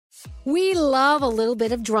We love a little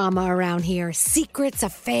bit of drama around here. Secrets,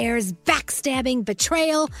 affairs, backstabbing,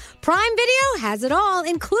 betrayal. Prime Video has it all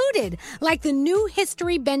included, like the new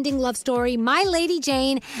history-bending love story, My Lady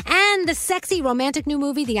Jane, and the sexy romantic new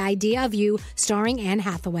movie, The Idea of You, starring Anne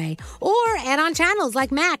Hathaway. Or add-on channels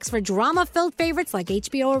like Max for drama-filled favorites like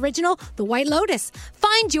HBO original, The White Lotus.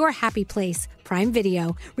 Find your happy place. Prime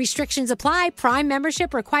Video. Restrictions apply. Prime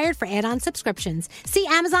membership required for add-on subscriptions. See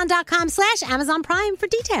Amazon.com/Amazon Prime for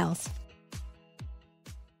details.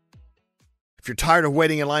 If you're tired of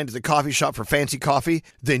waiting in line to the coffee shop for fancy coffee,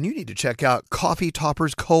 then you need to check out Coffee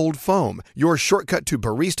Topper's Cold Foam, your shortcut to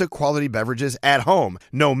barista quality beverages at home.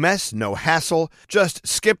 No mess, no hassle. Just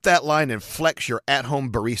skip that line and flex your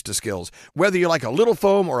at-home barista skills. Whether you like a little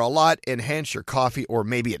foam or a lot, enhance your coffee, or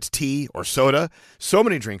maybe it's tea or soda. So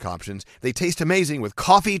many drink options. They taste amazing with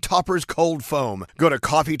Coffee Topper's Cold Foam. Go to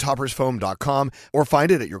coffeetoppersfoam.com or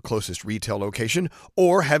find it at your closest retail location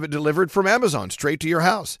or have it delivered from Amazon straight to your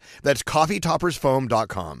house. That's coffeetoppersfoam.com.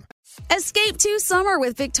 Escape to summer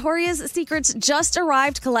with Victoria's Secret's just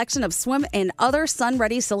arrived collection of swim and other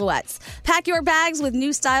sun-ready silhouettes. Pack your bags with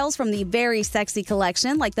new styles from the Very Sexy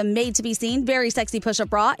collection, like the made-to-be-seen Very Sexy push-up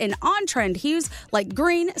bra, and on-trend hues like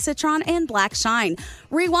green, citron, and black shine.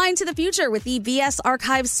 Rewind to the future with the VS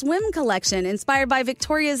Archive Swim collection, inspired by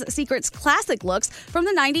Victoria's Secret's classic looks from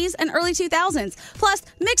the 90s and early 2000s. Plus,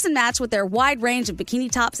 mix and match with their wide range of bikini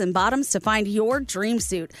tops and bottoms to find your dream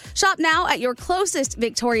suit. Shop now at your closest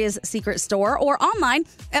Victoria's Secret store or online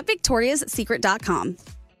at victoriassecret.com.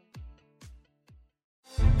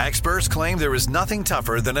 Experts claim there is nothing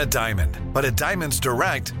tougher than a diamond. But at Diamonds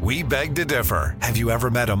Direct, we beg to differ. Have you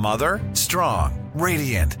ever met a mother? Strong,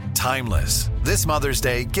 radiant, timeless. This Mother's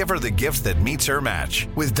Day, give her the gift that meets her match.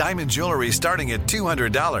 With diamond jewelry starting at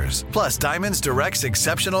 $200. Plus Diamonds Direct's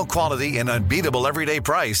exceptional quality and unbeatable everyday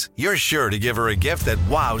price, you're sure to give her a gift that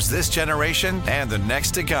wows this generation and the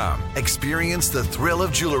next to come. Experience the thrill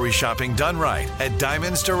of jewelry shopping done right at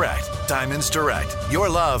Diamonds Direct. Diamonds Direct. Your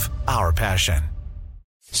love, our passion.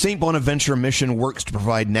 St. Bonaventure Mission works to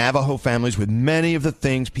provide Navajo families with many of the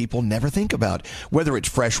things people never think about. Whether it's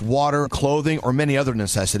fresh water, clothing, or many other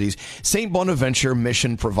necessities, St. Bonaventure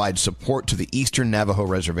Mission provides support to the Eastern Navajo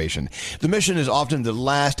Reservation. The mission is often the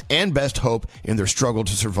last and best hope in their struggle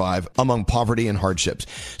to survive among poverty and hardships.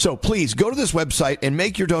 So please go to this website and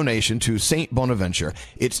make your donation to St. Bonaventure.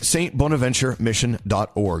 It's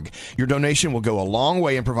stbonaventuremission.org. Your donation will go a long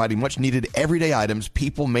way in providing much needed everyday items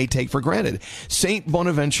people may take for granted. St.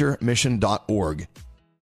 Bonaventuremission.org. What's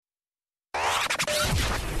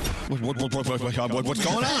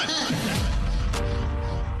going on?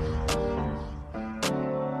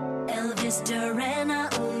 Elvis Duran,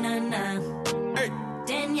 ooh na na. Hey.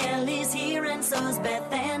 Danielle is here and so's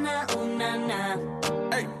Bethana, ooh na na.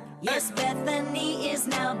 Hey. Yes, Bethany is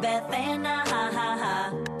now Bethana, ha ha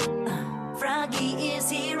ha. Froggy is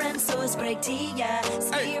here and so is Greg T, yeah.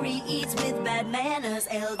 Scary eats with bad manners.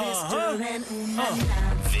 Elvis Duran, ooh na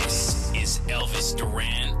na. This is Elvis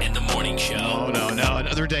Duran and the Morning Show. Oh, no.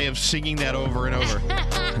 Another day of singing that over and over.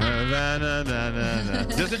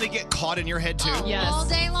 Doesn't it get caught in your head, too? Yes. All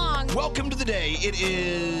day long. Welcome to the day. It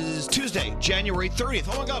is Tuesday, January 30th.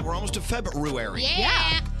 Oh, my God, we're almost to February.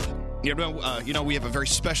 Yeah. You know, we have a very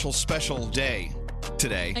special day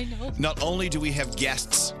today. I know. Not only do we have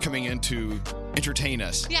guests coming in to entertain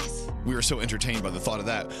us. Yes. We were so entertained by the thought of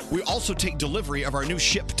that. We also take delivery of our new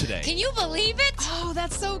ship today. Can you believe it? Oh,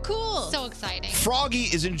 that's so cool. So exciting. Froggy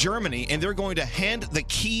is in Germany, and they're going to hand the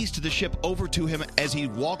keys to the ship over to him as he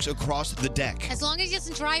walks across the deck. As long as he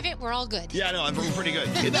doesn't drive it, we're all good. Yeah, no, I'm pretty good.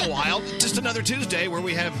 Isn't that wild? Just another Tuesday where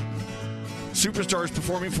we have superstars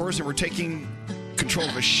performing for us, and we're taking control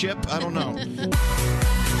of a ship. I don't know.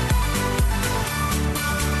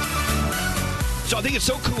 So I think it's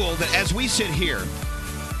so cool that as we sit here,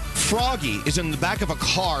 Froggy is in the back of a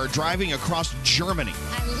car driving across Germany.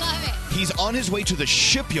 I love it. He's on his way to the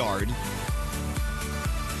shipyard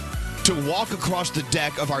to walk across the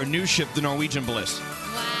deck of our new ship, the Norwegian Bliss.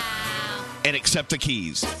 Wow. And accept the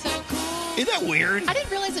keys. So cool. Isn't that weird? I didn't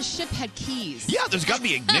realize a ship had keys. Yeah, there's got to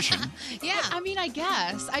be ignition. Yeah. I mean, I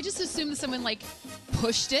guess. I just assumed someone,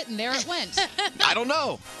 pushed it and there it went. I don't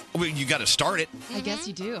know. Well, you got to start it. I guess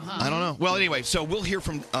you do, huh? I don't know. Well, anyway, so we'll hear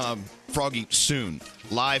from Froggy soon,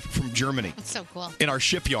 live from Germany. That's so cool. In our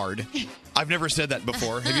shipyard. I've never said that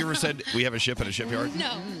before. Have you ever said we have a ship in a shipyard?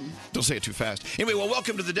 No. Don't say it too fast. Anyway, well,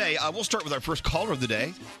 welcome to the day. We'll start with our first caller of the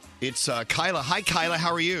day. It's Kyla. Hi, Kyla.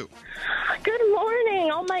 How are you? Good morning.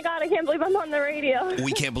 Oh, my God. I can't believe I'm on the radio.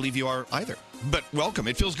 We can't believe you are either. But welcome.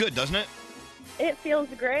 It feels good, doesn't it? It feels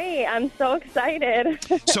great. I'm so excited.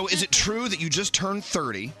 So is it true that you just turned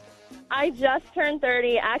 30 I just turned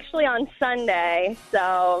 30, actually on Sunday,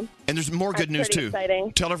 so... And there's more good news, pretty too.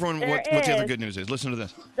 exciting. Tell everyone There what the other is. good news is. Listen to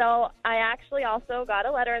this. So I actually also got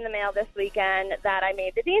a letter in the mail this weekend that I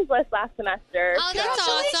made the Dean's List last semester. Oh,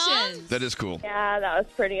 that's awesome. That is cool. Yeah, that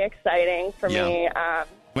was pretty exciting for Yeah. me.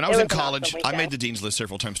 When I it was in an college, awesome I weekend. made the Dean's List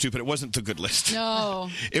several times, too, but it wasn't the good list. No.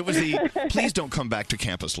 It was the please don't come back to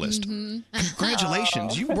campus list.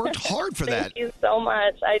 Congratulations. You worked hard for that. Thank you so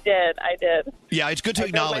much. I did. Yeah, it's good to I drove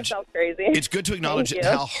acknowledge. myself crazy. It's good to acknowledge Thank you.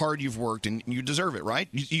 how hard you've worked, and you deserve it, right?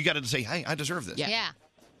 You got to say, hey, I deserve this. Yeah.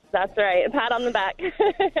 That's right. A pat on the back.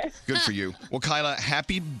 Good for you. Well, Kyla,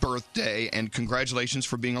 happy birthday, and congratulations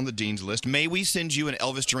for being on the Dean's List. May we send you an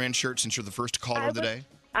Elvis Duran shirt since you're the first caller of the day?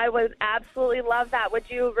 I would absolutely love that. Would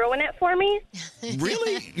you ruin it for me?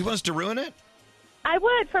 Really? You want us to ruin it? I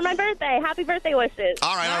would for my birthday. Happy birthday wishes.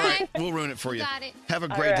 All right. We'll ruin it for you. Got it. Have a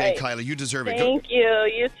All great day, right. Kyla. You deserve it. Thank you.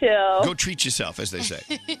 You too. Go treat yourself, as they say.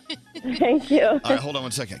 Thank you. All right, hold on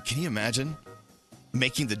one second. Can you imagine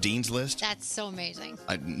making the Dean's List? That's so amazing.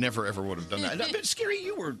 I never, ever would have done that. But Scary,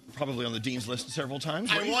 you were probably on the Dean's List several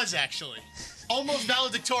times. I weren't you? was actually. Almost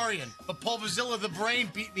valedictorian, but Pulvizilla the brain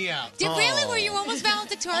beat me out. Did really? Were you almost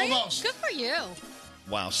valedictorian? Almost. Good for you.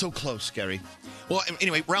 Wow, so close, Scary. Well,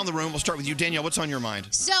 anyway, round the room. We'll start with you. Danielle, what's on your mind?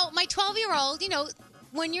 So my 12-year-old,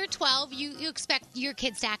 when you're 12, you expect your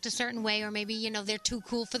kids to act a certain way, or maybe, they're too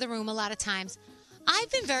cool for the room a lot of times. I've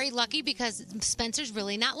been very lucky because Spencer's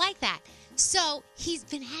really not like that. So he's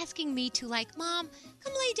been asking me to, Mom,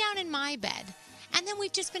 come lay down in my bed. And then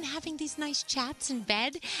we've just been having these nice chats in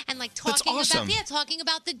bed and talking awesome. talking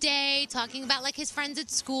about the day, talking about his friends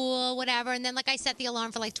at school, whatever. And then I set the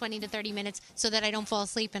alarm for 20 to 30 minutes so that I don't fall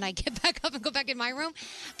asleep and I get back up and go back in my room.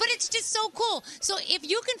 But it's just so cool. So if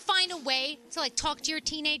you can find a way to talk to your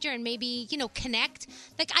teenager and maybe, connect,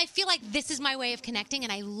 I feel like this is my way of connecting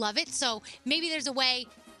and I love it. So maybe there's a way.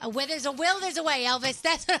 Where there's a will, there's a way, Elvis.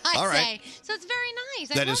 That's what I All right. say. So it's very nice.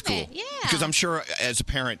 That I is love cool. it. Yeah. Because I'm sure as a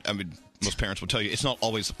parent, most parents will tell you, it's not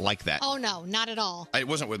always like that. Oh, no, not at all. It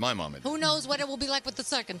wasn't with my mom. Who knows what it will be like with the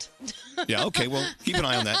second? Yeah, okay, well, keep an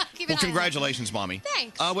eye on that. Keep an eye on that. Congratulations, Mommy.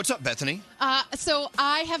 Thanks. What's up, Bethany? So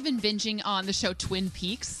I have been binging on the show Twin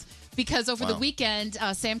Peaks because over the Wow. weekend,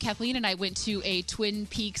 Sam, Kathleen, and I went to a Twin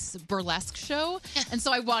Peaks burlesque show. And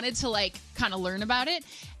so I wanted to kind of learn about it.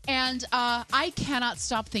 And I cannot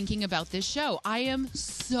stop thinking about this show. I am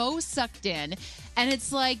so sucked in. And it's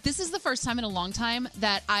this is the first time in a long time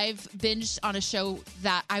that I've binged on a show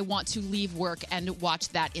that I want to leave work and watch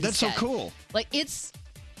that instead. That's so cool.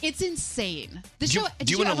 It's insane. The Do you- show. do did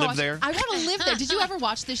you wanna ever live watch- there? I want to live there. Did you ever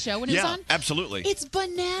watch this show when it was Yeah, on? absolutely. It's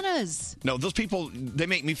bananas. No, those people, they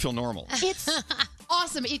make me feel normal. It's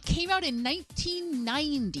awesome. It came out in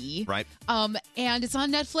 1990. Right. And it's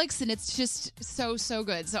on Netflix, and it's just so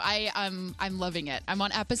good. So I'm loving it. I'm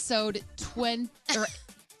on episode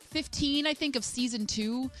 15, I think, of season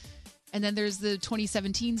 2. And then there's the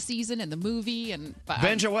 2017 season and the movie.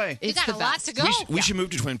 Binge away. It's You got the a lot best. to go. We should move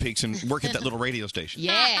to Twin Peaks and work at that little radio station.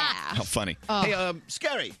 Yeah. How funny. Oh. Hey,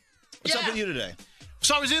 Scary, what's up with you today?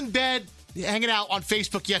 So I was in bed hanging out on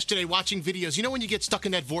Facebook yesterday watching videos. You know when you get stuck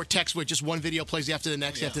in that vortex where just one video plays after the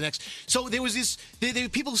next, after the next? So there was this, there were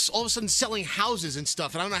people all of a sudden selling houses and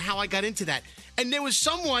stuff, and I don't know how I got into that. And there was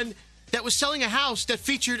someone that was selling a house that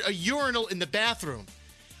featured a urinal in the bathroom.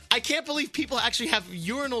 I can't believe people actually have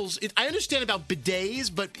urinals. I understand about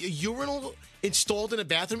bidets, but a urinal installed in a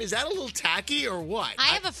bathroom, is that a little tacky or what? I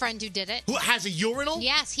have a friend who did it. Who has a urinal?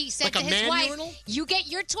 Yes, he said Like to a his man wife, urinal? "You get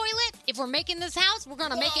your toilet. If we're making this house, we're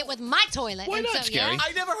going to make it with my toilet." Why And not, so, Scary? yeah.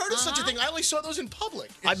 I never heard of such a thing. I only saw those in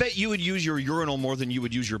public. I bet you would use your urinal more than you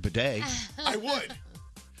would use your bidet. I would.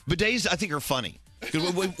 Bidets, I think, are funny.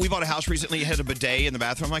 'Cause we bought a house recently, it had a bidet in the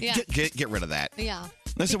bathroom. I'm like, Yeah. get rid of that. Yeah.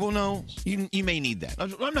 And I said, well, no, you may need that.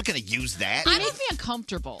 I'm not going to use that. It makes me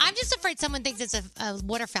uncomfortable. I'm just afraid someone thinks it's a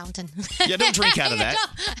water fountain. Yeah, don't drink out of that.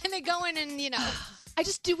 And they go in and,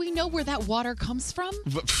 do we know where that water comes from?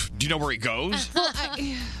 But, do you know where it goes?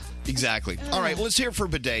 Exactly. All right, well, let's hear it for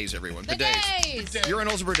bidets, everyone. Bidets.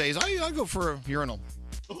 Urinals or bidets? I'll go for a urinal.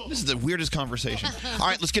 This is the weirdest conversation. All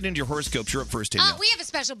right, let's get into your horoscopes. You're up first, Danielle. We have a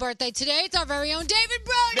special birthday today. It's our very own David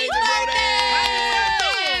Brody.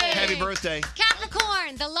 Happy birthday.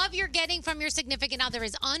 Capricorn, the love you're getting from your significant other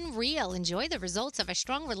is unreal. Enjoy the results of a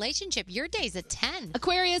strong relationship. Your day's a 10.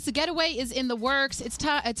 Aquarius, the getaway is in the works. It's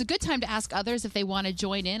a good time to ask others if they want to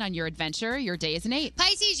join in on your adventure. Your day is an 8.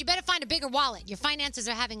 Pisces, you better find a bigger wallet. Your finances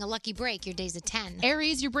are having a lucky break. Your day's a 10.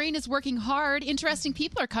 Aries, your brain is working hard. Interesting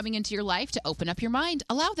people are coming into your life to open up your mind.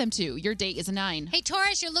 Allow them to. Your date is a 9. Hey,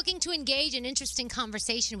 Taurus, you're looking to engage in interesting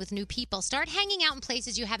conversation with new people. Start hanging out in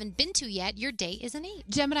places you haven't been to yet. Your date is an 8.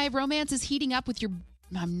 Gemini, romance is heating up with your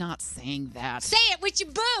I'm not saying that. Say it with your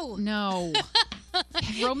boo. No.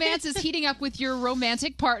 Romance is heating up with your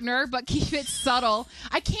romantic partner, but keep it subtle.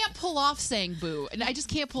 I can't pull off saying boo, and I just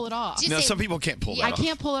can't pull it off. No, some people can't pull that I off.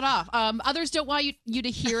 canll pull it off. Others don't want you to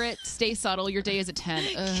hear it. Stay subtle. Your day is a 10.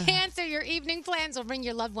 Ugh. Cancer, your evening plans will bring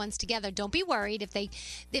your loved ones together. Don't be worried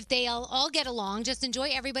if they all get along. Just enjoy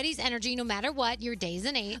everybody's energy no matter what. Your day's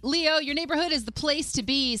an 8. Leo, your neighborhood is the place to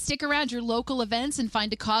be. Stick around your local events and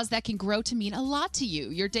find a cause that can grow to mean a lot to you.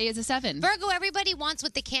 Your day is a 7. Virgo, everybody wants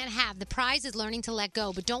what they can't have. The prize is learning to let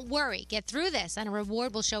go, but don't worry. Get through this, and a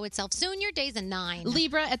reward will show itself soon. Your day's a 9.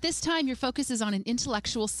 Libra, at this time, your focus is on an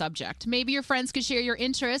intellectual subject. Maybe your friends could share your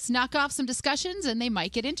interests, knock off some discussions, and they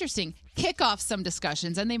might get interesting. Kick off some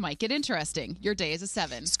discussions, and they might get interesting. Your day is a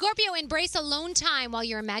 7. Scorpio, embrace alone time while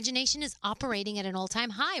your imagination is operating at an all-time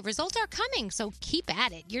high. Results are coming, so keep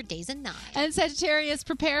at it. Your day's a 9. And Sagittarius,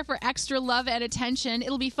 prepare for extra love and attention.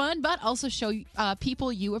 It'll be fun, but also show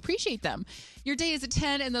people you appreciate them. Your day is a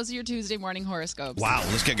 10, and those are your Tuesday morning horoscopes. Wow,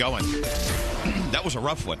 let's get going. That was a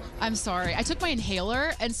rough one. I'm sorry. I took my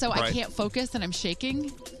inhaler, and so I Right. can't focus, and I'm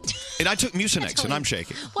shaking. And I took Mucinex, and I'm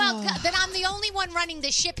shaking. Well, then I'm the only one running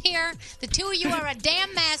the ship here. The two of you are a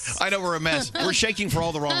damn mess. I know we're a mess. We're shaking for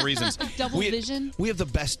all the wrong reasons. Double vision. We have the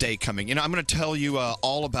best day coming. I'm going to tell you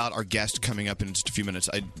all about our guest coming up in just a few minutes.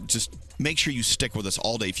 I just make sure you stick with us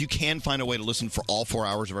all day. If you can find a way to listen for all 4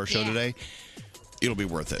 hours of our show today, it'll be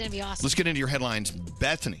worth it. It's gonna be awesome. Let's get into your headlines.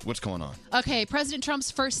 Bethany, what's going on? Okay, President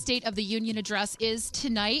Trump's first State of the Union address is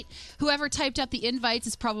tonight. Whoever typed up the invites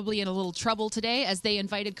is probably in a little trouble today as they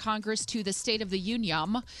invited Congress to the State of the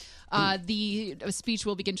Union. The speech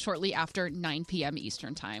will begin shortly after 9 p.m.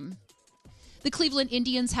 Eastern Time. The Cleveland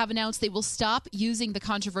Indians have announced they will stop using the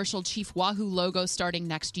controversial Chief Wahoo logo starting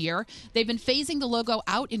next year. They've been phasing the logo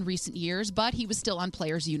out in recent years, but he was still on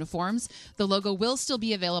players' uniforms. The logo will still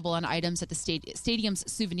be available on items at the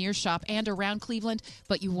stadium's souvenir shop and around Cleveland,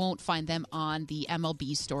 but you won't find them on the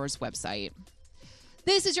MLB store's website.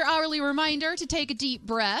 This is your hourly reminder to take a deep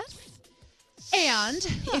breath. And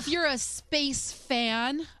if you're a space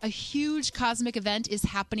fan, a huge cosmic event is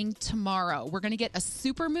happening tomorrow. We're going to get a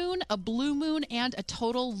supermoon, a blue moon, and a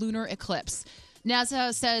total lunar eclipse.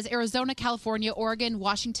 NASA says Arizona, California, Oregon,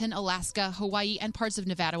 Washington, Alaska, Hawaii, and parts of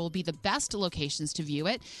Nevada will be the best locations to view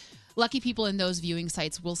it. Lucky people in those viewing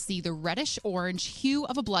sites will see the reddish-orange hue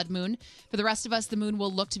of a blood moon. For the rest of us, the moon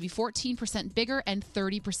will look to be 14% bigger and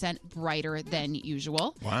 30% brighter than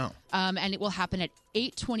usual. Wow. And it will happen at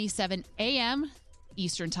 8:27 a.m.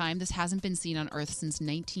 Eastern Time. This hasn't been seen on Earth since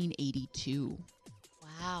 1982.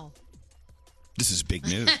 Wow. This is big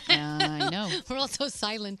news. I know. We're all so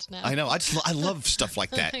silent now. I know. I love stuff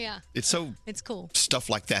like that. Yeah. It's so It's cool. stuff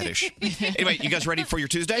like that-ish. Anyway, you guys ready for your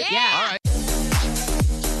Tuesday? Yeah. All right.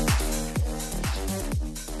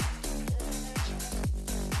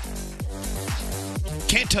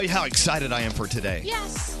 Can't tell you how excited I am for today.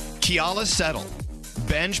 Yes. Keala Settle,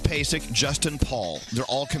 Benj Pasek, Justin Paul. They're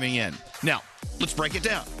all coming in. Now, let's break it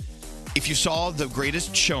down. If you saw The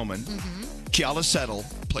Greatest Showman, Keala Settle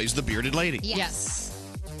plays the bearded lady. Yes.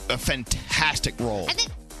 A fantastic role, I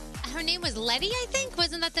think her name was Letty, I think.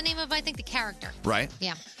 Wasn't that the name of, I think, the character? right?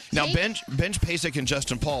 Yeah. Now, See? Benj Pasek and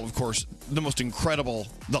Justin Paul, of course, the most incredible,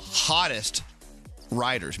 the hottest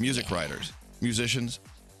writers, music writers, musicians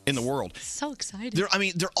in the world. So excited.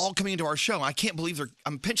 They're all coming into our show. I can't believe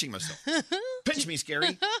I'm pinching myself. Pinch me,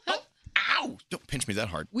 Scary. Oh, ow! Don't pinch me that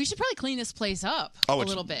hard. We should probably clean this place up a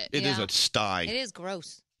little bit. It is a sty. It is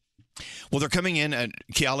gross. Well, they're coming in, and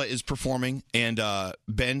Keala is performing, and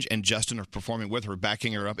Benj and Justin are performing with her,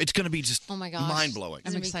 backing her up. It's going to be just Oh my gosh. mind-blowing.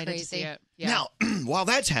 I'm gonna be excited to crazy. see it. Yeah. Now, while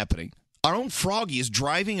that's happening, our own Froggy is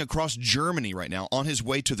driving across Germany right now on his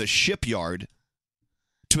way to the shipyard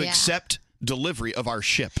to Yeah. accept delivery of our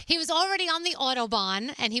ship. He was already on the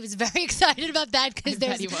Autobahn, and he was very excited about that because I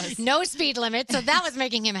bet he was. there's no speed limit, so that was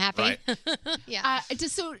making him happy. Right. Yeah.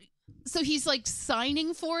 So he's like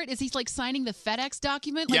signing for it? Is he like signing the FedEx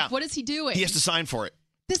document? Like, Yeah. what is he doing? He has to sign for it.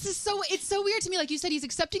 It's so weird to me. Like you said, he's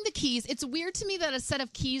accepting the keys. It's weird to me that a set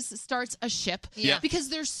of keys starts a ship. Yeah. Because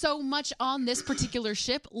there's so much on this particular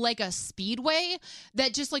ship, like a speedway,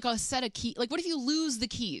 that just like a set of keys. Like, what if you lose the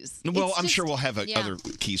keys? Well, It's I'm just- sure we'll have Yeah. other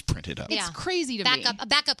keys printed up. It's crazy to me. A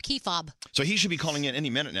backup key fob. So he should be calling in any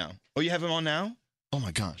minute now. Oh, you have him on now? Oh,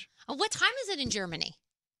 my gosh. What time is it in Germany?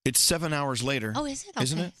 It's 7 hours later. Oh, is it?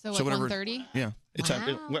 Isn't Okay. it? So what, 1:30? Yeah. It's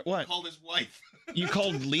Wow. what? Called his wife. You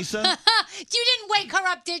called Lisa? You didn't wake her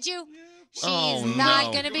up, did you? She's Oh, not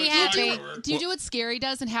no. going to be happy. Do you do what Scary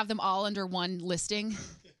does and have them all under one listing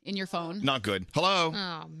in your phone? Not good. Hello?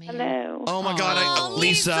 Oh, man. Hello. Oh, my God. Oh,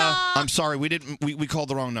 Lisa. Lisa. I'm sorry. We called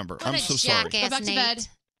the wrong number. I'm What a so sorry. jackass, Go back to Nate. bed.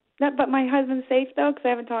 But my husband's safe, though, because I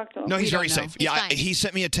haven't talked to him. No, he's very safe. He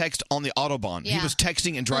sent me a text on the Autobahn. He was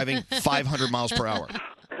texting and driving 500 miles per hour.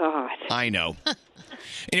 God. I know.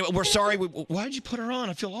 Anyway, we're sorry. Why did you put her on?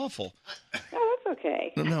 I feel awful. Oh, that's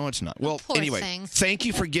okay. No, it's not. Well, Poor anyway, thing. thank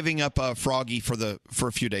you for giving up Froggy for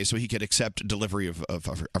a few days so he could accept delivery of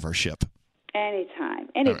our ship. Anytime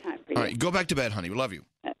for you. All right, go back to bed, honey. We love you.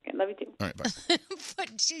 Okay, love you too. All right, bye. But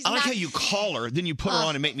she's I like not. how you call her, then you put her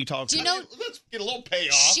on and make me talk Do to you her. know? Let's get a little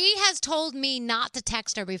payoff. She has told me not to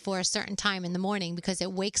text her before a certain time in the morning because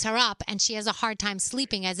it wakes her up and she has a hard time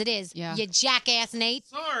sleeping as it is. Yeah. You jackass, Nate.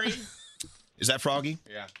 Sorry. Is that Froggy?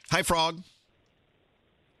 Yeah. Hi, Frog.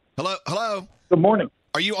 Hello. Good morning.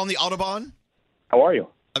 Are you on the Autobahn? How are you?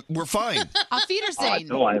 We're fine. Auf Wiedersehen.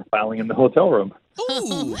 No, I am filing in the hotel room.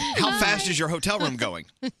 Ooh, how fast is your hotel room going?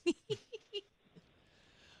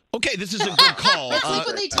 Okay, this is a good call. It's like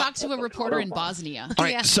when they talk to a reporter in Bosnia. All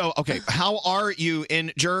right, so, how are you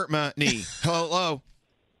in Germany? Hello.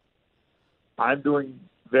 I'm doing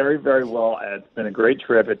very, very well. It's been a great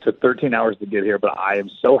trip. It took 13 hours to get here, but I am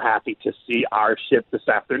so happy to see our ship this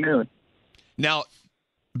afternoon. Now,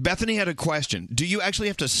 Bethany had a question. Do you actually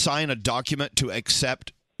have to sign a document to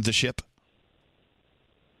accept the ship?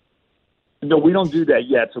 No, we don't do that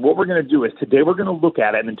yet. So what we're going to do is today we're going to look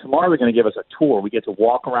at it, and then tomorrow they're going to give us a tour. We get to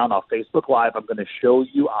walk around on Facebook Live. I'm going to show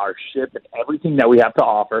you our ship and everything that we have to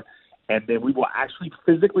offer, and then we will actually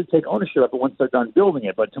physically take ownership of it once they're done building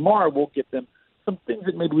it. But tomorrow we'll get them some things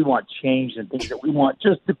that maybe we want changed and things that we want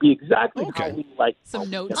just to be exactly how we like. Some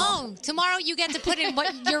notes. Oh, tomorrow you get to put in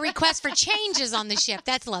what your request for changes on the ship.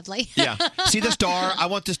 That's lovely. Yeah. See the star? I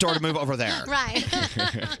want this star to move over there. Right.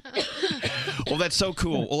 Well, that's so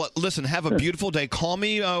cool. Well, listen, have a beautiful day. Call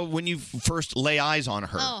me when you first lay eyes on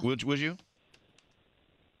her. Oh. Would you?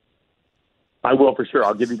 I will for sure.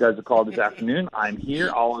 I'll give you guys a call this afternoon. I'm here.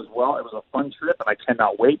 All is well. It was a fun trip, and I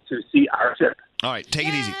cannot wait to see our ship. All right. Take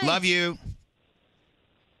it easy. Love you.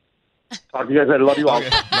 Talk to you guys later. Love you all.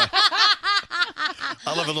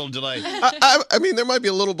 I love a little delay. I mean, there might be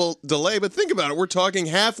a little delay, but think about it. We're talking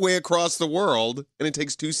halfway across the world, and it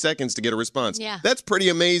takes 2 seconds to get a response. Yeah. That's pretty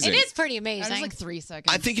amazing. It is pretty amazing. It's like 3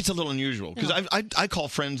 seconds. I think it's a little unusual because I call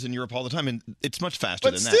friends in Europe all the time, and it's much faster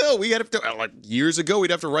But than still, we had to, like years ago,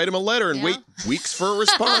 we'd have to write them a letter and wait weeks for a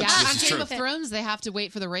response. Yeah, This on is Game true. of Thrones, they have to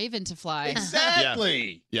wait for the Raven to fly.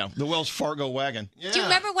 Exactly. Yeah, the Wells Fargo wagon. Do you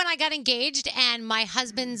remember when I got engaged and my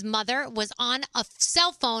husband's mother was on a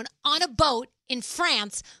cell phone on a boat in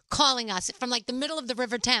France calling us from like the middle of the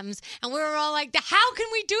River Thames, and we were all like, how can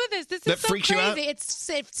we do this? This is That so freaks you out? crazy. It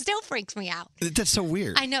still freaks me out. That's so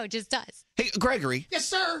weird. I know, it just does. Hey, Gregory. Yes,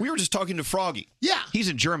 sir. We were just talking to Froggy. Yeah. He's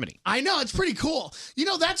in Germany. I know, it's pretty cool. You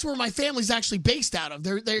know, that's where my family's actually based out of.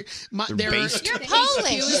 They're based? You're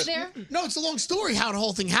Polish. No, it's a long story how the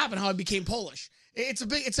whole thing happened, how I became Polish. It's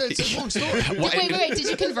a long story. Wait, did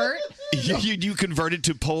you convert? You converted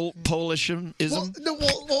to Polishism?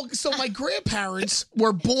 Well, so my grandparents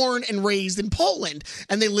were born and raised in Poland,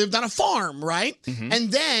 and they lived on a farm, right? Mm-hmm.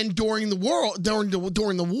 And then during the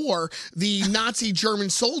war, the Nazi German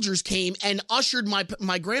soldiers came and ushered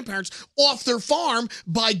my grandparents off their farm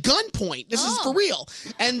by gunpoint. This is for real.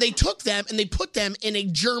 And they took them and they put them in a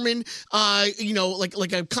German,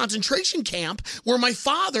 like a concentration camp where my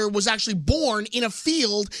father was actually born in a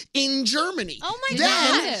field in Germany. Oh my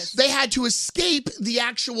Then goodness. they had to escape the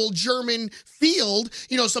actual German field.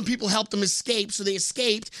 You know, some people helped them escape, so they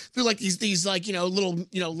escaped through like these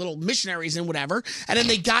little missionaries and whatever. And then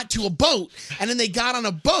they got to a boat, and then they got on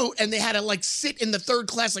a boat, and they had to like sit in the third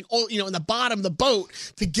class, in the bottom of the boat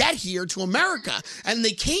to get here to America. And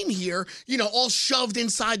they came here, all shoved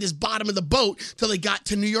inside this bottom of the boat till they got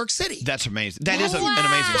to New York City. That's amazing. That is an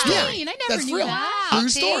amazing story. I never That's knew real. that. True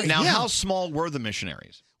story. Now, Yeah. how small were the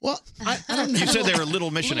missionaries? Well, I don't know. You said they were little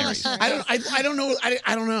missionaries. I don't know.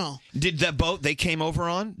 I don't know. Did that boat they came over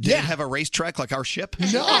on? Did it have a racetrack like our ship?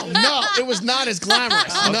 No, it was not as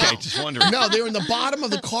glamorous. Okay, No. just wondering. No, they were in the bottom of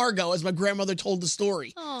the cargo, as my grandmother told the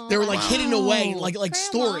story. They were like hidden away, like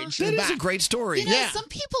storage. in That the is a back. great story. You know, some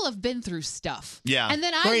people have been through stuff. Yeah. And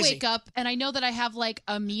then I Crazy. wake up and I know that I have like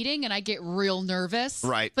a meeting and I get real nervous.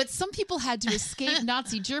 Right. But some people had to escape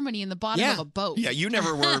Nazi Germany in the bottom Yeah. of a boat. Yeah, you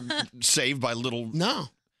never were saved by little No.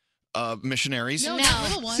 Missionaries. No, not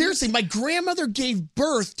little ones. Seriously, my grandmother gave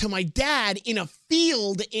birth to my dad in a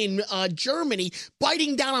field in Germany,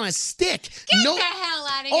 biting down on a stick. Get the hell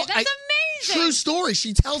out of here. That's amazing. True story.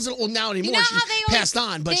 She tells it well now anymore. You know how She's they passed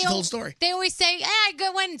on, but she told the story. They always say, I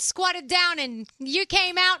went and squatted down and you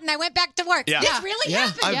came out and I went back to work. Yeah. This really Yeah.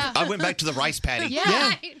 happened. I went back to the rice paddy.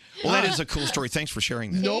 Yeah. Well, that is a cool story. Thanks for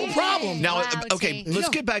sharing that. No problem. Now, Wow, okay, let's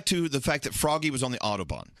get back to the fact that Froggy was on the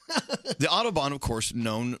Autobahn. The Autobahn, of course,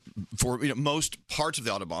 known for most parts of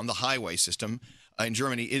the Autobahn, the highway system in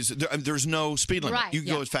Germany, is there's no speed limit. Right, You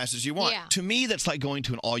can go as fast as you want. Yeah. To me, that's like going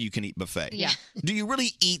to an all-you-can-eat buffet. Yeah. Do you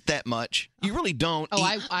really eat that much? You really don't.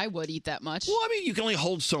 Oh, eat. I would eat that much. Well, I mean, you can only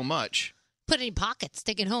hold so much. Put it in pockets,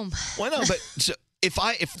 take it home. Well, no, but so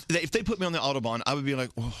if they put me on the Autobahn, I would be like,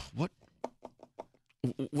 oh,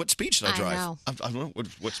 what speed should I drive? know. I don't know.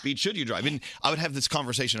 What speed should you drive? And I would have this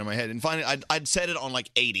conversation in my head, and finally, I'd set it on like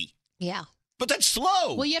 80. Yeah. But that's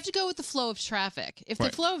slow. Well, you have to go with the flow of traffic. If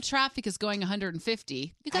Right. the flow of traffic is going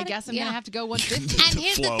 150, I guess I'm going to have to go 150. And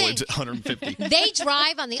here's the flow, thing. it's 150. They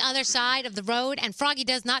drive on the other side of the road, and Froggy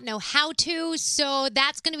does not know how to. So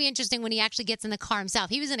that's going to be interesting when he actually gets in the car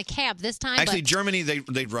himself. He was in a cab this time. Actually, but Germany,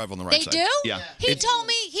 they drive on the right they side. do. Yeah. He It- told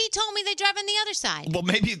me they drive on the other side. Well,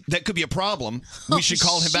 maybe that could be a problem. We should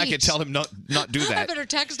call him back and sheesh. tell him not do that. I better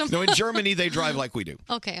text him. No, in Germany, they drive like we do.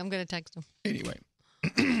 Okay, I'm going to text him. Anyway.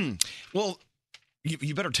 Well,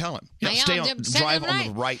 you better tell him. I am. Stay on, I'm saying drive it on the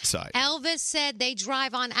right. right side. Elvis said they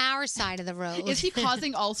drive on our side of the road. Is he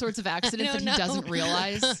causing all sorts of accidents that he doesn't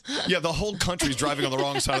realize? Yeah, the whole country's driving on the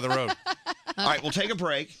wrong side of the road. All right, we'll take a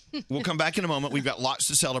break. We'll come back in a moment. We've got lots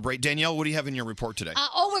to celebrate. Danielle, what do you have in your report today?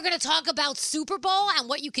 We're going to talk about Super Bowl and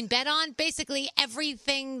what you can bet on. Basically,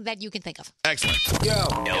 everything that you can think of. Excellent. Yo.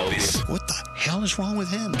 Elvis. What the hell is wrong with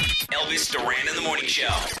him? Elvis Duran in the Morning Show.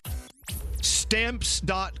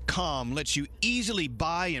 Stamps.com lets you easily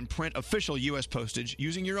buy and print official U.S. postage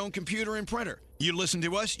using your own computer and printer. You listen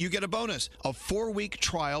to us, you get a bonus, a 4-week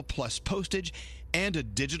trial plus postage and a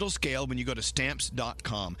digital scale when you go to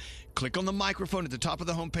Stamps.com. Click on the microphone at the top of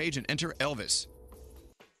the homepage and enter Elvis.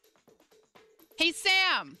 Hey,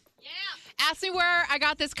 Sam. Yeah. Ask me where I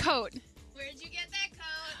got this coat. Where'd you get that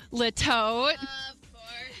coat? Le Tote. Of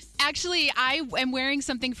course. Actually, I am wearing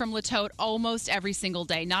something from Le Tote almost every single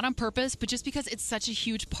day. Not on purpose, but just because it's such a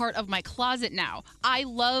huge part of my closet now. I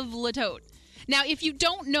love Le Tote. Now, if you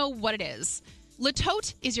don't know what it is, Le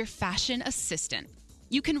Tote is your fashion assistant.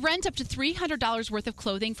 You can rent up to $300 worth of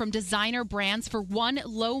clothing from designer brands for one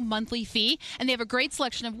low monthly fee, and they have a great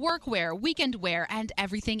selection of workwear, weekend wear, and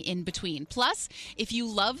everything in between. Plus, if you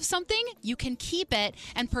love something, you can keep it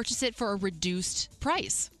and purchase it for a reduced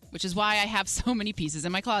price, which is why I have so many pieces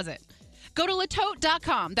in my closet. Go to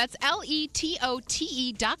letote.com. That's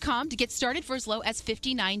LETOTE.com to get started for as low as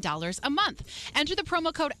 $59 a month. Enter the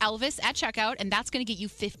promo code Elvis at checkout, and that's going to get you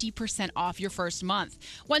 50% off your first month.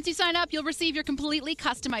 Once you sign up, you'll receive your completely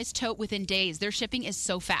customized tote within days. Their shipping is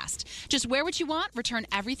so fast. Just wear what you want, return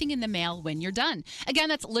everything in the mail when you're done. Again,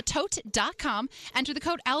 that's letote.com. Enter the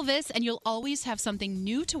code Elvis, and you'll always have something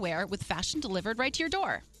new to wear with fashion delivered right to your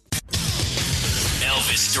door.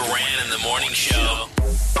 Elvis Duran in the Morning Show.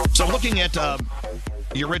 So looking at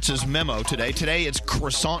Yuritz's memo today it's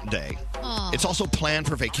Croissant Day. Oh. It's also Plan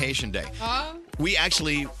for Vacation Day. We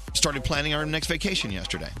actually started planning our next vacation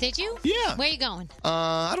yesterday. Did you? Yeah. Where are you going?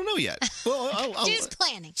 I don't know yet. Well, I'll Just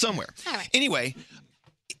planning. somewhere. All right. Anyway,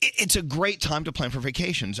 it's a great time to plan for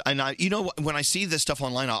vacations. And when I see this stuff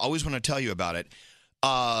online, I always want to tell you about it.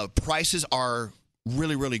 Prices are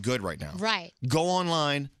really, really good right now. Right. Go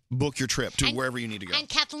online. Book your trip to wherever you need to go. And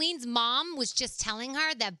Kathleen's mom was just telling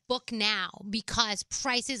her that book now because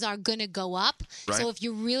prices are going to go up. Right. So if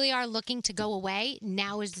you really are looking to go away,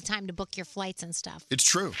 now is the time to book your flights and stuff. It's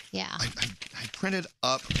true. Yeah. I printed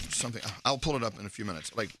up something. I'll pull it up in a few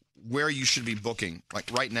minutes. Like where you should be booking,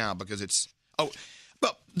 like right now, because it's. Oh,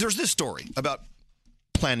 well, there's this story about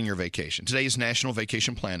planning your vacation. Today is National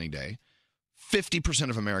Vacation Planning Day. 50%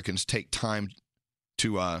 of Americans take time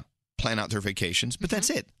to plan out their vacations, but that's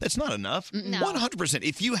it. That's not enough. No. 100%.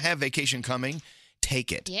 If you have vacation coming,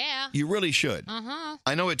 take it. Yeah. You really should. Uh-huh.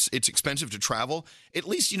 I know it's expensive to travel. At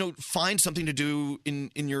least, find something to do in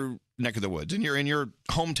your neck of the woods, in your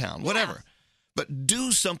hometown, whatever. But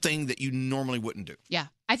do something that you normally wouldn't do. Yeah.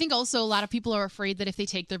 I think also a lot of people are afraid that if they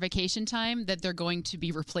take their vacation time, that they're going to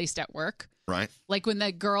be replaced at work. Right. Like when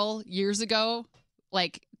that girl years ago,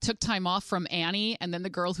 took time off from Annie, and then the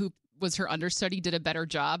girl who was her understudy did a better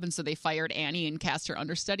job, and so they fired Annie and cast her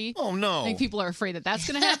understudy. Oh, no. I think people are afraid that that's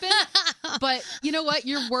going to happen. But you know what?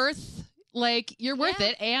 You're worth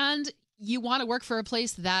it, and you want to work for a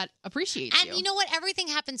place that appreciates you. And you know what? Everything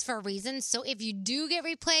happens for a reason. So if you do get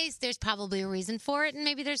replaced, there's probably a reason for it, and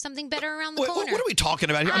maybe there's something better around the corner. What are we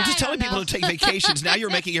talking about here? I'm just telling people to take vacations. Now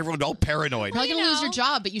you're making everyone all paranoid. Probably going to lose your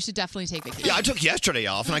job, but you should definitely take vacation. Yeah, I took yesterday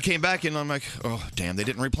off, and I came back, and I'm like, oh, damn, they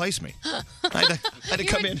didn't replace me. I had to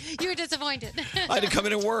come in. You were disappointed. I had to come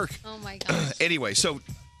in and work. Oh, my gosh. Anyway, so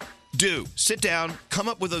sit down, come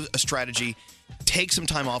up with a strategy, take some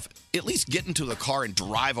time off. At least get into the car and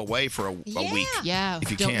drive away for a week. Yeah, if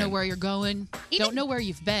you don't can. know where you're going. Don't know where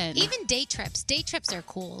you've been. Even day trips. Day trips are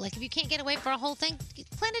cool. Like if you can't get away for a whole thing,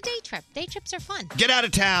 plan a day trip. Day trips are fun. Get out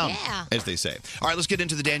of town, Yeah. as they say. All right, let's get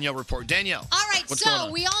into the Danielle report. Danielle. All right, what's going so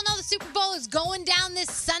on? we all know the Super Bowl is going down this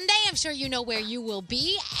Sunday. I'm sure you know where you will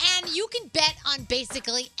be. And you can bet on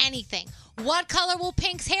basically anything. What color will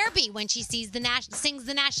Pink's hair be when she sings the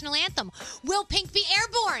national anthem? Will Pink be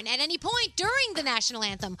airborne at any point during the national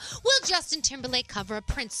anthem? Will Justin Timberlake cover a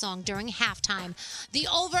Prince song during halftime? The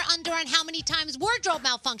over-under on how many times wardrobe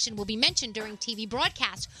malfunction will be mentioned during TV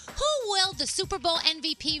broadcast? Who will the Super Bowl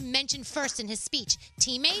MVP mention first in his speech?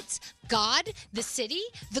 Teammates? God? The city?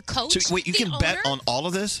 The coach? So wait, you the can bet owner? on all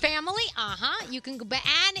of this? Family, you can go bet,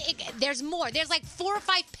 and there's more. There's like 4 or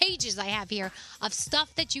 5 pages I have here of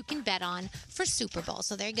stuff that you can bet on for Super Bowl.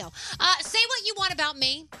 So there you go. Say what you want about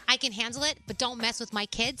me. I can handle it, but don't mess with my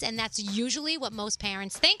kids, and that's usually what most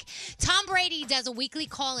parents think. Tom Brady does a weekly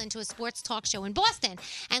call into a sports talk show in Boston,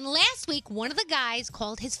 and last week one of the guys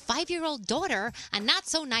called his 5-year-old daughter a not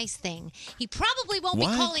so nice thing. He probably won't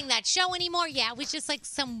What? be calling that show anymore. Yeah, it was just like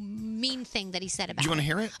some mean thing that he said about Do you want to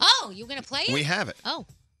her. hear it? Oh, you're going to play it? We have it. Oh,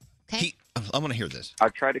 okay. I want to hear this.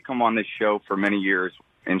 I've tried to come on this show for many years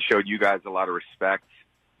and showed you guys a lot of respect.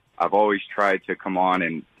 I've always tried to come on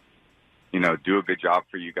and, do a good job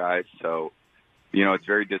for you guys. So, it's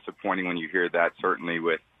very disappointing when you hear that, certainly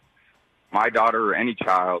with my daughter or any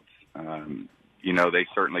child. They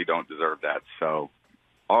certainly don't deserve that. So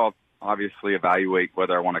I'll obviously evaluate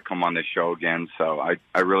whether I want to come on this show again. So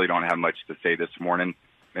I really don't have much to say this morning.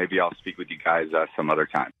 Maybe I'll speak with you guys some other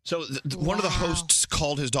time. So one of the hosts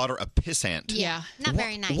called his daughter a pissant. Yeah, not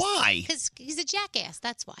very nice. Why? Because he's a jackass.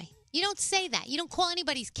 That's why. You don't say that. You don't call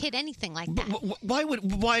anybody's kid anything like that.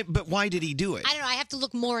 Why did he do it? I don't know. I have to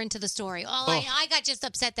look more into the story. I got just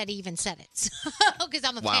upset that he even said it because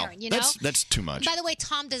I'm a Wow. parent. That's too much. By the way,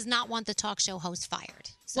 Tom does not want the talk show host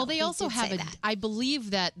fired. So Well, they he also did have say a. that. I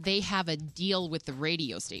believe that they have a deal with the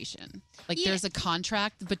radio station. Like Yeah. there's a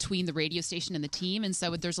contract between the radio station and the team, and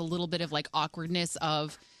so there's a little bit of like awkwardness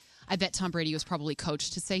of. I bet Tom Brady was probably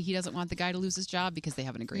coached to say he doesn't want the guy to lose his job because they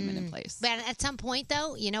have an agreement in place. But at some point,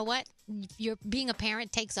 though, you know what? You're being a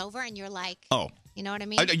parent takes over, and you're like, Oh. you know what I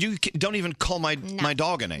mean? You don't even call my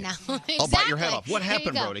dog a name. No, I'll bite your head exactly. off. What There you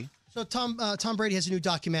happened, go. Brody? So Tom Brady has a new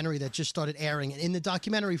documentary that just started airing, and in the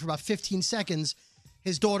documentary, for about 15 seconds,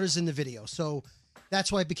 his daughter's in the video. So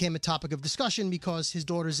that's why it became a topic of discussion because his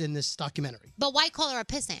daughter's in this documentary. But why call her a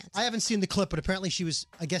pissant? I haven't seen the clip, but apparently she was,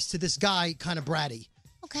 I guess, to this guy, kind of bratty.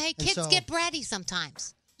 Okay, And kids so- get bratty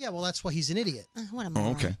sometimes. Yeah, well, that's why he's an idiot. What a Oh,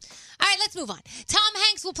 moron. okay. All right, let's move on. Tom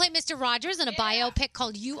Hanks will play Mr. Rogers in a biopic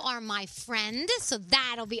called You Are My Friend, so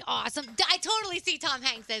that'll be awesome. I totally see Tom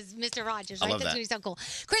Hanks as Mr. Rogers, I right? love That's that. going to be so cool.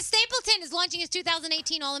 Chris Stapleton is launching his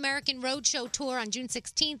 2018 All-American Roadshow Tour on June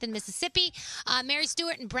 16th in Mississippi. Mary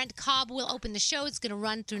Stewart and Brent Cobb will open the show. It's going to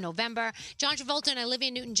run through November. John Travolta and Olivia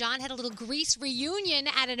Newton-John had a little Grease reunion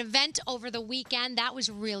at an event over the weekend. That was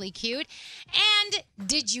really cute. And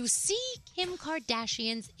did you see Kim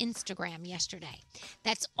Kardashian's Instagram yesterday?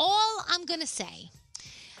 That's all I'm going to say.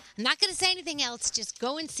 I'm not going to say anything else. Just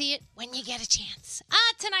go and see it when you get a chance.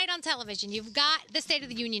 Tonight on television, you've got the State of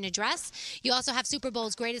the Union address. You also have Super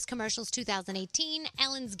Bowl's Greatest Commercials 2018.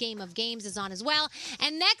 Ellen's Game of Games is on as well.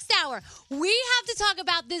 And next hour, we have to talk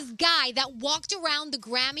about this guy that walked around the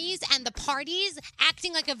Grammys and the parties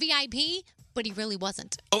acting like a VIP, but he really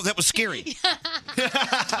wasn't. Oh, that was scary.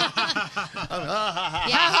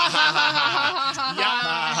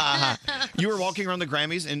 You were walking around the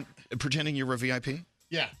Grammys and pretending you were a VIP?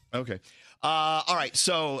 Yeah. Okay. All right.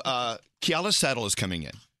 So Keala Settle is coming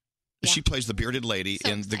in. She plays the bearded lady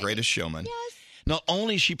in The Greatest Showman. Yes. Not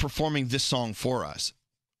only is she performing this song for us,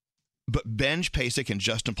 but Benj Pasek and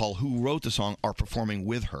Justin Paul, who wrote the song, are performing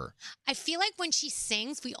with her. I feel like when she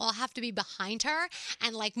sings, we all have to be behind her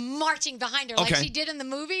and like marching behind her like Okay. she did in the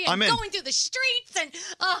movie and I'm in. going through the streets and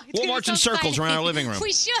it's We'll gonna be march so in circles exciting. around our living room.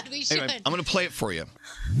 We should. We should. Anyway, I'm going to play it for you.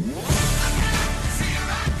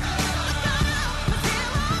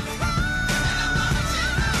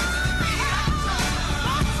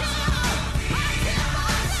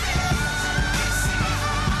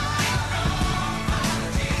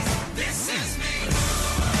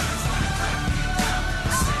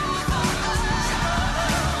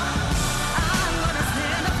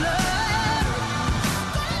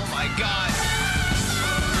 Oh my God.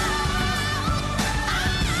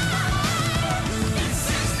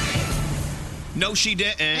 No, she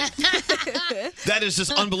didn't. That is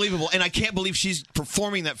just unbelievable. And I can't believe she's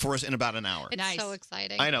performing that for us in about an hour. It's so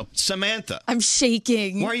exciting. I know. Samantha. I'm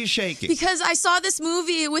shaking. Why are you shaking? Because I saw this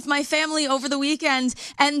movie with my family over the weekend,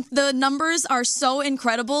 and the numbers are so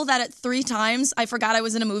incredible that at 3 times I forgot I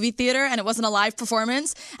was in a movie theater and it wasn't a live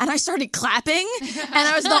performance, and I started clapping, and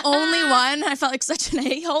I was the only one. I felt like such an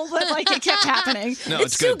a-hole, but like it kept happening. No,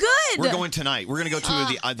 it's too good. We're going tonight. We're going to go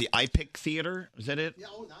to the iPic Theater. Is that it? Yeah,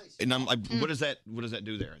 oh, nice. And I'm like, what does that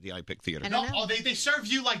do there? The iPic Theater. They serve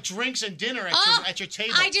you like drinks and dinner at your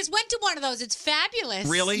table. I just went to one of those. It's fabulous.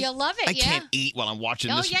 Really? You'll love it. I yeah. can't eat while I'm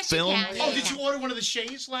watching Oh, this yes, you film. can. Oh, did you order one of the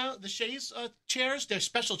Shays chairs? They're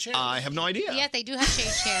special chairs. I have no idea. Yeah, they do have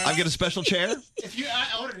shade chairs. I get a special chair? If you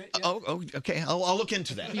I ordered it. Yeah. Oh, okay. I'll look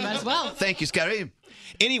into that. You might as well. Thank you, Scotty.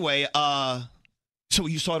 Anyway, so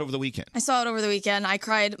you saw it over the weekend. I saw it over the weekend. I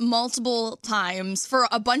cried multiple times for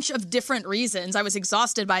a bunch of different reasons. I was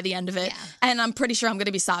exhausted by the end of it, and I'm pretty sure I'm going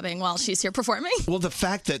to be sobbing while she's here performing. Well, the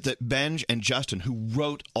fact that Benj and Justin, who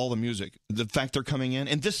wrote all the music, the fact they're coming in,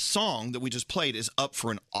 and this song that we just played is up for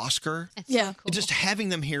an Oscar. Yeah. Just having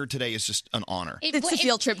them here today is just an honor. It's a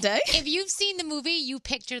field trip day. If you've seen the movie, you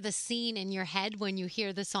picture the scene in your head when you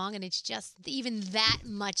hear the song, and it's just even that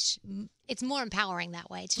much. It's more empowering that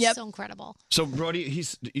way. It's just so incredible. So, Brody,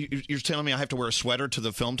 you're telling me I have to wear a sweater to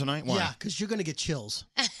the film tonight? Why? Yeah, because you're going to get chills.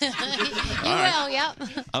 You will, yep.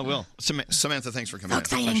 I will. Samantha, thanks for coming in.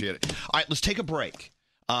 I appreciate it. All right, let's take a break.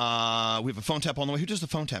 We have a phone tap on the way. Who does the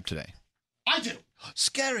phone tap today? I do.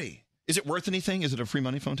 Scary. Is it worth anything? Is it a free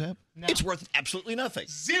money phone tap? No. It's worth absolutely nothing.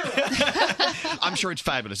 Zero. I'm sure it's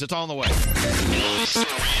fabulous. It's all on the way.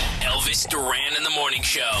 Elvis Duran in the Morning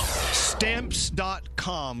Show.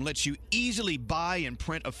 Stamps.com lets you easily buy and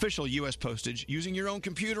print official U.S. postage using your own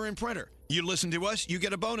computer and printer. You listen to us, you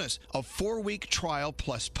get a bonus, a 4-week trial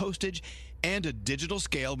plus postage and a digital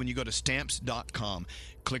scale when you go to Stamps.com.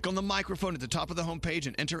 Click on the microphone at the top of the homepage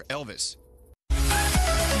and enter Elvis.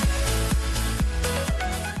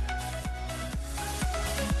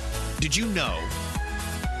 Did you know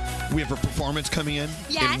we have a performance coming in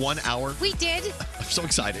 1 hour? We did. I'm so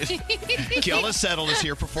excited. Kiala Settle is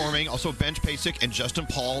here performing. Also, Benj Pasek and Justin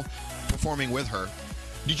Paul performing with her.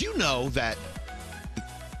 Did you know that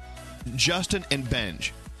Justin and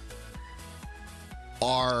Benj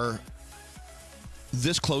are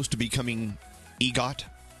this close to becoming EGOT?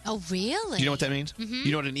 Oh, really? Do you know what that means? Mhm.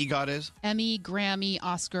 You know what an EGOT is? Emmy, Grammy,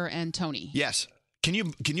 Oscar, and Tony. Yes. Can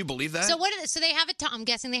you believe that? So so they have I'm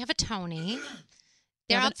guessing they have a Tony.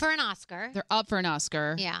 They're up for an Oscar. They're up for an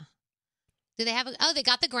Oscar. Yeah. Do they have they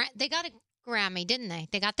got a Grammy, didn't they?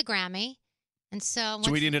 They got the Grammy. And so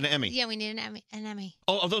we need an Emmy. Yeah, we need an Emmy.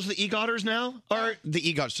 Oh, are those the EGOTers now? Or the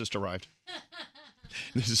EGOTs just arrived?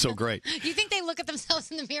 This is so great. You think they look at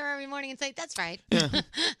themselves in the mirror every morning and say, "That's right. Yeah.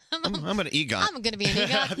 I'm an EGOT. I'm going to be an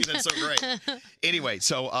EGOT." I think that's so great. Anyway,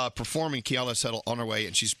 so performing, Kiala Settle on her way,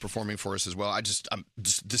 and she's performing for us as well.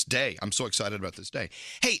 This day, I'm so excited about this day.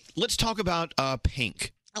 Hey, let's talk about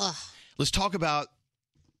Pink. Ugh. Let's talk about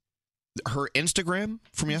her Instagram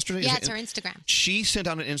from yesterday. Yeah, it's her Instagram. She sent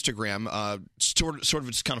out an Instagram, sort of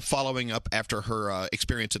just kind of following up after her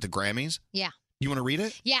experience at the Grammys. Yeah. You want to read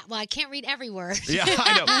it? Yeah, well, I can't read every word. Yeah,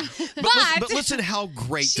 I know. But listen how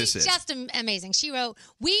great this is. She's just amazing. She wrote,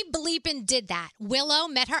 "We bleepin' did that. Willow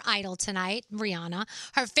met her idol tonight, Rihanna.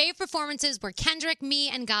 Her fave performances were Kendrick, me,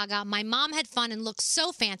 and Gaga. My mom had fun and looked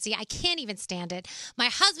so fancy. I can't even stand it. My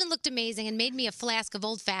husband looked amazing and made me a flask of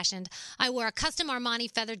old-fashioned. I wore a custom Armani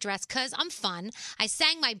feather dress because I'm fun. I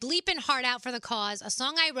sang my bleepin' heart out for the cause, a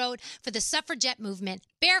song I wrote for the suffragette movement,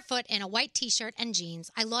 barefoot in a white T-shirt and jeans.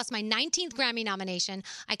 I lost my 19th Grammy nomination.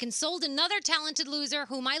 I consoled another talented loser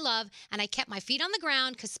whom I love, and I kept my feet on the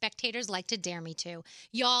ground because spectators like to dare me to.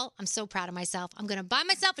 Y'all, I'm so proud of myself. I'm going to buy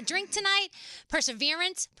myself a drink tonight.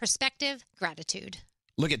 Perseverance, perspective, gratitude."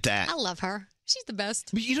 Look at that. I love her. She's the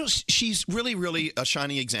best. But she's really, really a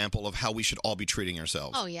shining example of how we should all be treating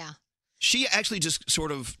ourselves. Oh, yeah. She actually just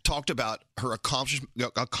sort of talked about her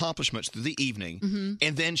accomplishments through the evening,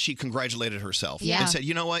 and then she congratulated herself and said,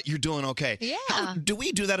 "You know what? You're doing okay." Yeah. Do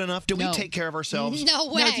we do that enough? Do we take care of ourselves? No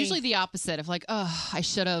way. No, it's usually the opposite of like, oh, I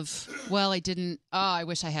should have. Well, I didn't. Oh, I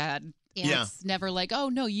wish I had. Yeah. It's never like, oh,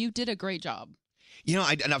 no, you did a great job. You know,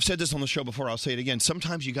 and I've said this on the show before. I'll say it again.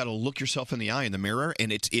 Sometimes you got to look yourself in the eye in the mirror,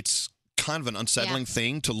 and it's kind of an unsettling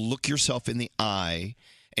thing to look yourself in the eye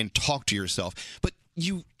and talk to yourself. But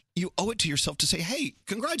you owe it to yourself to say, "Hey,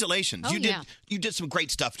 congratulations! Oh, you did some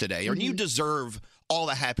great stuff today, or you deserve all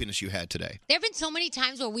the happiness you had today." There have been so many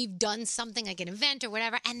times where we've done something like an event or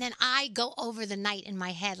whatever, and then I go over the night in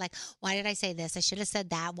my head, like, why did I say this? I should have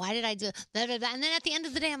said that. Why did I do that? And then at the end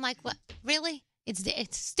of the day, I'm like, what? Really?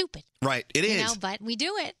 It's stupid. Right, it is. You know, but we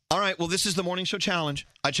do it. All right, well, this is the morning show challenge.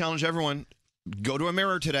 I challenge everyone. Go to a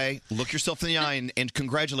mirror today, look yourself in the eye, and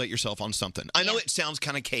congratulate yourself on something. I know it sounds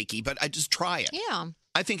kind of cakey, but I just try it. Yeah.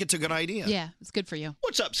 I think it's a good idea. Yeah, it's good for you.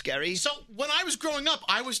 What's up, Scary? So when I was growing up,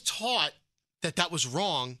 I was taught that was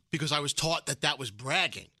wrong because I was taught that was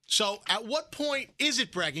bragging. So at what point is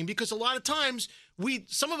it bragging? Because a lot of times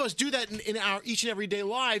some of us do that in our each and everyday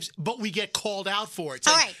lives, but we get called out for it.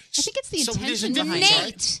 All right. I think it's the So there's a intention behind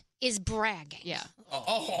difference, it. Nate is bragging. Yeah.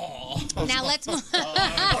 Oh. Now let's move.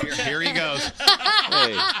 Here he goes.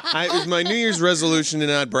 Hey, it was my New Year's resolution to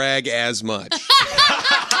not brag as much.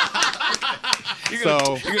 You're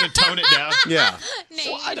gonna tone it down. Yeah.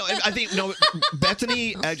 Well, I think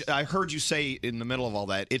Bethany. I heard you say in the middle of all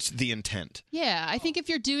that, it's the intent. Yeah, I think if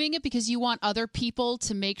you're doing it because you want other people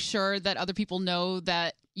to make sure that other people know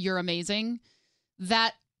that you're amazing,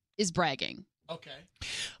 that is bragging. Okay.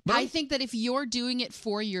 I think that if you're doing it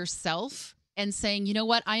for yourself and saying, you know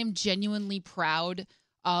what, I am genuinely proud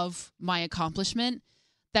of my accomplishment,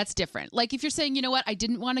 that's different. Like if you're saying, you know what, I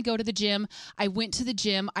didn't want to go to the gym. I went to the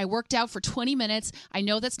gym. I worked out for 20 minutes. I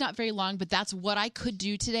know that's not very long, but that's what I could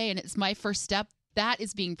do today. And it's my first step. That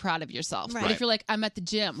is being proud of yourself. Right. But if you're like, I'm at the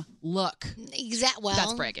gym, look. Exactly. Well,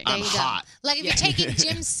 that's bragging. There you go. Like if Yeah. you're taking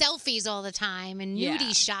gym selfies all the time and Yeah.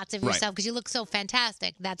 nudie shots of Right. yourself because you look so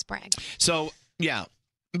fantastic, that's bragging. So yeah,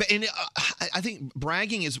 and I think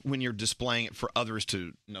bragging is when you're displaying it for others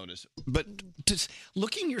to notice. But just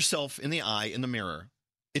looking yourself in the eye in the mirror,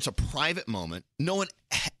 it's a private moment. No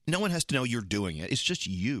one has to know you're doing it. It's just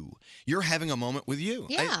you. You're having a moment with you.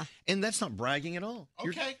 Yeah. And that's not bragging at all.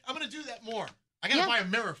 Okay, I'm going to do that more. I got to buy a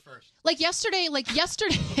mirror first. Like yesterday,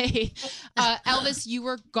 Elvis, you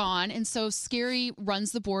were gone. And so Scary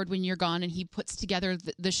runs the board when you're gone and he puts together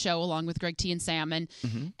the show along with Greg T and Sam. And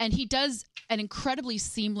he does an incredibly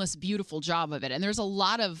seamless, beautiful job of it. And there's a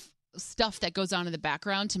lot of stuff that goes on in the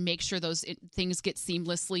background to make sure those things get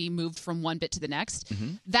seamlessly moved from one bit to the next.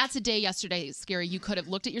 That's a day yesterday, Scary, you could have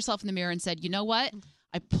looked at yourself in the mirror and said, you know what?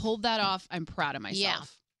 I pulled that off. I'm proud of myself. Yeah.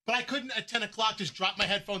 But I couldn't at 10 o'clock just drop my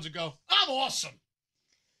headphones and go, I'm awesome.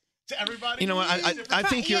 To everybody. You know what? I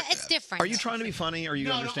think you're. it's different. Are you trying to be funny? Or are you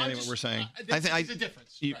understanding what we're saying? There's a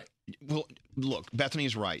difference. Right. Well, look,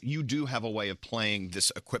 Bethany's right. You do have a way of playing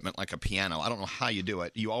this equipment like a piano. I don't know how you do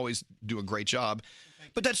it. You always do a great job.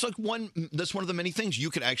 But that's like one of the many things you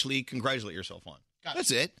could actually congratulate yourself on. That's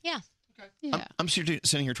it. Yeah. Yeah. I'm sitting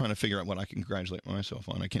here trying to figure out what I can congratulate myself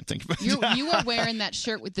on. I can't think of it. You are wearing that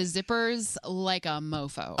shirt with the zippers like a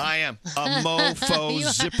mofo. I am a mofo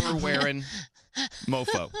zipper wearing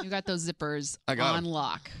mofo. You got those zippers I got on 'em.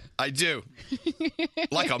 lock. I do.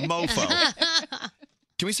 Like a mofo.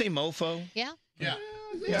 Can we say mofo? Yeah. Yeah.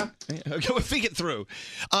 Yeah. Okay, we'll think it through.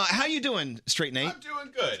 How you doing, Straight Nate? I'm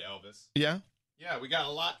doing good, Elvis. Yeah? Yeah, we got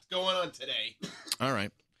a lot going on today. All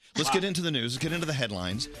right. Let's get into the news. Let's get into the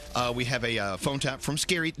headlines. We have a phone tap from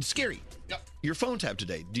Scary. Scary. Yep. Your phone tap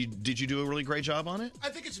today. Did you do a really great job on it? I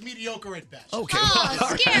think it's mediocre at best. Okay.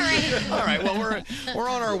 Oh, Scary. All right. Well, we're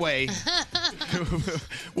on our way.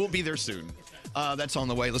 We'll be there soon. That's on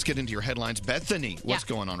the way. Let's get into your headlines. Bethany, what's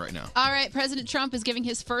going on right now? All right, President Trump is giving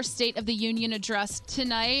his first State of the Union address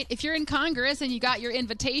tonight. If you're in Congress and you got your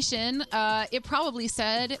invitation, it probably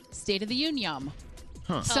said State of the Union.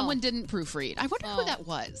 Huh. Someone didn't proofread. I wonder who that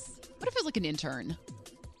was. What if it was like an intern?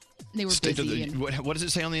 And they were busy. What does it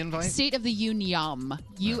say on the invite? State of the Union.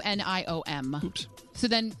 UNIOM. Oops. So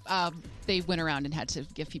then they went around and had to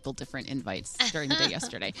give people different invites during the day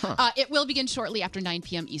yesterday. Huh. It will begin shortly after 9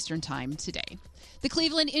 p.m. Eastern Time today. The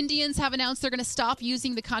Cleveland Indians have announced they're going to stop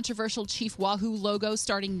using the controversial Chief Wahoo logo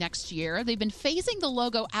starting next year. They've been phasing the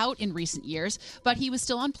logo out in recent years, but he was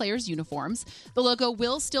still on players' uniforms. The logo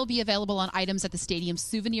will still be available on items at the stadium's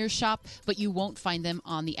souvenir shop, but you won't find them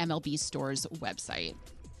on the MLB Store's website.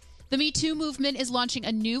 The Me Too movement is launching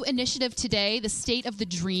a new initiative today, the State of the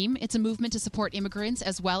Dream. It's a movement to support immigrants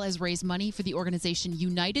as well as raise money for the organization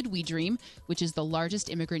United We Dream, which is the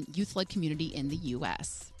largest immigrant youth-led community in the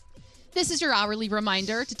U.S. This is your hourly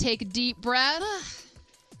reminder to take a deep breath.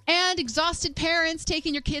 And exhausted parents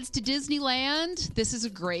taking your kids to Disneyland. This is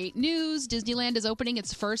great news. Disneyland is opening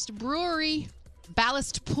its first brewery.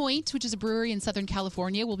 Ballast Point, which is a brewery in Southern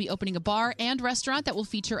California, will be opening a bar and restaurant that will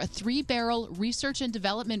feature a 3-barrel research and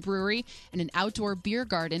development brewery and an outdoor beer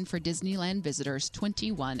garden for Disneyland visitors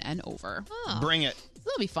 21 and over. Bring it.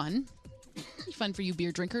 That'll be fun. Be fun for you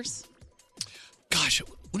beer drinkers. God, Gosh,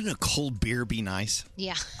 wouldn't a cold beer be nice?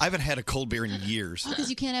 Yeah. I haven't had a cold beer in years. Because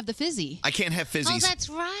you can't have the fizzy. I can't have fizzies. Oh, that's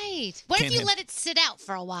right. What Can't if you have- let it sit out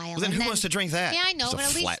for a while? Well, then and who wants to drink that? Yeah, I know, It's a but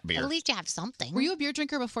flat beer. at least you have something. Were you a beer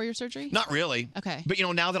drinker before your surgery? Not really. Okay. But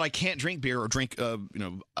now that I can't drink beer or drink,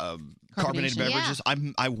 carbonated Carbonation. beverages,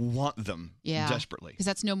 I want them Yeah. desperately. Because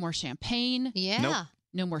that's no more champagne. Yeah. Nope.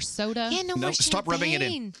 No more soda. Yeah, no more stop rubbing it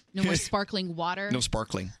in. champagne. No more sparkling water. No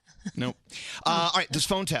sparkling. Nope. All right, this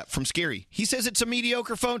phone tap from Scary. He says it's a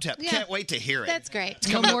mediocre phone tap. Yeah. Can't wait to hear it. That's great.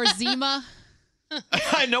 No more Zima.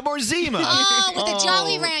 No more Zima. Oh, with the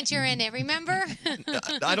Jolly Rancher in it, remember?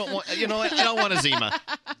 I don't want. You know what? I don't want a Zima.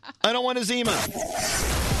 I don't want a Zima.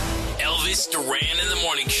 Elvis Duran in the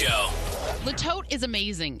Morning Show. Le Tote is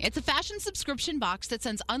amazing. It's a fashion subscription box that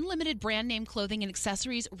sends unlimited brand name clothing and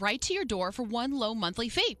accessories right to your door for one low monthly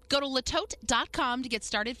fee. Go to letote.com to get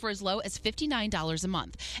started for as low as $59 a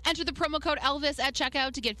month. Enter the promo code Elvis at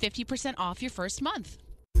checkout to get 50% off your first month.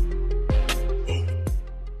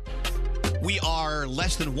 We are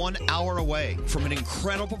less than 1 hour away from an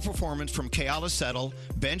incredible performance from Kayala Settle,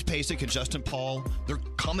 Ben Pasek, and Justin Paul. They're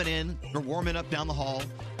coming in. They're warming up down the hall.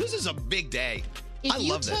 This is a big day. If I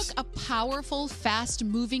you love took this. a powerful,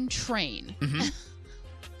 fast-moving train Mm-hmm.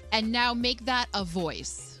 and now make that a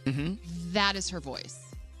voice, Mm-hmm. that is her voice.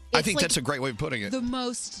 I It's think like that's a great way of putting it. the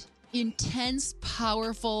most intense,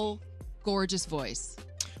 powerful, gorgeous voice.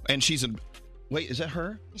 And she's a. Wait, is that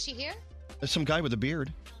her? Is she here? There's some guy with a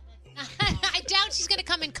beard. I doubt she's going to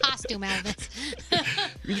come in costume,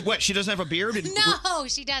 Elvis. What? She doesn't have a beard? No,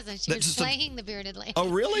 she doesn't. She That's was just a- playing the bearded lady. Oh,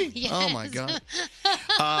 really? Yes. Oh, my God.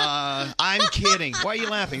 I'm kidding. Why are you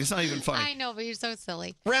laughing? It's not even funny. I know, but you're so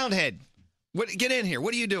silly. Roundhead, get in here.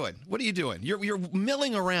 What are you doing? What are you doing? You're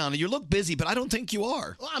milling around. You look busy, but I don't think you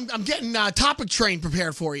are. Well, I'm getting topic train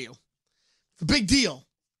prepared for you. It's a big deal.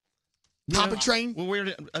 Topic train.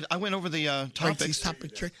 Well, I went over the topics.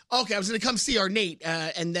 Topic train. Okay, I was going to come see our Nate,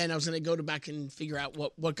 and then I was going to go back and figure out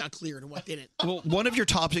what got cleared and what didn't. Well, one of your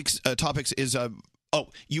topics is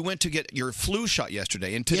you went to get your flu shot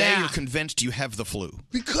yesterday, and today Yeah. you're convinced you have the flu.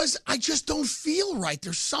 Because I just don't feel right.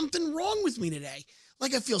 There's something wrong with me today.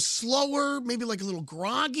 Like I feel slower, maybe like a little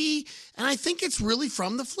groggy, and I think it's really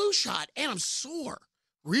from the flu shot. And I'm sore,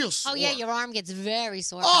 real sore. Oh, yeah, your arm gets very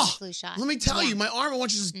sore from Oh, the flu shot. let me tell you, my arm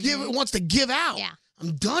wants to give out. Yeah.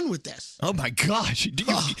 I'm done with this. Oh my gosh,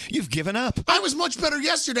 you've given up. I was much better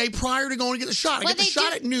yesterday prior to going to get the shot. I Well, got the they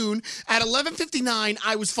shot at noon. At 11:59,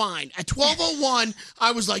 I was fine. At 12:01,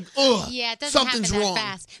 I was like, ugh, Yeah, it doesn't something's happen that wrong.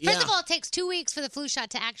 fast. First Yeah. of all, it takes 2 weeks for the flu shot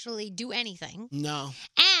to actually do anything. No.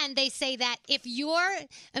 And they say that if your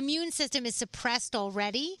immune system is suppressed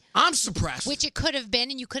already, I'm suppressed. which it could have been,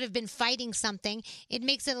 and you could have been fighting something, it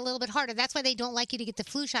makes it a little bit harder. That's why they don't like you to get the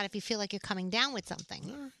flu shot if you feel like you're coming down with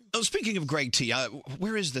something. Oh, speaking of Greg T,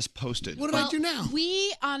 where is this posted? What did I do now?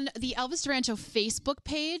 We, on the Elvis Duran Show Facebook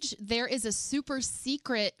page, there is a super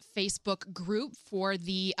secret Facebook group for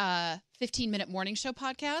the 15-Minute Morning Show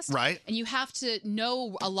podcast. Right. And you have to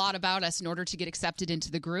know a lot about us in order to get accepted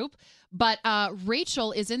into the group. But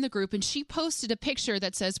Rachel is in the group, and she posted a picture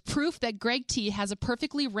that says, proof that Greg T has a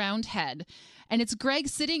perfectly round head. And it's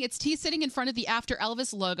T sitting in front of the After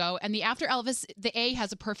Elvis logo, and the After Elvis, the A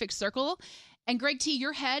has a perfect circle. And Greg T,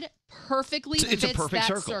 your head perfectly It's a fits perfect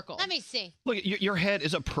that circle. Let me see. Look, your head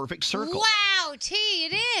is a perfect circle. Wow, T,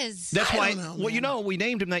 it is. That's why. We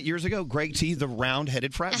named him that years ago. Greg T, the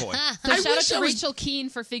round-headed frat boy. So shout out wish to I was- Rachel Keene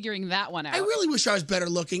for figuring that one out. I really wish I was better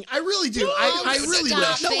looking. I really do. I really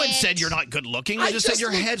stop wish. No one said you're not good looking. They I just said just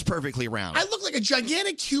your look- head's perfectly round. I look like a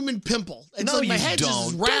gigantic human pimple. It's no, like my you head's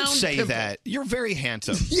don't. just round Don't say pimple. that. You're very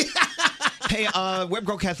handsome. Hey, web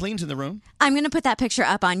girl Kathleen's in the room. I'm going to put that picture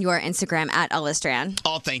up on your Instagram at Elvis Duran.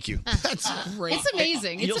 Oh, thank you. That's great. It's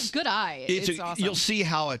amazing. You'll- It's a good eye. It's awesome. You'll see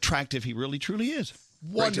how attractive he really truly is.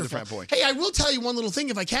 Right to Wonderful. the frat boy. Hey, I will tell you one little thing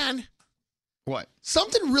if I can. What?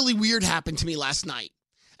 Something really weird happened to me last night.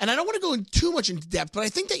 And I don't want to go in too much into depth, but I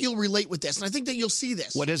think that you'll relate with this, and I think that you'll see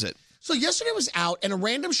this. What is it? So yesterday I was out, and a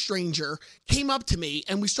random stranger came up to me,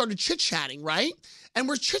 and we started chit-chatting, right? And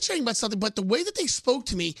we're chit-chatting about something, but the way that they spoke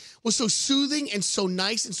to me was so soothing and so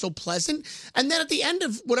nice and so pleasant. And then at the end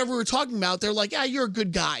of whatever we were talking about, they're like, you're a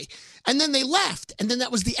good guy. And then they left, and then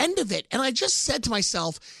that was the end of it. And I just said to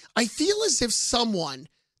myself, I feel as if someone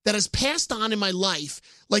that has passed on in my life,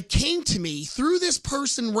 like came to me through this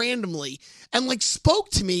person randomly and like spoke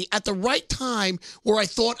to me at the right time where I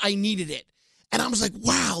thought I needed it. And I was like,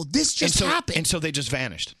 wow, this just happened. And so they just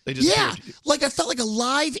vanished. They just Yeah, appeared. like I felt like a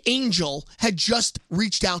live angel had just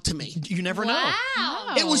reached out to me. You never know.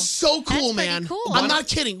 Wow. It was so cool, man. I'm not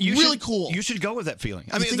kidding. You Really should- cool. You should go with that feeling.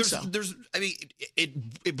 I You mean, think so?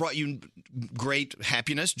 it brought you great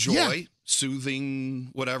happiness, joy, Yeah. soothing,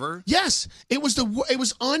 whatever. Yes, it was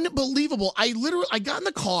unbelievable. I got in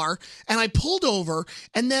the car and I pulled over,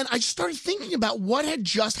 and then I started thinking about what had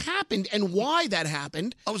just happened and why that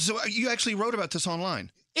happened. Oh, so you actually wrote about this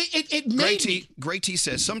online. It made me. Great T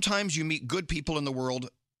says, sometimes you meet good people in the world.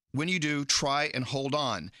 When you do, try and hold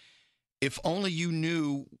on. If only you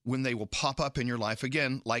knew when they will pop up in your life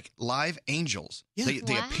again, like live angels. Yeah.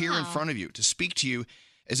 They appear in front of you to speak to you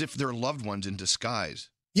as if they're loved ones in disguise.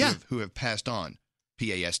 Yeah. Who have passed on.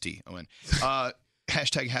 PASTON.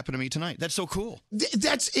 Hashtag happened to me tonight. That's so cool.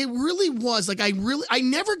 It really was. Like, I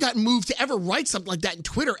never got moved to ever write something like that in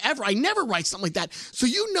Twitter, ever. I never write something like that. So,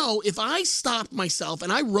 if I stopped myself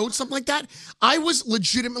and I wrote something like that, I was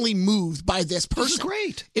legitimately moved by this person. This is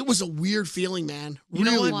great. It was a weird feeling, man. You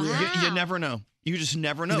know Really what? weird. You never know. You just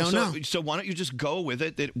never know. You don't know. So why don't you just go with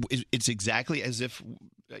it? It's exactly as if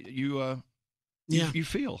you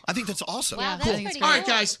feel. I think that's awesome. Wow, that's Cool. pretty All right,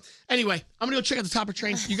 cool. guys. Anyway, I'm going to go check out the Topper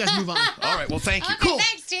train. You guys move on. All right. Well, thank you. Okay, Cool.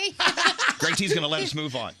 thanks, T. Great T's going to let us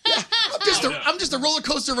move on. I'm just a roller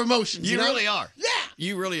coaster of emotions. You know? really are. Yeah.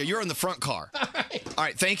 You really are. You're in the front car. All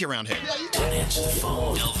right. Thank you, Roundhead. Don't answer the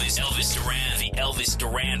phone. Elvis Duran, the Elvis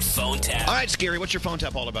Duran phone tap. All right, Scary, what's your phone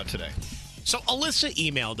tap all about today? So Alyssa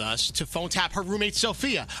emailed us to phone tap her roommate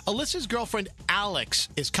Sophia. Alyssa's girlfriend Alex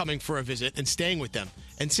is coming for a visit and staying with them.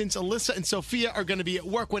 And since Alyssa and Sophia are going to be at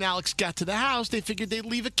work when Alex got to the house, they figured they'd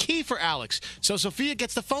leave a key for Alex. So Sophia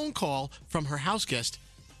gets the phone call from her house guest,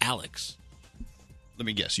 Alex. Let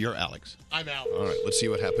me guess. You're Alex. I'm out. All right. Let's see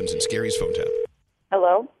what happens in Scary's phone tap.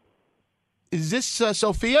 Hello? Is this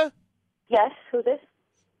Sophia? Yes, who's this?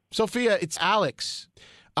 Sophia, it's Alex.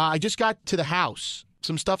 I just got to the house.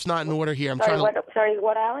 Some stuff's not in order here. Sorry,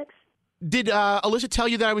 what, Alex? Did Alyssa tell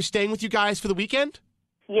you that I was staying with you guys for the weekend?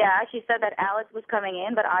 Yeah, she said that Alex was coming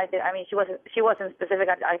in, but she wasn't specific.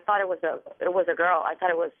 I thought it was a girl. I thought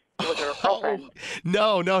it was her girlfriend.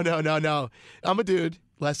 No. I'm a dude.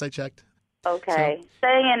 Last I checked. Okay.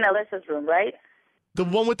 Staying in Alyssa's room, right? The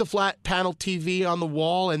one with the flat panel TV on the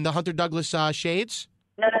wall and the Hunter Douglas shades?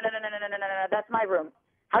 No. That's my room.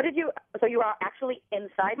 How did you? So you are actually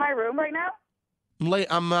inside my room right now?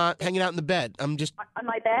 I'm hanging out in the bed. I'm just on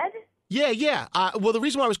my bed. Yeah. Well, the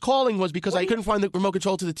reason why I was calling was because I couldn't find the remote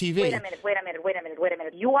control to the TV. Wait a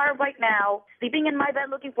minute. You are right now sleeping in my bed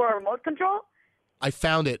looking for a remote control? I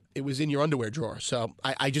found it. It was in your underwear drawer. So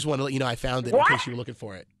I just want to let you know I found it What? in case you were looking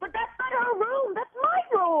for it. But that's not her room. That's my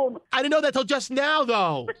room. I didn't know that till just now,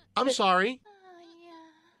 though. I'm sorry.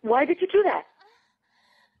 Why did you do that?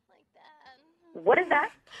 What is that?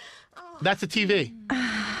 That's the TV.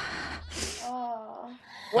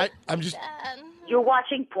 I'm just. You're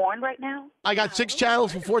watching porn right now? I got 6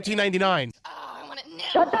 channels for $14.99.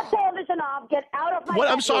 Shut the television off. Get out of my What?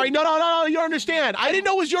 I'm bedroom. sorry. No. You don't understand. I didn't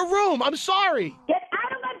know it was your room. I'm sorry. Get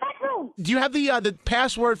out of my bedroom. Do you have the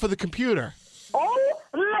password for the computer? Oh,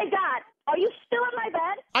 my God. Are you still in my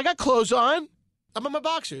bed? I got clothes on. I'm in my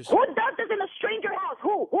boxers. Who does this in a stranger house?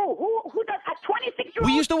 Who does a 26-year-old?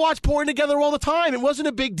 We used to watch porn together all the time. It wasn't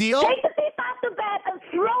a big deal. Take the thief off the bed and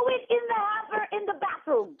throw it in the hamper in the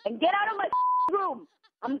bathroom. And get out of my room.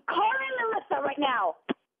 I'm calling Alyssa right now.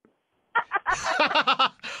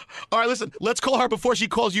 All right, listen. Let's call her before she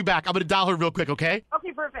calls you back. I'm going to dial her real quick, okay?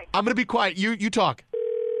 Okay, perfect. I'm going to be quiet. You talk.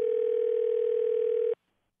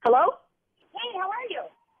 Hello? Hey, how are you?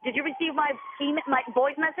 Did you receive my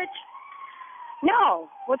voice message? No.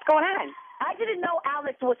 What's going on? I didn't know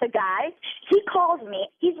Alex was a guy. He calls me.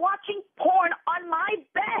 He's watching porn on my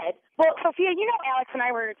bed. Well, Sophia, you know Alex and I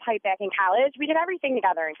were tight back in college. We did everything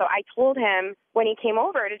together. So I told him when he came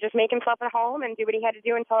over to just make himself at home and do what he had to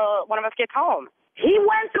do until one of us gets home. He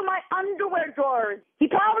went to my underwear drawers. He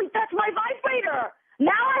probably touched my vibrator.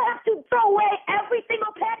 Now I have to throw away every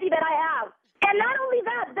single panty that I have. And not only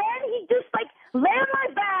that, then he just lay on my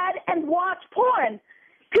bed and watch porn.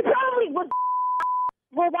 He probably would.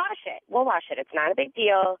 We'll wash it. It's not a big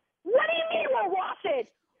deal. What do you mean we'll wash it?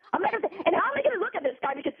 And how am I going to look at this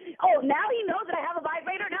guy? Because, now he knows that I have a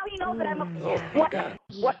vibrator. Now he knows that I'm a...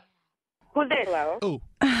 What? Who's this? Hello? Oh,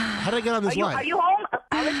 how did I get on this line? Are you home?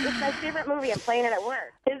 Alex, it's my favorite movie. I'm playing it at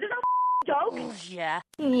work. Is this a joke? Yeah.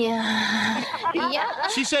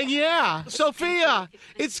 She's saying, yeah. Sophia,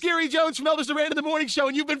 it's Scary Jones from Elvis Duran in the Morning Show,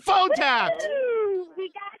 and you've been phone tapped.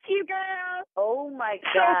 We got you, girl. Oh, my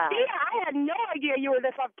God. Sophia, I had no idea you were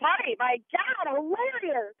this uptight. My God,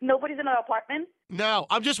 hilarious. Nobody's in our apartment? No,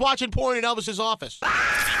 I'm just watching porn in Elvis's office.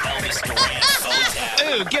 Elvis Duran phone tap.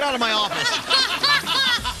 Ew, get out of my office.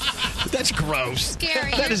 That's gross.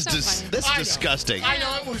 Scary. That You're is so funny. that's disgusting. I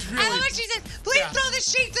know, it was I really... love what she said. Please throw the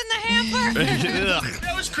sheets in the hamper. Ugh.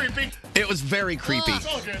 That was creepy. It was very creepy. It's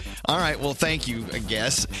all good. All right, well, thank you, I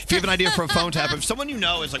guess. If you have an idea for a phone tap, if someone you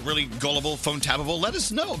know is like really gullible, phone tappable, let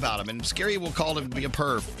us know about him. And Scary will call him to be a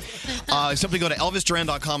perv. Simply go to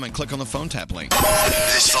ElvisDuran.com and click on the phone tap link.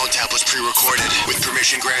 This phone tap was pre-recorded with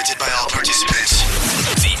permission granted by all participants.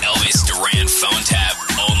 The Elvis Duran phone tap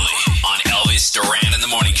only on Elvis Duran in the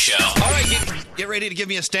Morning Show. All right, get ready to give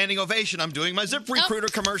me a standing ovation. I'm doing my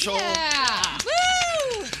ZipRecruiter commercial. Yeah.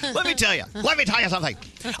 Woo! Let me tell you something.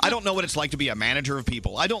 I don't know what it's like to be a manager of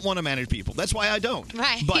people. I don't want to manage people. That's why I don't.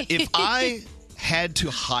 Right. But if I had to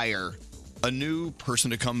hire a new person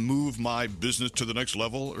to come move my business to the next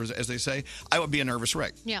level, or as they say, I would be a nervous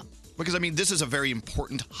wreck. Yeah. Because, I mean, this is a very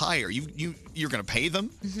important hire. You're going to pay them.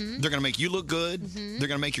 Mhm. They're going to make you look good. Mhm. They're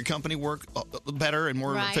going to make your company work better and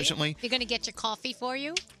more Right. efficiently. You're going to get your coffee for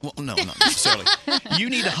you? Well, no, not necessarily. You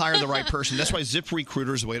need to hire the right person. That's why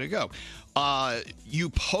ZipRecruiter is the way to go. You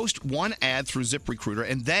post one ad through ZipRecruiter,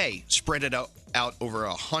 and they spread it out over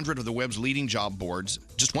 100 of the web's leading job boards.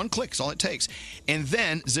 Just one click is all it takes. And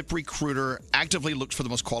then ZipRecruiter actively looks for the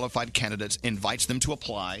most qualified candidates, invites them to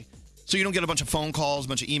apply. So you don't get a bunch of phone calls, a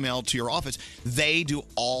bunch of email to your office. They do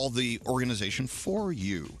all the organization for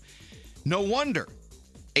you. No wonder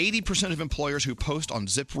 80% of employers who post on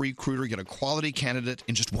ZipRecruiter get a quality candidate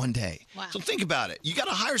in just one day. Wow. So think about it. You got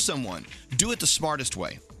to hire someone. Do it the smartest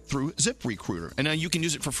way through ZipRecruiter. And now you can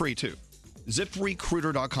use it for free, too.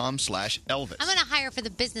 ZipRecruiter.com/Elvis. I'm going to hire for the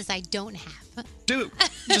business I don't have. Do it.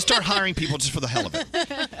 Just start hiring people just for the hell of it.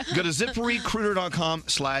 Go to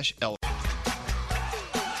ZipRecruiter.com/Elvis.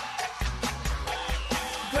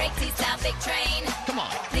 Break these topic train. Come on.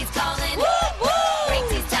 Please call in. Break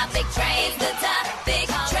these topic train. The topic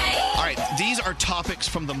train. All right, these are topics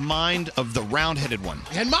from the mind of the round-headed one.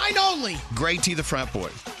 And mine only. Greg T, the frat boy.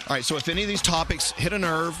 All right, so if any of these topics hit a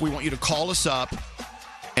nerve, we want you to call us up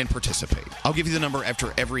and participate. I'll give you the number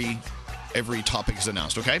after every topic is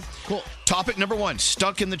announced, okay? Cool. Topic number 1,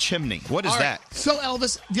 stuck in the chimney. What is All right. that? So,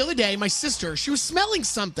 Elvis, the other day, my sister, she was smelling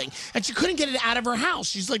something, and she couldn't get it out of her house.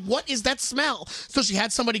 She's like, what is that smell? So she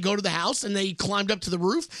had somebody go to the house, and they climbed up to the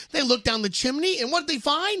roof. They looked down the chimney, and what did they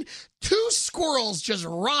find? 2 squirrels just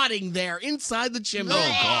rotting there inside the chimney.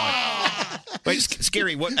 Oh, God. Wait,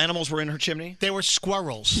 Scary, what animals were in her chimney? They were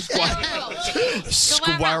squirrels.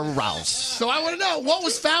 Squirrels. So I want to know, what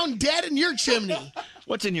was found dead in your chimney?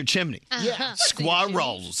 What's in your chimney? Yeah.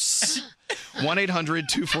 Squirrels.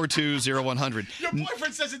 1-800-242-0100. Your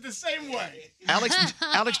boyfriend says it the same way. Alex,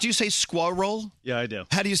 do you say squirrel? Yeah, I do.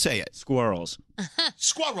 How do you say it? Squirrels.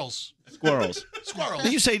 Squirrels. Squirrels. Squirrels.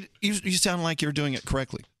 You say you sound like you're doing it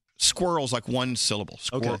correctly. Squirrels, like one syllable.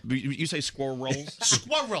 Okay. You say squirrels?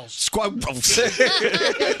 Squirrels. Squirrels. All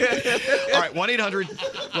right,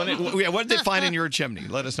 1-800. What did they find in your chimney?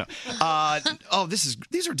 Let us know.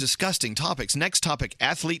 These are disgusting topics. Next topic,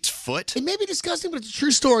 athlete's foot. It may be disgusting, but it's a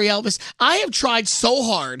true story, Elvis. I have tried so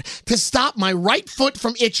hard to stop my right foot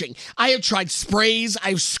from itching. I have tried sprays.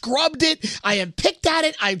 I've scrubbed it. I have picked at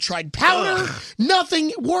it. I've tried powder.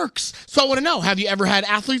 Nothing works. So I want to know, have you ever had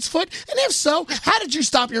athlete's foot? And if so, how did you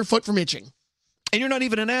stop your foot from itching? And you're not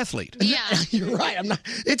even an athlete. Yeah. You're right. I'm not.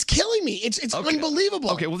 It's killing me. It's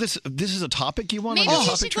unbelievable. Okay, well, this is a topic you want Maybe on your you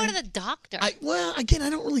topic should go train? to the doctor. Well, again, I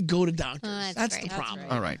don't really go to doctors. That's the right, problem.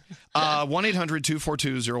 All right.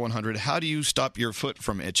 1-800-242-0100. How do you stop your foot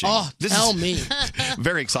from itching? Oh, tell me.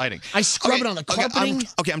 Very exciting. I scrub it on the carpeting.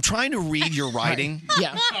 I'm trying to read your writing.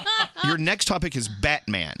 Yeah. Your next topic is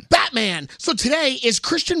Batman. Batman. So today is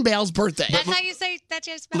Christian Bale's birthday. That's how you say. That's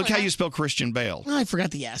how you spell Look it, how huh? you spell Christian Bale. I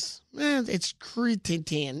forgot the S. It's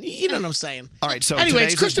Cretan. You know what I'm saying. All right, so anyway,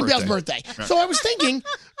 today's it's Christian his Bale's birthday. birthday. So I was thinking,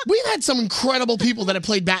 we've had some incredible people that have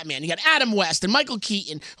played Batman. You got Adam West and Michael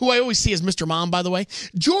Keaton, who I always see as Mr. Mom, by the way,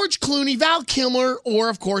 George Clooney, Val Kilmer, or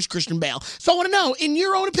of course Christian Bale. So I want to know, in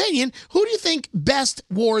your own opinion, who do you think best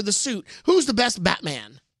wore the suit? Who's the best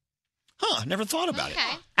Batman? Huh? Never thought about it.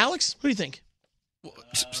 Alex, who do you think?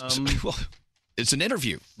 Well, it's an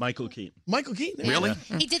interview. Michael Keaton. Michael Keaton. Really?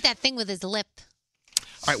 He did that thing with his lip.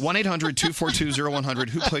 All right, 1-800-242-0100.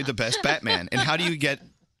 Who played the best Batman? And how do you get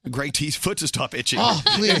Greg T's foot to stop itching? Oh,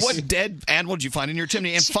 please. And what dead animal did you find in your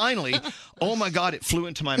chimney? And finally, oh my God, it flew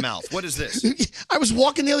into my mouth. What is this? I was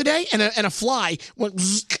walking the other day, and a fly went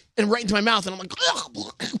and right into my mouth, and I'm like,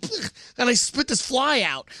 and I spit this fly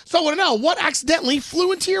out. So I want to know, what accidentally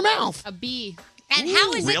flew into your mouth? A bee. And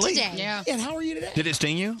how is Really? it today? Yeah. And how are you today? Did it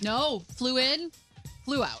sting you? No, flew in,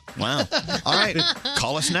 flew out. Wow. All right,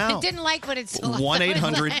 call us now. I didn't like what it saw.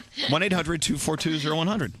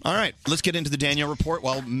 1-800-242-0100. All right, let's get into the Danielle report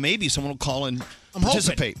while maybe someone will call and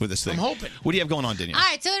participate with this thing. I'm hoping. What do you have going on, Danielle? All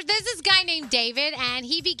right, so there's this guy named David, and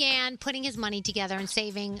he began putting his money together and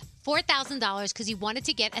saving $4,000 because he wanted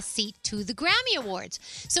to get a seat to the Grammy Awards.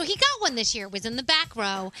 So he got one this year. It was in the back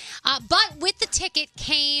row. But with the ticket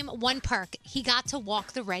came one perk. He got to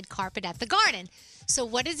walk the red carpet at the Garden. So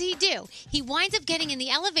what does he do? He winds up getting in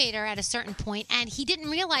the elevator at a certain point, and he didn't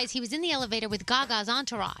realize he was in the elevator with Gaga's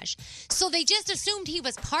entourage. So they just assumed he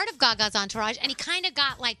was part of Gaga's entourage, and he kind of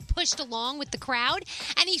got like pushed along with the crowd.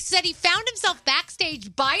 And he said he found himself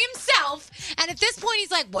backstage by himself. And at this point,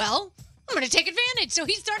 he's like, well, I'm going to take advantage. So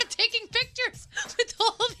he started taking pictures with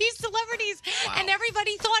all of these celebrities. Wow. And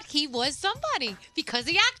everybody thought he was somebody because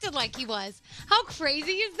he acted like he was. How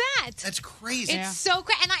crazy is that? That's crazy. It's so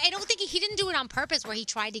crazy. And I don't think he didn't do it on purpose where he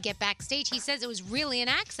tried to get backstage. He says it was really an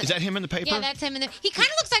accident. Is that him in the paper? Yeah, that's him. He kind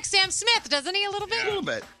of looks like Sam Smith, doesn't he, a little bit? A little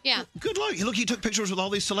bit. Yeah. Good luck. Look, he took pictures with all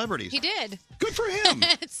these celebrities. He did. Good for him.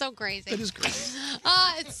 It's so crazy. That is crazy.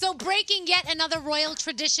 So breaking yet another royal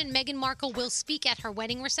tradition, Meghan Markle will speak at her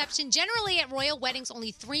wedding reception. Generally at royal weddings,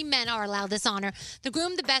 only 3 men are allowed this honor. The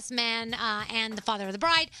groom, the best man, and the father of the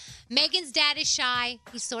bride. Meghan's dad is shy.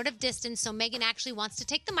 He's sort of distant, so Meghan actually wants to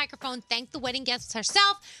take the microphone, thank the wedding guests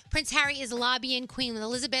herself. Prince Harry is lobbying Queen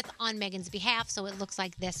Elizabeth on Meghan's behalf, so it looks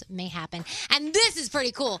like this may happen. And this is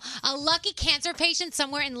pretty cool. A lucky cancer patient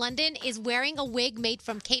somewhere in London is wearing a wig made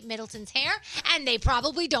from Kate Middleton's hair, and they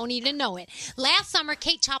probably don't even know it. Last summer,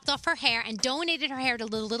 Kate chopped off her hair and donated her hair to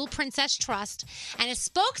the Little Princess Trust, and a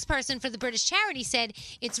spokesperson for the British charity said,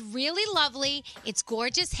 it's really lovely, it's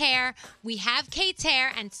gorgeous hair, we have Kate's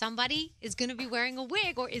hair, and somebody is going to be wearing a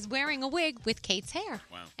wig or is wearing a wig with Kate's hair.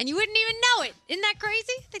 Wow. And you wouldn't even know it. Isn't that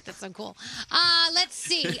crazy? I think that's so cool. Let's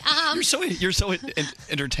see. You're so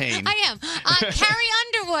entertained. I am. Carrie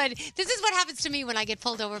Underwood. This is what happens to me when I get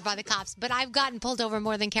pulled over by the cops, but I've gotten pulled over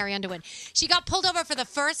more than Carrie Underwood. She got pulled over for the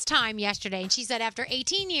first time yesterday, and she said after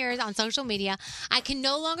 18 years on social media, I can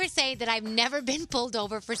no longer say that I've never been pulled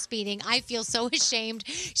over for speeding. I feel so ashamed.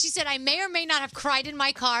 She said, I may or may not have cried in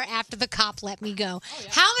my car after the cop let me go. Oh, yeah.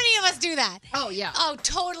 How many of us do that? Oh, yeah. Oh,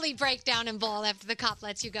 totally break down and bawl after the cop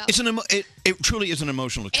lets you go. It's it truly is an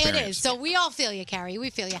emotional experience. It is. So we all feel you, Carrie. We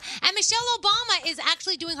feel you. And Michelle Obama is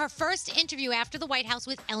actually doing her first interview after the White House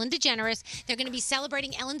with Ellen DeGeneres. They're going to be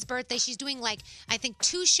celebrating Ellen's birthday. She's doing, I think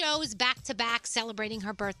 2 shows back-to-back celebrating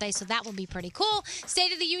her birthday, so that will be pretty cool.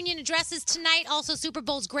 State of the Union addresses tonight. Also, Super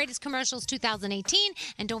Bowl's greatest commercials 2018.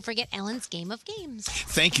 And don't forget Ellen's Game of Games.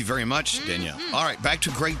 Thank you very much, Danielle. All right, back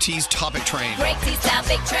to Greg T's Topic Train. Greg T's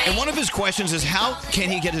Topic Train. And one of his questions is, how can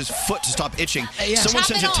he get his foot to stop itching? Yeah. Someone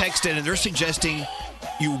Chop sent it a off. text in, and they're suggesting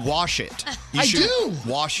you wash it. You I should do.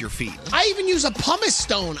 Wash your feet. I even use a pumice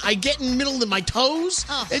stone. I get in the middle of my toes.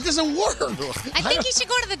 Oh. It doesn't work. I think you should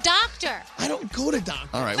go to the doctor. I don't go to doctor.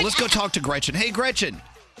 All right, well, let's go talk to Gretchen. Hey, Gretchen.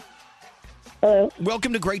 Hello.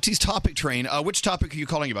 Welcome to Greg T's Topic Train. Which topic are you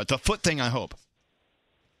calling about? The foot thing, I hope.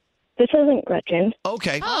 This isn't Gretchen.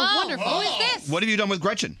 Okay. Oh, wonderful. Who is this? What have you done with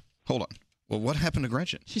Gretchen? Hold on. Well, what happened to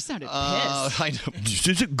Gretchen? She sounded pissed. I know.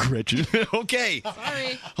 Is it Gretchen? Okay.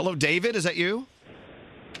 Sorry. Hello, David. Is that you?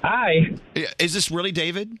 Hi. Is this really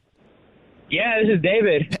David? Yeah, this is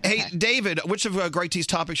David. Hey, David, which of Greg T's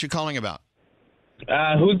topics you're calling about?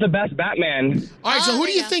 Who's the best Batman? All right, so who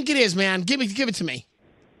do you think it is, man? Give it to me.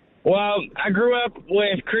 Well, I grew up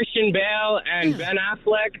with Christian Bale and Ben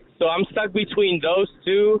Affleck, so I'm stuck between those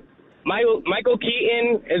two. Michael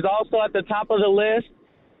Keaton is also at the top of the list,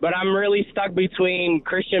 but I'm really stuck between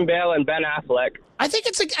Christian Bale and Ben Affleck. I think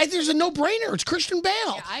there's a no-brainer. It's Christian Bale.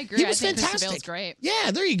 Yeah, I agree. He was I think fantastic. Christian Bale's great.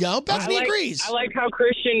 Yeah, there you go. Bethany agrees. I like how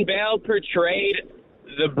Christian Bale portrayed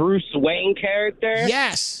the Bruce Wayne character.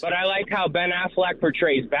 Yes. But I like how Ben Affleck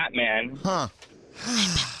portrays Batman. Huh.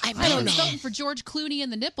 I don't know. Something for George Clooney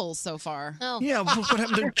and the nipples so far. Oh. Yeah, what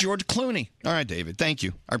happened to George Clooney? All right, David. Thank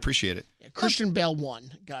you. I appreciate it. Yeah, Christian Bale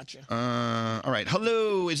won. Gotcha. All right.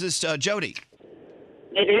 Hello. Is this Jody?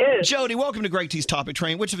 It is. Jody, welcome to Greg T's Topic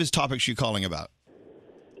Train. Which of his topics are you calling about?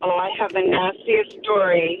 Oh, I have the nastiest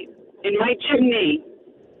story. In my chimney,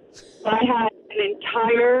 I had an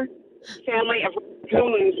entire family of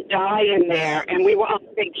raccoons die in there, and we were on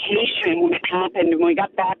vacation when it happened. And when we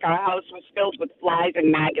got back, our house was filled with flies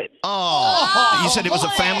and maggots. Oh, you said it was a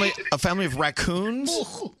family of raccoons?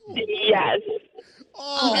 Yes.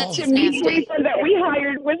 That's The just chimney nasty. sweeper that we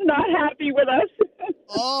hired was not happy with us.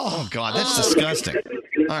 Oh, God, that's disgusting.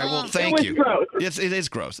 All right, well, thank was you. gross. Yes, it is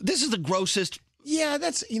gross. This is the grossest Yeah,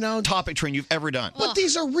 that's, topic train you've ever done. But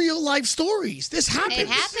these are real-life stories. This happens. It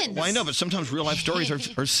happens. Well, I know, but sometimes real-life stories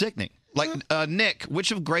are sickening. Like, Nick,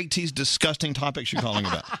 which of Greg T's disgusting topics are you calling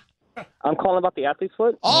about? I'm calling about the athlete's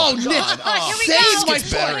foot. Oh, Nick, God. Oh, save my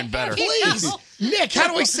gets better foot. and better. Please. Nick, how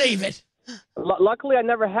do I save it? Luckily, I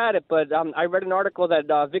never had it, but I read an article that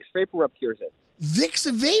Vicks Vapor Rub cures it.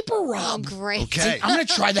 Vicks Vapor Rub. Oh, great. Okay. I'm going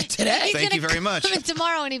to try that today. He's Thank gonna you very much. Come in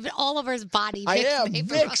tomorrow and even all over his body. I Vicks am,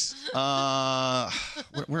 Vapor Vicks.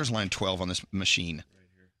 Where's line 12 on this machine?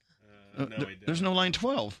 No, I There's no line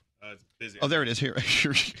 12. it's busy. Oh, there it is. Here.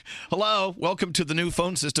 Hello. Welcome to the new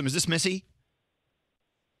phone system. Is this Missy?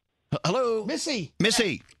 Hello? Missy.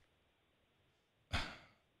 Missy. I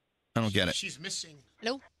don't get it. She's missing.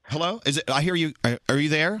 Hello? Hello? Is it? I hear you. Are you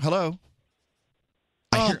there? Hello?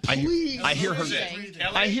 I hear her.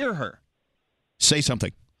 I hear her. Say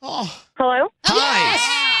something. Oh. Hello? Hi.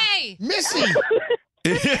 Hey! Missy.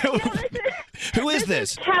 Who is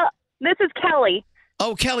this? This is Kelly.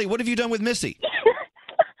 Oh, Kelly, what have you done with Missy?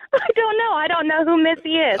 I don't know. I don't know who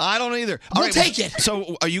Missy is. I don't either. We'll take it.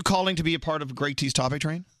 So, are you calling to be a part of Greg T's topic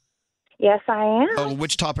train? Yes, I am. Oh,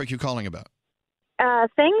 which topic are you calling about?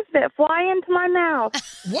 Things that fly into my mouth.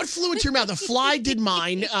 What flew into your mouth? A fly did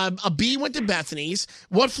mine. A bee went to Bethany's.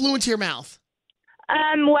 What flew into your mouth?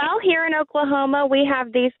 Well, here in Oklahoma, we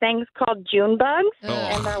have these things called June bugs,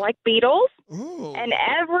 and they're like beetles. Ooh. And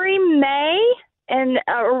every May and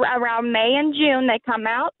around May and June, they come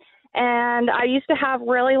out. And I used to have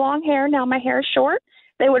really long hair. Now my hair is short.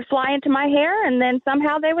 They would fly into my hair, and then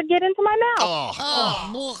somehow they would get into my mouth.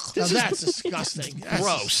 Now that's disgusting. That's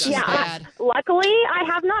gross. disgusting. Yeah. Luckily, I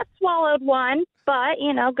have not swallowed one, but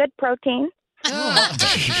good protein.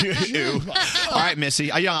 Ew. All right,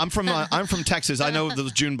 Missy. I'm from Texas. I know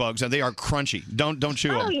those June bugs, and they are crunchy. Don't chew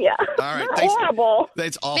them. Oh yeah. All right. They're horrible.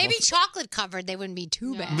 That's awful. Maybe chocolate covered, they wouldn't be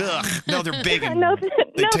too bad. Ugh. No, they're big and No, they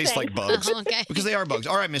no taste thanks. like bugs. Okay. Because they are bugs.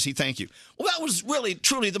 All right, Missy, thank you. Well, that was really,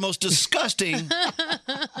 truly the most disgusting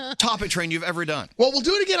topic train you've ever done. Well, we'll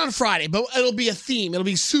do it again on Friday, but it'll be a theme. It'll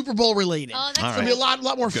be Super Bowl related. Oh, that's All It'll be a lot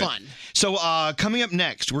more Good. fun. So coming up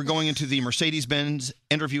next, we're going into the Mercedes-Benz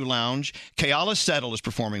Interview Lounge. Kayala Settle is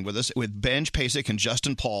performing with us with Benj Pasek and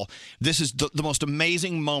Justin Paul. This is the most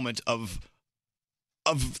amazing moment of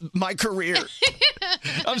my career.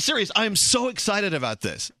 I'm serious. I am so excited about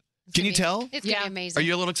this. Can you tell? It's going to be amazing. Are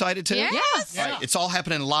you a little excited too? Yes. All right, it's all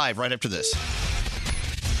happening live right after this.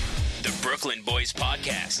 The Brooklyn Boys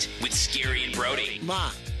Podcast with Scary and Brody.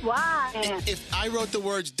 Ma. Why? If I wrote the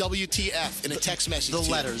words WTF in a text message, the to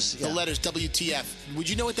you, letters, the yeah. letters WTF, would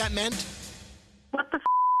you know what that meant?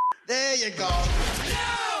 There you go.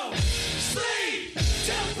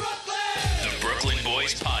 The Brooklyn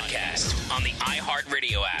Boys Podcast on the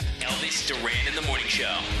iHeartRadio app. Elvis Duran in the Morning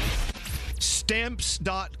Show.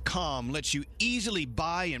 Stamps.com lets you easily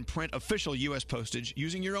buy and print official U.S. postage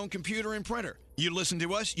using your own computer and printer. You listen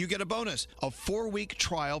to us, you get a bonus, a 4-week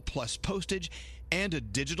trial plus postage and a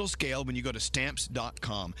digital scale when you go to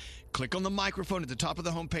Stamps.com. Click on the microphone at the top of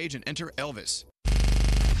the homepage and enter Elvis.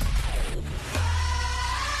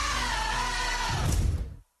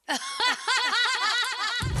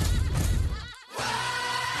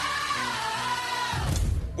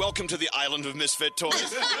 Welcome to the island of misfit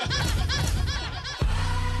toys.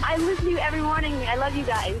 I listen to you every morning. I love you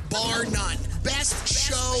guys. Bar none. Best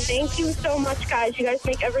show. Thank you so much, guys. You guys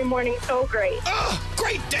make every morning so great.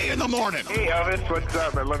 Great day in the morning. Hey, Elvis, what's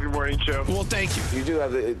up? I love your morning show. Well, thank you. You do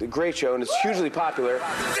have the great show, and it's hugely popular.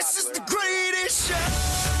 This is the greatest show.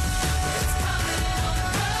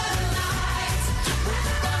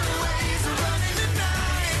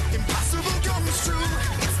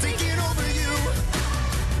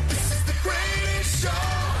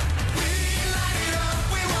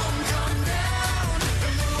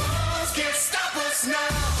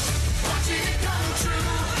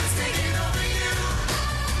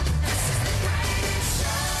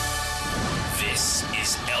 This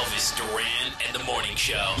is Elvis Duran and the Morning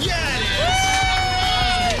Show. Yeah, it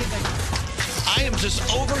is. I am just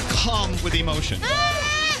overcome with emotion.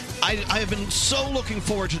 I have been so looking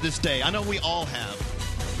forward to this day. I know we all have.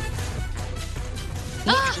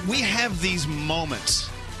 Look, we have these moments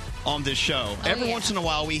on this show. Every once in a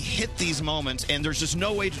while, we hit these moments, and there's just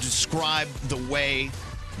no way to describe the way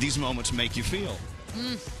these moments make you feel.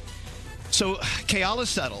 So, Kayala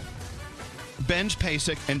Settle, Benj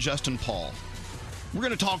Pasek, and Justin Paul. We're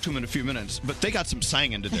going to talk to them in a few minutes, but they got some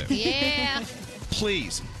singing to do. Yeah.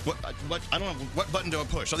 Please. What? I don't know. What button do I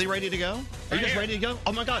push? Are they ready to go? Are you guys ready to go?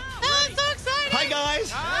 Oh, my God. Oh, I'm so excited. Hi, guys.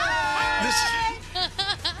 Hi.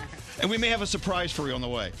 And we may have a surprise for you on the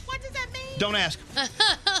way. What does that mean? Don't ask.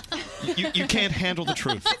 You can't handle the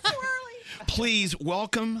truth. It's too early. Please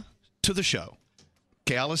welcome to the show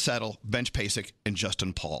Kayala Settle, Benj Pasek, and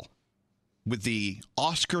Justin Paul with the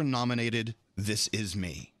Oscar-nominated This Is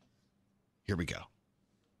Me. Here we go.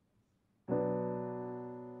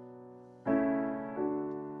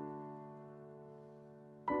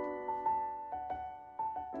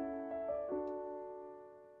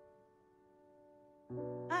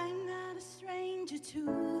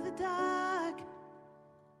 to the dark.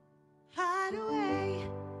 Hide away,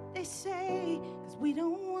 they say, 'cause we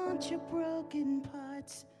don't want your broken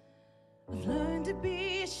parts. I've learned to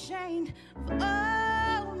be ashamed of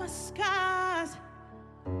all my scars.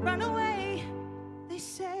 Run away, they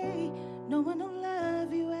say, no one will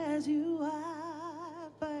love you as you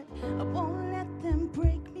are. But I won't let them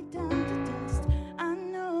break me down to dust. I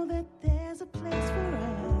know that there's a place for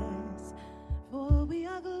us, for we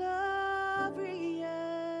are glorious.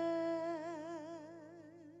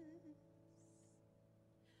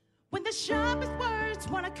 When the sharpest words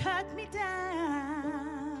wanna cut me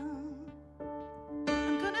down,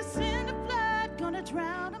 I'm gonna send a flood, gonna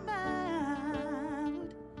drown them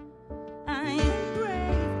out. I am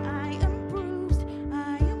brave, I am bruised,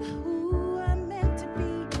 I am who I'm meant to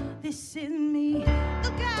be. This is me.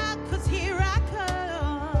 Look out, 'cause here I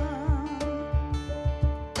come.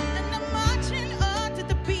 And I'm marching on to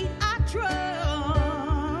the beat I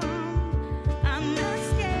drum. I'm not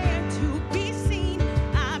scared to be seen.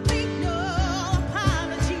 I make no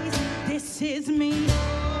apologies. This is me.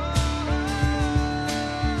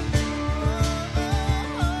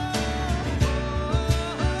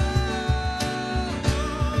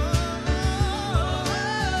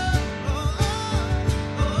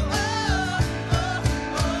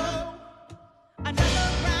 Another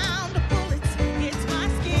round of bullets hits my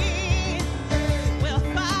skin. We'll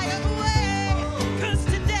fire away, 'cause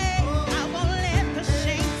today I won't let the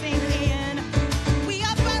shame sink in. We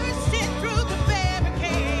are bursting through the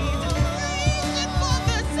barricades, reaching for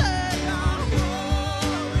the sun.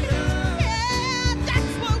 Yeah,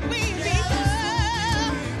 that's what we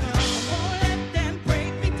become. I won't let them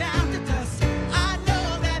break me down to dust. I know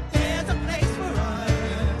that there's a place for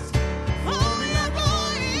us. Oh, we are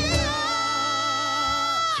glorious.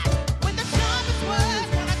 When the sharpest words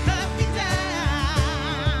wanna cut me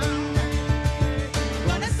down,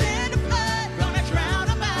 gonna send a flood, gonna drown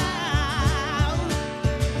them out.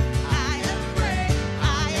 I am brave,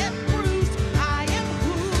 I am bruised, I am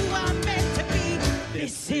who I'm meant to be.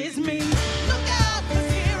 This is me. Look out, 'cause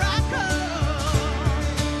here I come.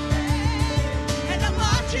 And I'm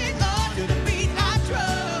marching on to the beat I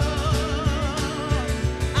drum.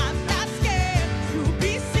 I'm not scared to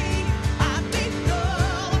be seen. I make no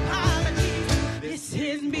apologies. This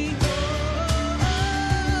is me.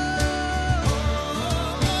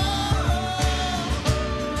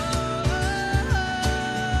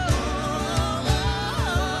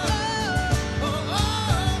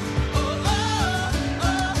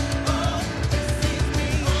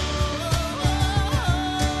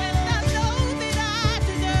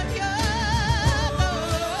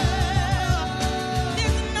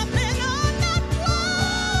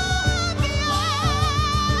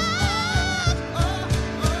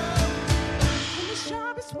 When the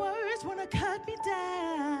sharpest words wanna cut me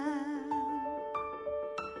down,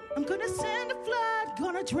 I'm gonna send a flood,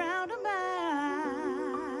 gonna drown them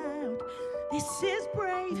out. This is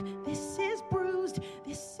brave, this is bruised,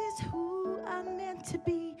 this is who I'm meant to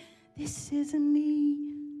be. This isn't me.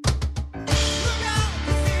 Look out,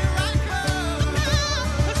 'cause here I come. Look out,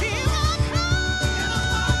 'cause here I come.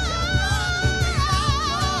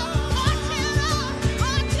 Marching on,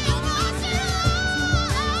 marching on.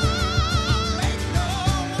 Make no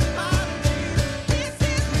apologies. This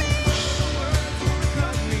is me. The words won't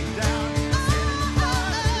cut me down. I'm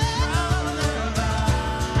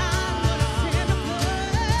gonna send a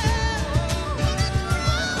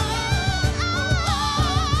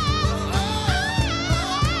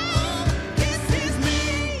This is me.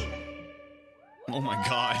 Oh my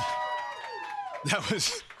God.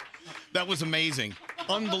 That was amazing.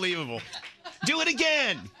 Unbelievable. Do it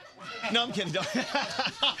again. No, I'm kidding. Don't.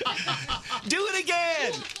 Do it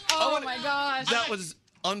again. Oh my gosh. That was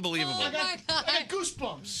unbelievable. Oh my God. I got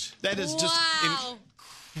goosebumps. That is just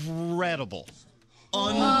incredible.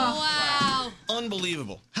 Wow.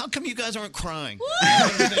 Unbelievable. How come you guys aren't crying?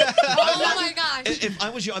 Oh my gosh. If I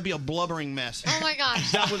was you, I'd be a blubbering mess. Oh my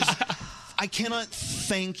gosh. That was. I cannot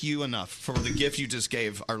thank you enough for the gift you just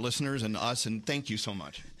gave our listeners and us, and thank you so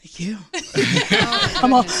much. Thank you.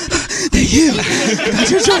 I'm all, thank you.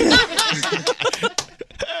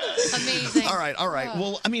 Amazing. All right.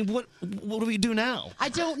 Well, I mean, what do we do now? I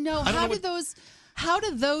don't know. How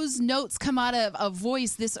did those notes come out of a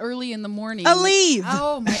voice this early in the morning? I leave.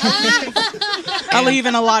 Oh my God. I leave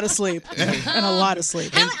in a lot of sleep. And a lot of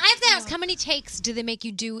sleep. I have to ask, how many many takes do they make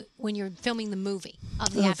you do when you're filming the movie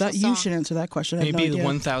of the Oh, actual that, song? you should answer that question. I have Maybe no idea.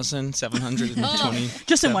 1,720.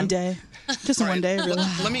 Just in one day. Just in one day, really.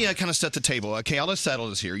 Let me kind of set the table. Kayla Settle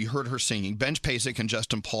is here. You heard her singing. Benj Pasek and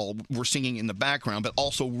Justin Paul were singing in the background, but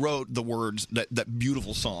also wrote the words, that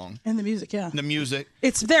beautiful song. And the music, yeah. The music.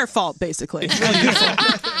 It's their fault, basically. It's really beautiful.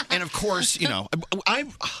 And of course,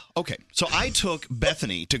 okay, so I took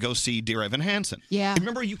Bethany to go see Dear Evan Hansen. Yeah.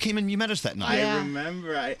 Remember you came and you met us that night. I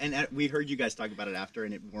remember, and we heard you guys talk about it after,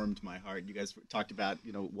 and it warmed my heart. You guys talked about,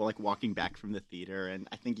 like walking back from the theater, and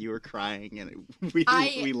I think you were crying, and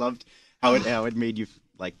we loved how it made you,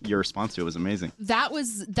 like, your response to it was amazing. That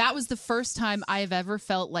was the first time I have ever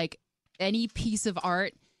felt like any piece of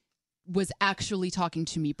art was actually talking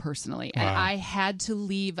to me personally, and Wow. I had to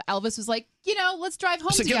leave. Elvis was like, let's drive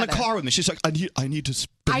home So together. get in the car with me. She's like, I need to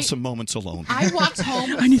spend some moments alone. I walked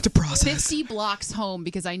home. I need to process. 50 blocks home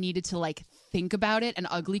because I needed to think about it and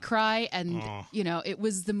ugly cry, and it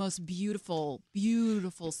was the most beautiful,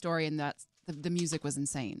 beautiful story, and the music was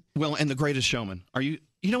insane. Well, and The Greatest Showman. You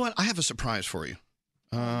know what? I have a surprise for you.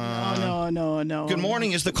 No. Good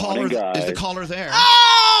morning. Is the morning, caller guys. there?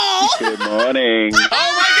 Oh! Good morning.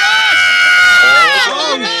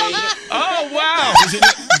 Oh wow!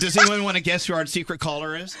 Does anyone want to guess who our secret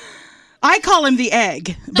caller is? I call him the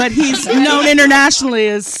Egg, but he's known internationally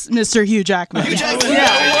as Mr. Hugh Jackman. Hugh Jackman.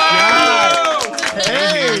 Yeah.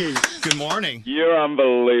 Hey. Good morning. You're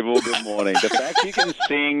unbelievable. Good morning. The fact you can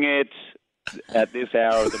sing it at this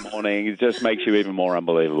hour of the morning, it just makes you even more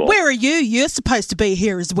unbelievable. Where are you? You're supposed to be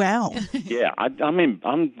here as well. Yeah,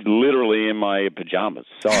 I'm literally in my pajamas.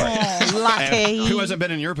 Sorry. Lucky. Who hasn't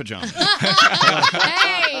been in your pajamas?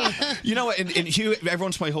 You know what? And Hugh, every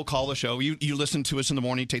once in a while he'll call the show. You listen to us in the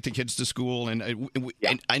morning, take the kids to school, and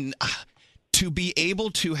to be able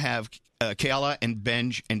to have Kayla and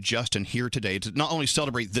Benj and Justin here today to not only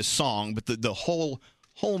celebrate this song, but the whole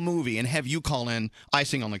movie, and have you call in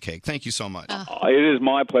icing on the cake. Thank you so much. It is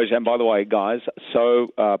my pleasure. And by the way, guys, so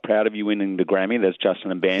proud of you winning the Grammy. There's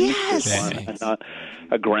Justin and Ben. Yes. Won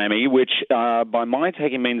a Grammy, which by my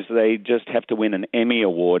taking means they just have to win an Emmy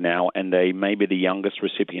Award now, and they may be the youngest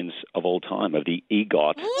recipients of all time of the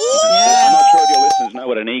EGOT. I'm not sure if your listeners know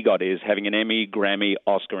what an EGOT is, having an Emmy, Grammy,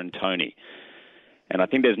 Oscar, and Tony. And I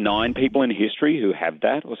think there's 9 people in history who have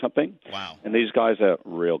that or something. Wow. And these guys are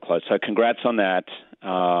real close. So congrats on that,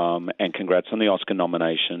 and congrats on the Oscar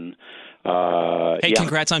nomination. Hey,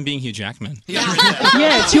 congrats on being Hugh Jackman. Yeah,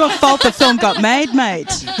 it's your fault the film got made, mate.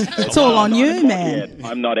 It's all on you, man.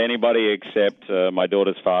 I'm not anybody except my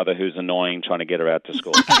daughter's father, who's annoying, trying to get her out to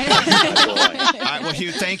school. All right, well,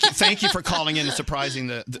 Hugh, thank you for calling in and surprising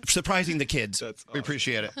the kids. We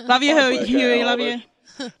appreciate it. Love you, Huey. Love you.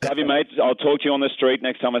 Love you, mate. I'll talk to you on the street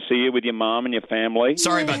next time I see you with your mom and your family.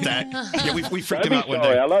 Sorry about that. Yeah, we freaked him out one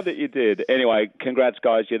Sorry, day. I love that you did. Anyway, congrats,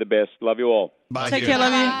 guys. You're the best. Love you all. Bye. Take care,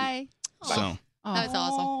 love you. So, That was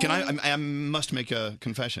awesome. I must make a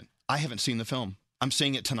confession. I haven't seen the film. I'm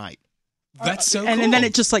seeing it tonight. That's so and, cool. and then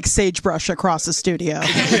it just sagebrush across the studio.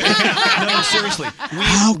 No, seriously.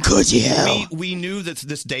 How could you? We knew that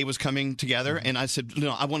this day was coming together, and I said,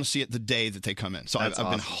 no, I want to see it the day that they come in. So I've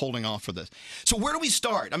been holding off for this. So where do we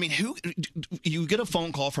start? I mean, you get a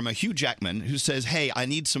phone call from a Hugh Jackman who says, hey, I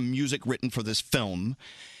need some music written for this film,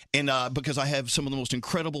 and because I have some of the most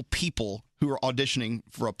incredible people who are auditioning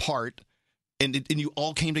for a part, and you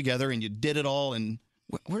all came together and you did it all, and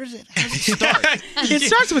where does it start? It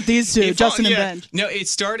starts with these two, Justin and Ben. No, it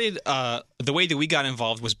started. The way that we got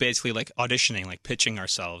involved was basically like auditioning, like pitching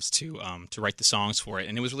ourselves to write the songs for it,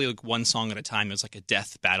 and it was really like one song at a time. It was like a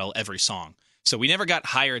death battle every song. So we never got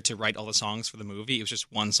hired to write all the songs for the movie. It was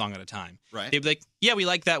just one song at a time. Right. They'd be like, "Yeah, we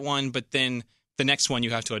like that one, but then the next one you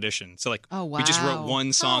have to audition." So like, we just wrote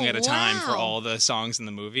one song at a time for all the songs in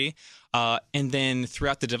the movie, and then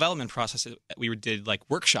throughout the development process, we did like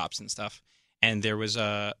workshops and stuff. And there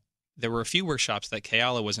were a few workshops that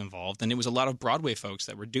Kayla was involved, and it was a lot of Broadway folks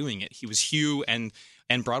that were doing it. He was Hugh and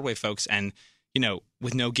Broadway folks, and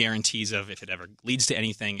with no guarantees of if it ever leads to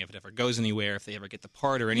anything, if it ever goes anywhere, if they ever get the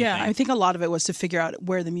part or anything. Yeah, I think a lot of it was to figure out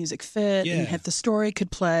where the music fit and if the story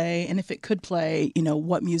could play, and if it could play,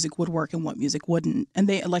 what music would work and what music wouldn't. And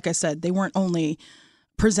they, like I said, they weren't only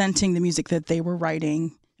presenting the music that they were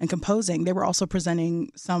writing and composing, they were also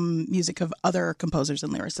presenting some music of other composers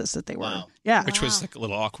and lyricists that they were. Yeah. Which was like a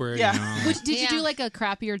little awkward. Yeah. You know? Did you do like a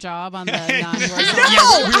crappier job on the non-word?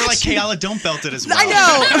 Yeah, we were like, Kayala, don't belt it as well. I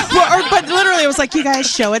know. But literally, it was like, you guys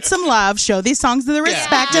show it some love, show these songs the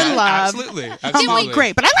respect and love. Absolutely. I'm all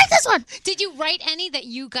great, but I like this one. Did you write any that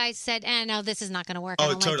you guys said, no, this is not going to work. I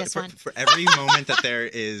don't like this one. For every moment that there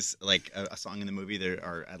is like a song in the movie, there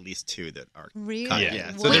are at least 2 that are really cut.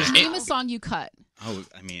 Yeah. So Wait, name a song you cut. Oh,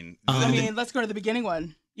 I mean, let's go to the beginning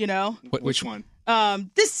one. You know, which one?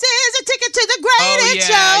 This is a ticket to the greatest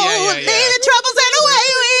show. Leave the troubles and away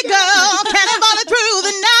we go. Cannonballing through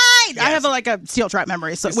the night. I have a steel trap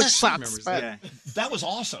memory, so which sucks. But That was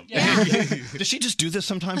awesome. Does she just do this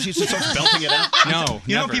sometimes? She just starts belting it out? No.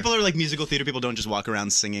 You know, people are like musical theater people don't just walk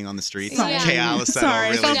around singing on the streets. Yeah. Kayala said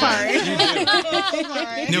Sorry, really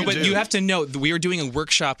sorry. No, but you have to know, we were doing a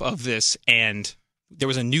workshop of this, and there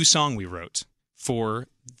was a new song we wrote for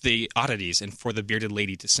the oddities and for the bearded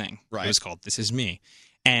lady to sing. Right. It was called This Is Me.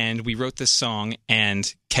 And we wrote this song,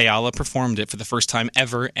 and Kayala performed it for the first time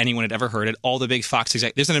ever anyone had ever heard it. All the big Fox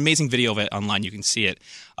executives, there's an amazing video of it online, you can see it.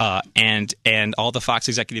 And all the Fox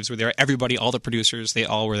executives were there. Everybody, all the producers, they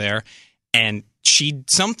all were there. And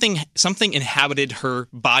something inhabited her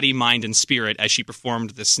body, mind, and spirit as she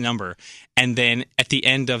performed this number. And then at the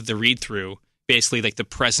end of the read-through, basically like the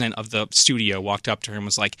president of the studio walked up to her and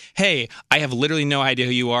was like, "Hey, I have literally no idea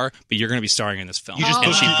who you are, but you're going to be starring in this film." You just and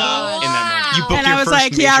booked in that moment. You booked and your I was first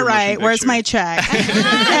like, major yeah, motion right. Where's picture. my check?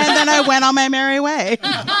 And then I went on my merry way.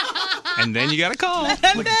 And then you got a call. And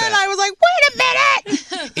then I was like, wait a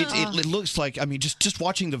minute. It looks like, I mean, just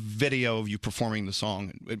watching the video of you performing the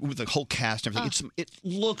song with the whole cast and everything, it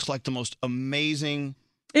looks like the most amazing.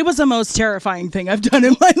 It was the most terrifying thing I've done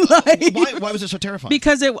in my life. Why was it so terrifying?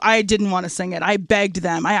 Because I didn't want to sing it. I begged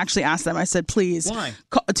them. I actually asked them. I said, please,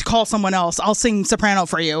 call someone else. I'll sing soprano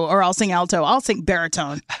for you, or I'll sing alto. I'll sing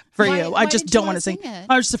baritone for you. I just don't want to sing it.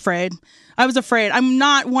 I was just afraid. I was afraid. I'm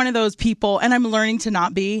not one of those people, and I'm learning to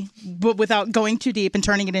not be, but without going too deep and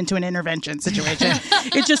turning it into an intervention situation.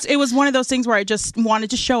 It was one of those things where I just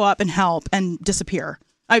wanted to show up and help and disappear.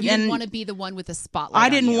 You didn't want to be the one with the spotlight. I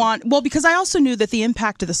didn't want, because I also knew that the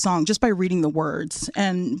impact of the song, just by reading the words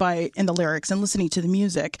and the lyrics and listening to the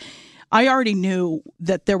music, I already knew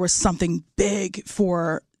that there was something big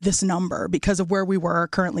for this number because of where we were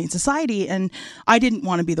currently in society, and I didn't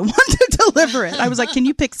want to be the one to deliver it. I was like, can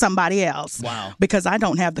you pick somebody else? Wow. Because I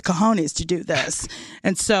don't have the cojones to do this.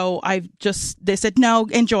 And so they said, no,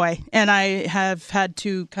 enjoy. And I have had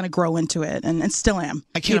to kind of grow into it and still am.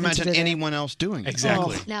 I can't imagine anyone else doing it.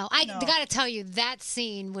 Exactly. No, I got to tell you, that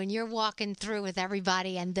scene when you're walking through with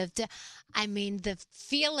everybody and the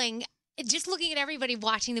feeling, just looking at everybody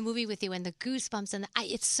watching the movie with you and the goosebumps and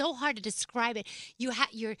it's so hard to describe it. You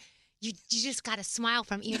just got to smile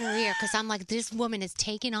from ear to ear because I'm like, this woman is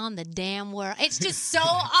taking on the damn world. It's just so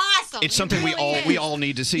awesome. It's something we all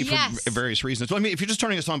need to see Yes. for various reasons. Well, I mean, if you're just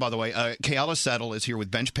turning us on, by the way, Kayala Settle is here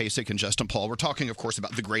with Benj Pasek and Justin Paul. We're talking, of course,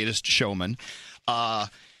 about The Greatest Showman. To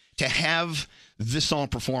have this song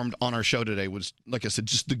performed on our show today was, like I said,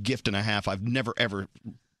 just the gift and a half. I've never, ever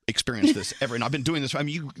experienced this ever, and I've been doing this. I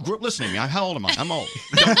mean, you grew up listening to me. How old am I? I'm old.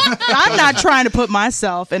 I'm not trying to put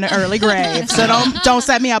myself in an early grave, so don't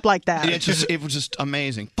set me up like that. It was just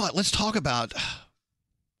amazing. But let's talk about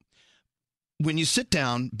when you sit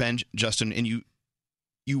down, Benj, Justin, and you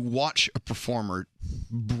watch a performer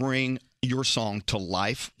bring your song to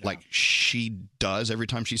life like she does every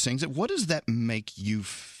time she sings it. What does that make you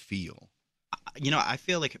feel? You know, I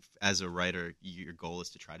feel like as a writer, your goal is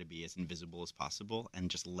to try to be as invisible as possible and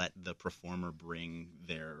just let the performer bring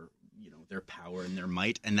their power and their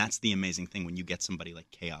might. And that's the amazing thing when you get somebody like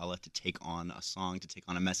Kayala to take on a song, to take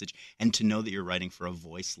on a message, and to know that you're writing for a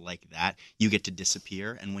voice like that, you get to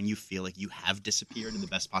disappear. And when you feel like you have disappeared in the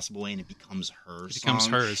best possible way and it becomes her It song. becomes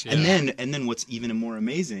hers, yeah. And then what's even more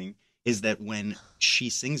amazing is that when she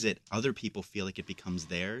sings it, other people feel like it becomes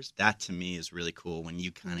theirs. That, to me, is really cool when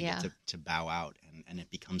you kind of get to bow out and it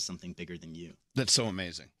becomes something bigger than you. That's so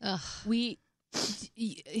amazing. You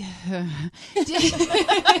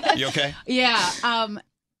okay? Yeah.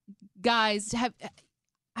 Guys,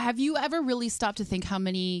 have you ever really stopped to think how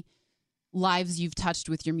many lives you've touched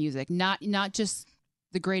with your music? Not just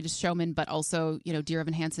The Greatest Showman, but also, Dear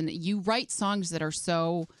Evan Hansen. You write songs that are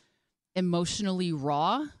so emotionally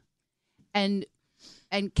raw. And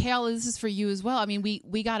Kayla, this is for you as well. I mean,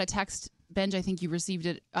 we got a text, Benj, I think you received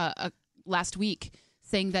it last week,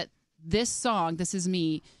 saying that this song, This Is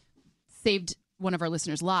Me, saved one of our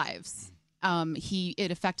listeners' lives. It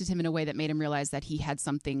affected him in a way that made him realize that he had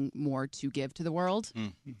something more to give to the world.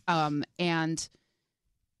 And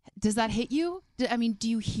Does that hit you? I mean, do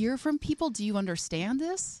you hear from people? Do you understand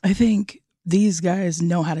this? I think these guys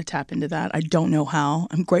know how to tap into that. I don't know how.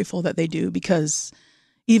 I'm grateful that they do, because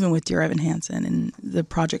even with Dear Evan Hansen and the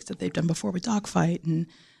projects that they've done before with Dogfight and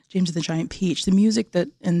James and the Giant Peach, the music that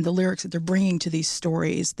and the lyrics that they're bringing to these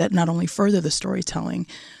stories that not only further the storytelling,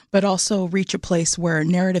 but also reach a place where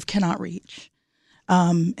narrative cannot reach.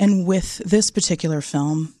 And with this particular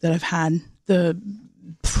film that I've had the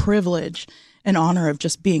privilege and honor of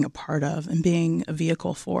just being a part of and being a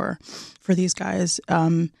vehicle for these guys,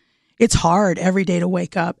 it's hard every day to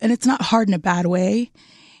wake up. And it's not hard in a bad way.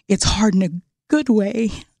 It's hard in a good way,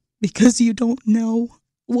 because you don't know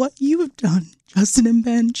what you have done, Justin and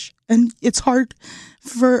Bench. And it's hard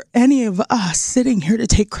for any of us sitting here to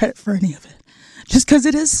take credit for any of it, just because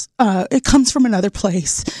it comes from another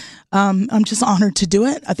place. I'm just honored to do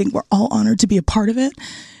it. I think we're all honored to be a part of it.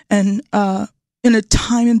 And in a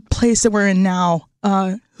time and place that we're in now,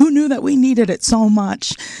 who knew that we needed it so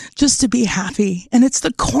much just to be happy? And it's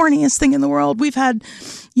the corniest thing in the world. We've had,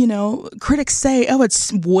 critics say, oh,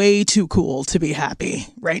 it's way too cool to be happy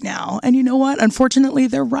right now. And you know what? Unfortunately,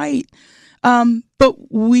 they're right.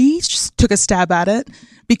 But we just took a stab at it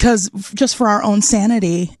because just for our own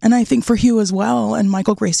sanity, and I think for Hugh as well, and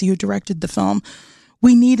Michael Gracie, who directed the film,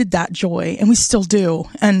 we needed that joy, and we still do.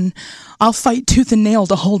 And I'll fight tooth and nail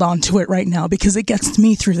to hold on to it right now, because it gets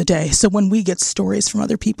me through the day. So when we get stories from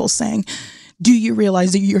other people saying, do you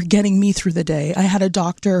realize that you're getting me through the day? I had a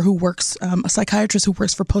doctor who works, a psychiatrist who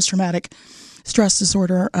works for post-traumatic stress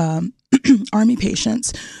disorder Army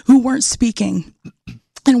patients who weren't speaking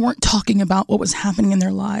and weren't talking about what was happening in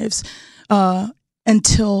their lives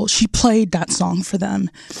until she played that song for them.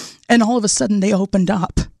 And all of a sudden they opened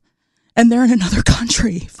up. And they're in another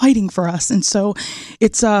country fighting for us. And so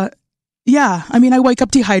it's, I wake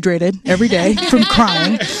up dehydrated every day from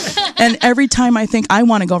crying. And every time I think I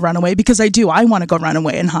want to go run away, because I want to go run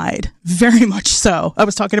away and hide. Very much so. I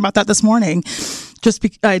was talking about that this morning, just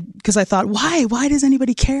because I thought, why does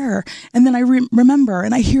anybody care? And then I remember,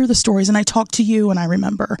 and I hear the stories, and I talk to you, and I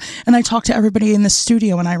remember. And I talk to everybody in the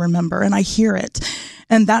studio, and I remember, and I hear it.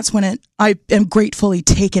 And that's when I am gratefully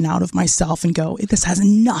taken out of myself and go, this has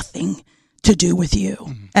nothing to do with you.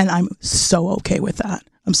 Mm-hmm. And I'm so okay with that.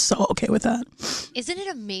 I'm so okay with that. Isn't it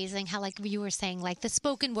amazing how, like you were saying, like the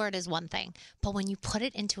spoken word is one thing, but when you put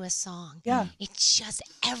it into a song, it's just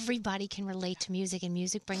everybody can relate to music, and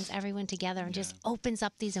music brings everyone together and just opens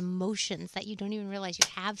up these emotions that you don't even realize you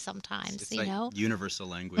have sometimes. It's like universal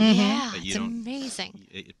language. Mm-hmm. Yeah, that it's amazing.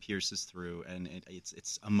 It pierces through, and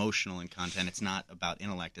it's emotional in content. It's not about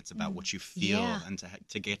intellect. It's about what you feel, and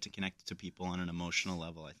to get to connect to people on an emotional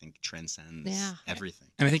level, I think transcends everything.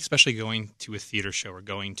 And I think especially going to a theater show or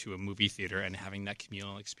going to a movie theater and having that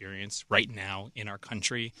communal experience right now in our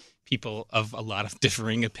country, people of a lot of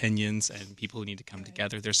differing opinions and people who need to come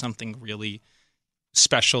together, there's something really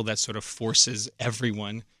special that sort of forces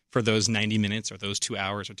everyone for those 90 minutes or those 2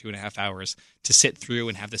 hours or 2.5 hours to sit through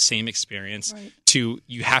and have the same experience.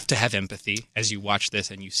 You have to have empathy as you watch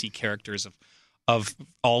this and you see characters of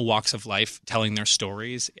all walks of life telling their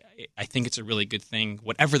stories. I think it's a really good thing,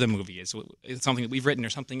 whatever the movie is. It's something that we've written or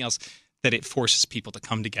something else, that it forces people to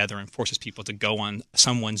come together and forces people to go on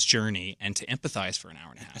someone's journey and to empathize for an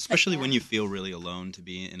hour and a half. Especially when you feel really alone, to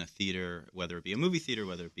be in a theater, whether it be a movie theater,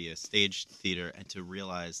 whether it be a stage theater, and to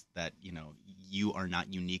realize that, you are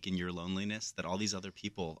not unique in your loneliness, that all these other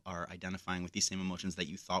people are identifying with these same emotions that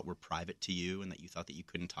you thought were private to you and that you thought that you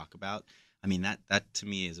couldn't talk about. I mean, that to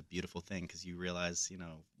me is a beautiful thing, because you realize,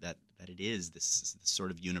 that it is this sort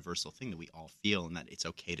of universal thing that we all feel, and that it's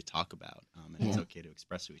okay to talk about, and it's okay to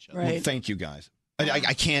express to each other. Well, thank you, guys.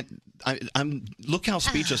 I can't. I'm. Look how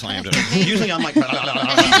speechless I am today. Usually, I'm like.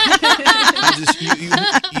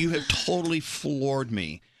 You have totally floored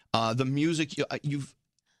me. The music.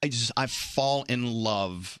 I fall in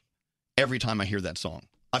love every time I hear that song.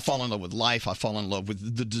 I fall in love with life. I fall in love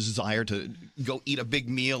with the desire to go eat a big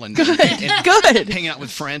meal and hang out with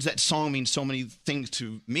friends. That song means so many things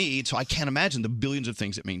to me, so I can't imagine the billions of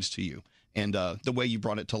things it means to you. And the way you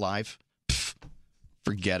brought it to life,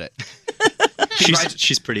 forget it.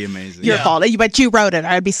 She's pretty amazing. Your fault. But you wrote it.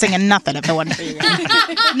 I'd be singing nothing if it wasn't for you.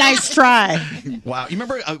 Nice try. Wow. You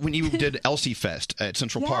remember when you did Elsie Fest at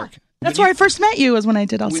Central Park? That's where I first met you, was when I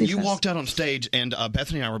did Elsie Fest. When you walked out on stage and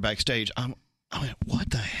Bethany and I were backstage, I went, what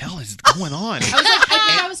the hell is going on? I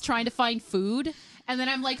think I was trying to find food, and then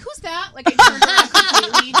I'm like, who's that? Like, I turned around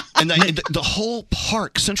completely. And the whole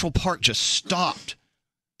park, Central Park, just stopped.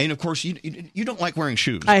 And of course, you don't like wearing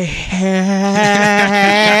shoes. I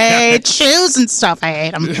hate shoes and stuff. I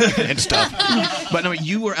hate them. And stuff. But no,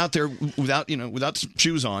 you were out there without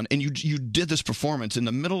shoes on, and you did this performance in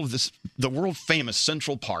the middle of the world famous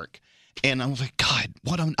Central Park. And I was like, God,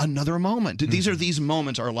 what another moment. These are these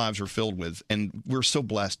moments our lives are filled with, and we're so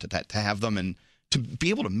blessed to have them and to be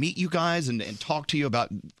able to meet you guys and talk to you about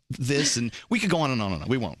this. And we could go on and on and on.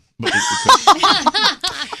 We won't. But we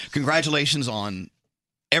could. Congratulations on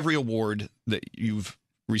every award that you've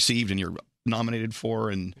received and you're nominated for.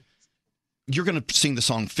 And you're going to sing the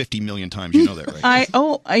song 50 million times. You know that, right?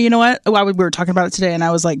 You know what? We were talking about it today, and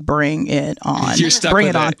I was like, bring it on. You're stuck bring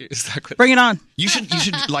with it on. You're stuck with bring it on. You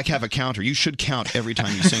should like have a counter. You should count every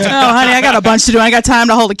time you sing. Oh, honey, I got a bunch to do. I got time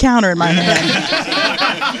to hold a counter in my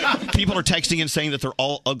hand. People are texting and saying that they're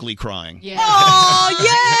all ugly crying. Yeah.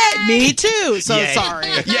 Oh, yay! Me too. So Yay. sorry.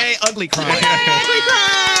 Yay, ugly crying. Ugly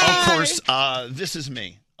crying. Of course, This Is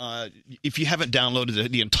Me. If you haven't downloaded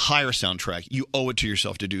the entire soundtrack, you owe it to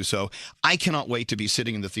yourself to do so. I cannot wait to be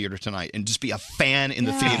sitting in the theater tonight and just be a fan in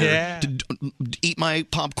the theater, to eat my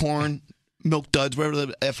popcorn, Milk Duds, whatever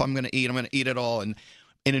the F I'm going to eat. I'm going to eat it all and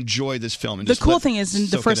enjoy this film. And The just cool let thing is, in the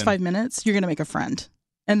soak it first in. 5 minutes, you're going to make a friend.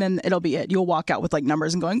 And then it'll be it. You'll walk out with like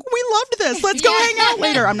numbers and going, we loved this. Let's go hang out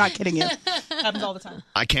later. I'm not kidding you. Happens all the time.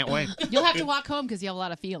 I can't wait. You'll have to walk home because you have a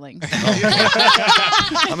lot of feelings.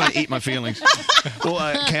 I'm going to eat my feelings.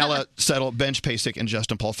 Well, Kayla Settle, Benj Pasek, and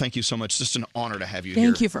Justin Paul, thank you so much. Just an honor to have you here.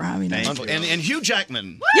 Thank you for having me. And Hugh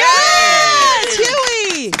Jackman. Yes,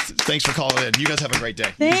 Huey. Thanks for calling in. You guys have a great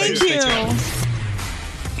day. Thank you.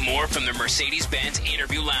 More from the Mercedes-Benz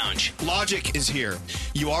Interview Lounge. Logic is here.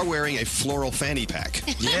 You are wearing a floral fanny pack.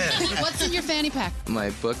 Yeah. What's in your fanny pack? My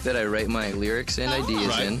book that I write my lyrics and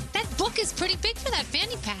ideas in. That book is pretty big for that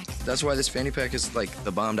fanny pack. That's why this fanny pack is like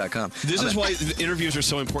thebomb.com. This is why the interviews are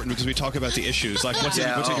so important, because we talk about the issues. Like, what's in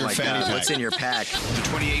your fanny pack? What's in your pack? The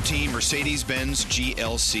 2018 Mercedes-Benz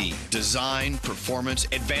GLC. Design, performance,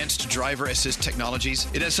 advanced driver assist technologies.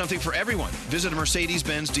 It has something for everyone. Visit a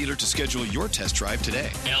Mercedes-Benz dealer to schedule your test drive today.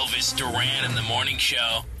 Elvis Duran in the Morning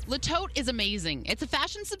Show. Le Tote is amazing. It's a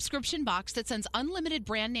fashion subscription box that sends unlimited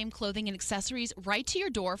brand name clothing and accessories right to your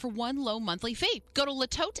door for one low monthly fee. Go to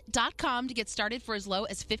letote.com to get started for as low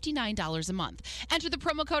as $59 a month. Enter the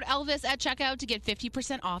promo code Elvis at checkout to get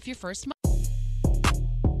 50% off your first month.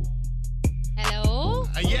 Hello?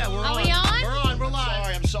 Yeah, we're Are on. we on? We're on. We're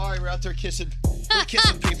live. I'm sorry. We're out there kissing. We're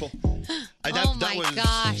kissing people. Oh my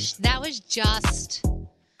gosh. That was just...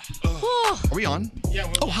 Are we on?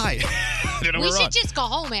 Yeah. Oh, hi. We should just go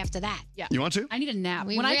home after that. Yeah. You want to? I need a nap.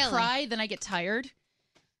 We When I really- cry, then I get tired.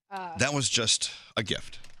 That was just a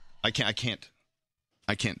gift. I can't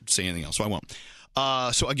say anything else, so I won't.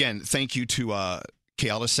 So again, thank you to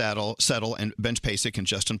Kayla Settle and Benj Pasek and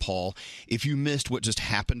Justin Paul. If you missed what just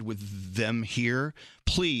happened with them here,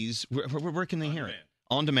 please, where can they hear it?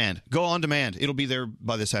 On demand. Go on demand. It'll be there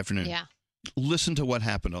by this afternoon. Yeah. Listen to what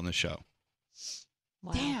happened on the show.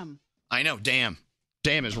 Wow. Damn. I know. Damn.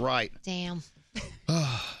 Damn is right. Damn.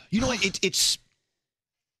 You know what? It's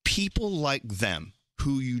people like them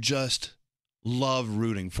who you just love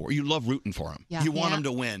rooting for. You love rooting for them. Yeah. You want Yeah. them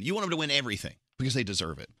to win. You want them to win everything because they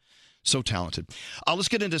deserve it. So talented. Let's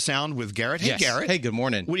get into sound with Garrett. Hey, Yes. Garrett. Hey, good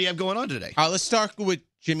morning. What do you have going on today? Let's start with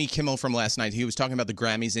Jimmy Kimmel from last night. He was talking about the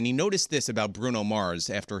Grammys, and he noticed this about Bruno Mars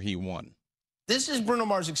after he won. This is Bruno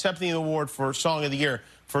Mars accepting an award for Song of the Year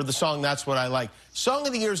for the song That's What I Like. Song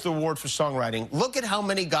of the Year is the award for songwriting. Look at how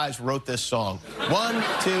many guys wrote this song. 1,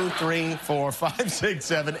 2, 3, 4, 5, 6,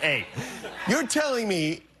 7, 8. You're telling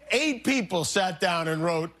me 8 people sat down and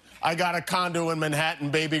wrote, I got a condo in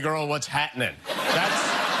Manhattan, baby girl, what's happening?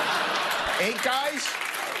 That's 8 guys?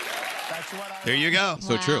 That's what I There you go.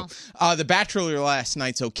 So true. The Bachelor last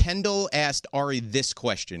night. So Kendall asked Ari this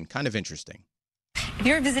question, kind of interesting. If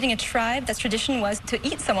you were visiting a tribe that's tradition was to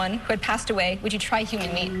eat someone who had passed away, would you try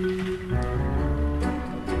human meat?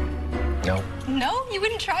 No. No? You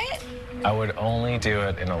wouldn't try it? I would only do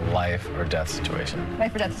it in a life or death situation.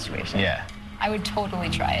 Life or death situation? Yeah. I would totally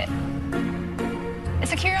try it.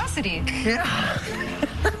 It's a curiosity. Yeah.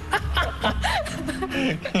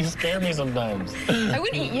 You scare me sometimes. I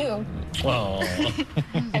wouldn't eat you. Oh.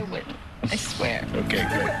 I wouldn't. I swear. Okay,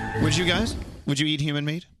 good. Would you guys? Would you eat human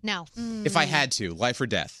meat? No. If I had to, life or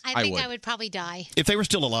death, I think I would probably die. If they were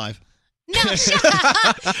still alive. No, shut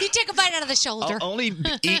up. You take a bite out of the shoulder. I'll only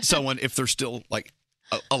eat someone if they're still, like,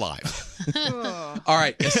 alive. All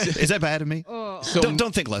right. Is that bad of me? So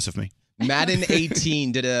Don't think less of me. Madden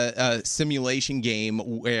 18 did a simulation game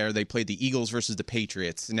where they played the Eagles versus the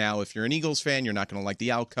Patriots. Now, if you're an Eagles fan, you're not going to like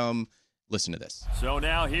the outcome. Listen to this. So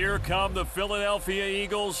now here come the Philadelphia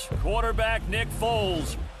Eagles. Quarterback Nick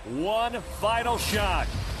Foles. One final shot.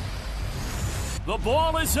 The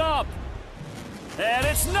ball is up. And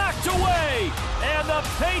it's knocked away. And the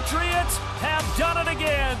Patriots have done it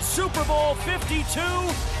again. Super Bowl 52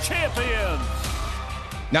 champions.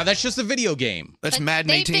 Now, that's just a video game. That's But Madden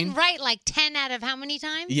they've 18. been right like 10 out of how many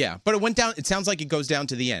times? Yeah, but it went down. It sounds like it goes down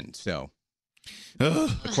to the end. So,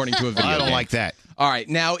 according to a video I don't game. like that. All right,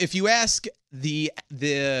 now if you ask the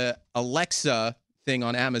Alexa thing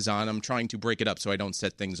on Amazon, I'm trying to break it up so I don't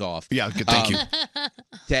set things off. Yeah, good. Thank you.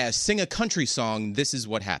 To sing a country song, this is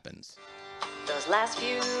what happens. Those last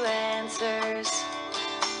few answers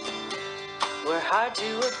were hard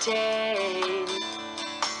to obtain,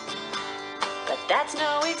 but that's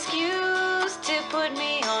no excuse to put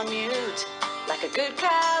me on mute. Like a good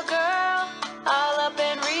cowgirl, all up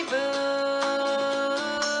and reboot.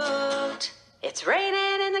 It's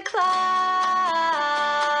raining in the clouds,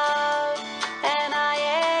 and I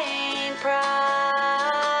ain't proud.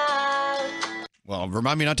 Well,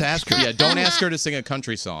 remind me not to ask her. Yeah, don't ask her to sing a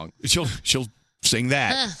country song. She'll sing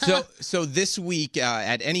that. So this week,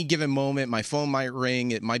 at any given moment, my phone might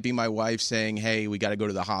ring. It might be my wife saying, "Hey, we got to go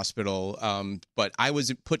to the hospital." But I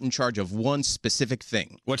was put in charge of one specific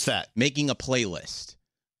thing. What's that? Making a playlist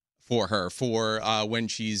for her for when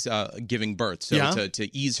she's giving birth. So Yeah.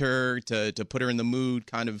 to ease her, to put her in the mood,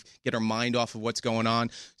 kind of get her mind off of what's going on.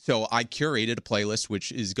 So I curated a playlist,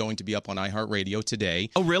 which is going to be up on iHeartRadio today.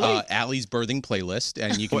 Oh, really? Allie's birthing playlist,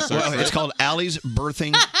 and you can Well, search for it's it. called Allie's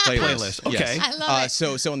birthing playlist. Okay. Yes. I love it.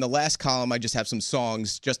 So in the last column, I just have some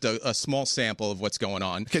songs, just a small sample of what's going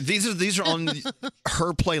on. Okay, these are on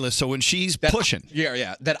her playlist. So when she's pushing,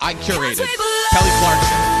 Yeah, that I curated. Kelly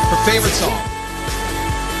Clarkson, her favorite song.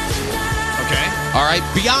 Okay. All right,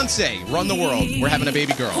 Beyonce, Run the World. We're having a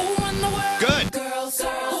baby girl. Good.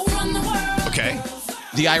 Okay.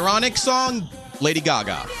 The ironic song, Lady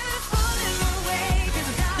Gaga.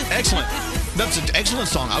 Excellent. That's an excellent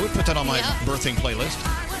song. I would put that on my birthing playlist.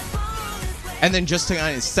 And then just to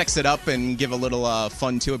kind of sex it up and give a little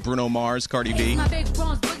fun to it, Bruno Mars, Cardi B. Nice.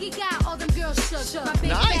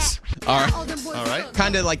 All right. All right.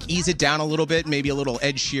 Kind of like ease it down a little bit. Maybe a little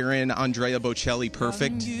Ed Sheeran, Andrea Bocelli,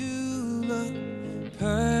 Perfect.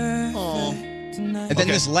 Oh. And then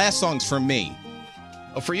this last song's from me.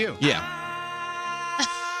 Oh, for you? Yeah.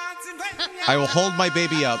 I will hold my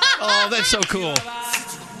baby up. Oh, that's so cool.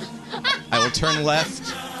 I will turn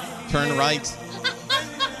left, turn right.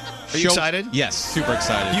 Are you excited? Yes, super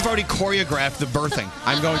excited. You've already choreographed the birthing.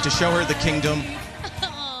 I'm going to show her the kingdom.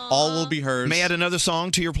 All will be hers. May I add another song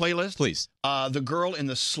to your playlist? Please. The Girl in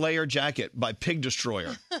the Slayer Jacket by Pig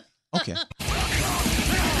Destroyer. Okay.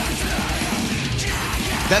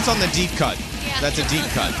 That's on the deep cut. Yeah. That's a deep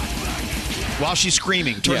cut. While she's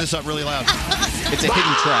screaming. Turn this up really loud. It's a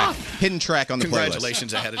hidden track. Hidden track on the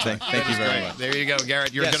Congratulations playlist. ahead of time. Thank you very much. There you go,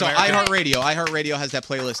 Garrett. You're Yeah, a good so American. iHeartRadio has that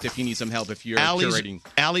playlist if you need some help, if you're curating.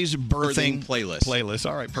 Allie's birthing playlist.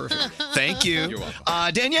 All right, perfect. Thank you. You're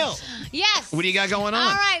welcome. Danielle. Yes. What do you got going on?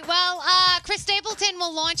 All right. Well, Chris Stapleton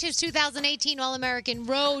will launch his 2018 All-American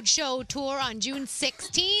Road Show Tour on June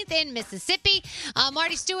 16th in Mississippi.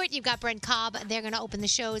 Marty Stewart, you've got Brent Cobb. They're going to open the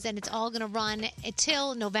shows, and it's all going to run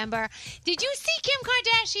until November. Did you see Kim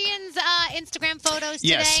Kardashian's Instagram photos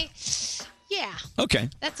today? Yes. Yeah. Okay.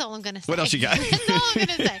 That's all I'm going to say. What else you got? That's all I'm going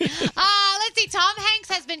to say. Let's see. Tom Hanks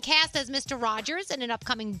has been cast as Mr. Rogers in an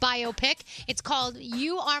upcoming biopic. It's called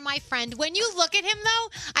You Are My Friend. When you look at him, though,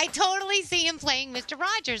 I totally see him playing Mr.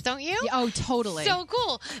 Rogers, don't you? Oh, totally. So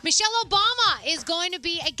cool. Michelle Obama is going to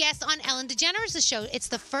be a guest on Ellen DeGeneres' show. It's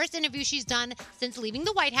the first interview she's done since leaving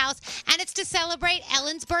the White House, and it's to celebrate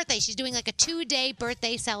Ellen's birthday. She's doing like a 2-day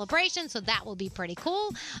birthday celebration, so that will be pretty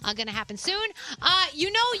cool. Going to happen soon.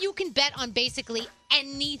 You can bet on basically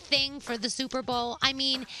anything for the Super Bowl. I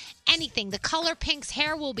mean, anything. The color Pink's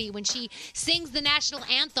hair will be when she sings the national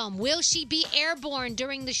anthem. Will she be airborne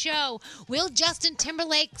during the show? Will Justin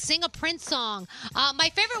Timberlake sing a Prince song? My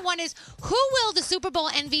favorite one is, who will the Super Bowl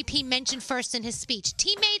MVP mention first in his speech?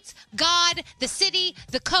 Teammates, God, the city,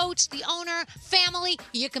 the coach, the owner, family.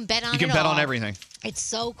 You can bet on it all. You can bet on everything. It's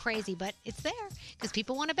so crazy, but it's there because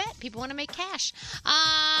people want to bet. People want to make cash.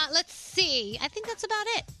 Let's see. I think that's about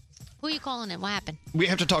it. Who are you calling in? What happened? We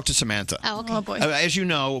have to talk to Samantha. Oh, okay. Oh, boy. As you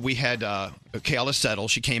know, we had Kayla Settle.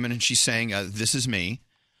 She came in and she sang This Is Me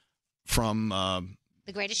from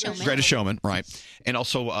The Greatest Showman. Greatest Showman, right. And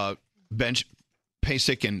also Ben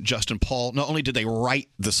Pasek and Justin Paul. Not only did they write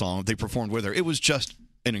the song, they performed with her. It was just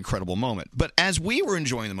an incredible moment. But as we were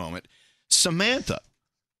enjoying the moment, Samantha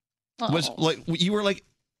was like, you were like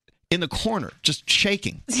in the corner, just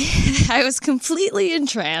shaking. I was completely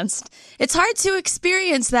entranced. It's hard to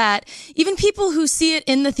experience that. Even people who see it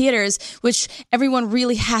in the theaters, which everyone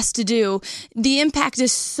really has to do, the impact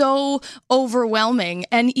is so overwhelming.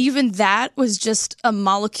 And even that was just a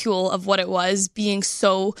molecule of what it was, being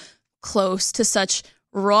so close to such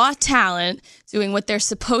raw talent, doing what they're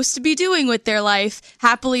supposed to be doing with their life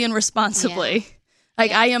happily and responsibly. Yeah.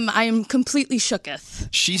 Like, I am completely shooketh.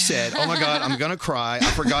 She said, "Oh my God, I'm gonna cry.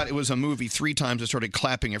 I forgot it was a movie 3 times. I started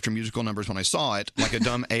clapping after musical numbers when I saw it, like a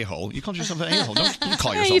dumb a-hole." You called yourself an a-hole. Don't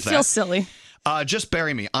call yourself that. You feel silly. Just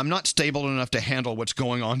bury me. I'm not stable enough to handle what's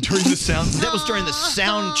going on during the sound. That was during the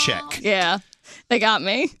sound check. Yeah, they got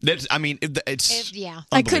me. It's yeah.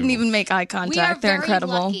 I couldn't even make eye contact. We are They're very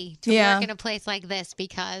incredible. lucky to yeah. work in a place like this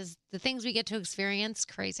because the things we get to experience,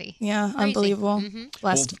 crazy. Yeah, Crazy. unbelievable.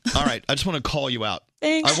 Blessed. Well, all right, I just want to call you out.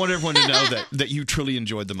 Thanks. I want everyone to know that you truly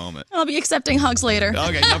enjoyed the moment. I'll be accepting hugs later.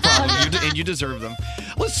 Okay, no problem. And you deserve them.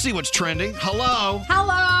 Let's see what's trending. Hello.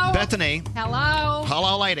 Hello. Bethany. Hello.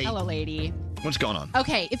 Hello, lady. Hello, lady. What's going on?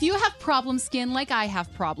 Okay, if you have problem skin like I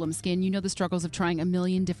have problem skin, you know the struggles of trying a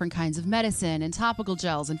million different kinds of medicine and topical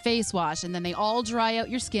gels and face wash, and then they all dry out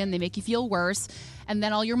your skin, they make you feel worse, and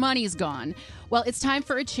then all your money's gone. Well, it's time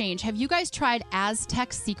for a change. Have you guys tried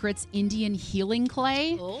Aztec Secrets Indian Healing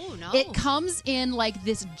Clay? Oh, no. It comes in like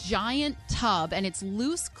this giant tub, and it's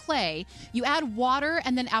loose clay. You add water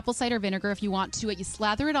and then apple cider vinegar if you want to it. You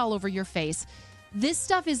slather it all over your face. This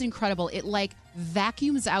stuff is incredible. It like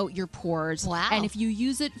vacuums out your pores. Wow. And if you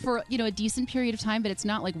use it for, a decent period of time, but it's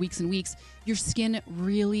not like weeks and weeks, your skin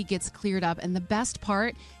really gets cleared up. And the best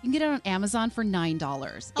part, you can get it on Amazon for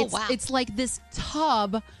 $9. Oh, wow. It's like this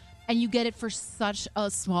tub, and you get it for such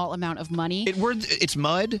a small amount of money. It's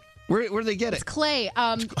mud? Where do they get it? It's clay.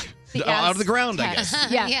 Out of the ground, I guess.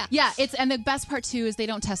 Yeah. And the best part too is they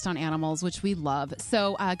don't test on animals, which we love.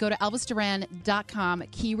 So go to ElvisDuran.com,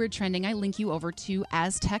 keyword trending. I link you over to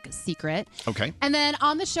Aztec Secret. Okay. And then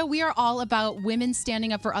on the show, we are all about women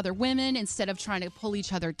standing up for other women instead of trying to pull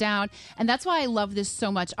each other down. And that's why I love this so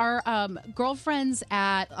much. Our girlfriends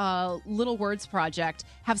at Little Words Project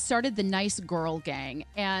have started the Nice Girl Gang.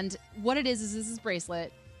 And what it is this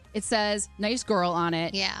bracelet. It says nice girl on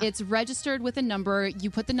it. Yeah. It's registered with a number. You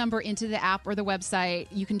put the number into the app or the website.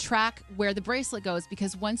 You can track where the bracelet goes,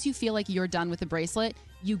 because once you feel like you're done with the bracelet,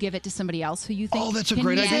 you give it to somebody else who you think. Oh, that's a can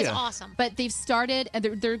great use idea. it. That's awesome. But they've started, and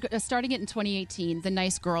they're starting it in 2018, the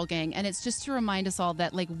Nice Girl Gang. And it's just to remind us all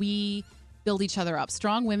that, like, we build each other up.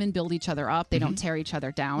 Strong women build each other up. They don't tear each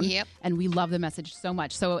other down. Yep. And we love the message so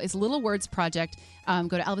much. So it's Little Words Project. Go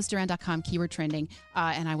to ElvisDuran.com, keyword trending,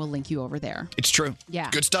 and I will link you over there. It's true. Yeah.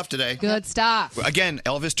 Good stuff today. Good stuff. Again,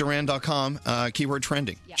 ElvisDuran.com, keyword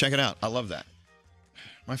trending. Check it out. I love that.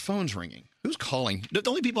 My phone's ringing. Who's calling? The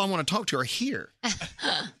only people I want to talk to are here.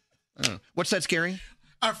 What's that, Scary?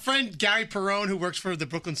 Our friend Gary Perrone, who works for the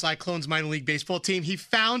Brooklyn Cyclones minor league baseball team, he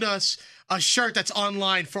found us a shirt that's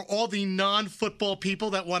online for all the non-football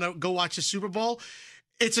people that want to go watch the Super Bowl.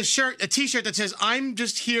 It's a T-shirt that says, "I'm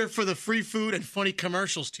just here for the free food and funny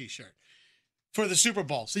commercials" T-shirt for the Super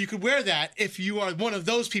Bowl. So you could wear that if you are one of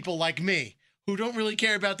those people like me who don't really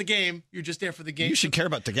care about the game. You're just there for the game. You should care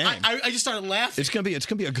about the game. I just started laughing. It's gonna be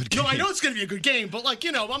a good game. No, I know it's gonna be a good game, but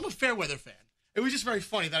I'm a fair weather fan. It was just very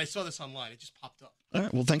funny that I saw this online. It just popped up. All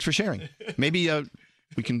right. Well, thanks for sharing. Maybe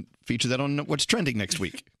we can feature that on What's Trending next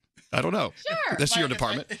week. I don't know. Sure. That's your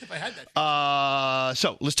department. If I had that.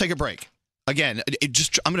 So let's take a break. Again,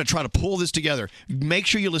 I'm going to try to pull this together. Make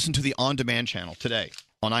sure you listen to the On-Demand channel today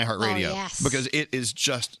on iHeartRadio. Oh, yes. Because it is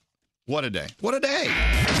just, what a day. What a day.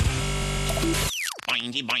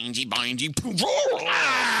 Bindy.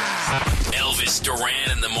 Elvis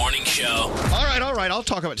Duran in the Morning Show. All right. I'll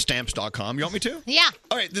talk about Stamps.com. You want me to? Yeah.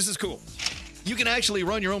 All right, this is cool. You can actually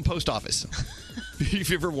run your own post office.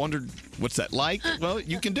 If you ever wondered what's that like, well,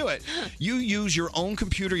 you can do it. You use your own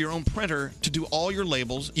computer, your own printer to do all your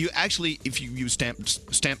labels. You actually, if you use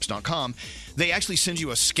Stamps.com, they actually send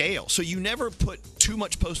you a scale. So you never put too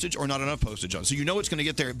much postage or not enough postage on. So you know it's going to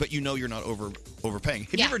get there, but you know you're not overpaying.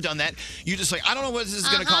 Have you ever done that? You just like, I don't know what this is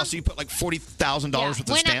going to cost. So you put like $40,000 worth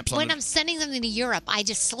of stamps on it. When I'm sending something to Europe, I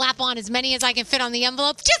just slap on as many as I can fit on the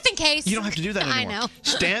envelope, just in case. You don't have to do that anymore. I know.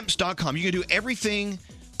 Stamps.com. You can do everything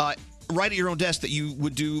right at your own desk that you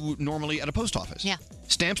would do normally at a post office. Yeah.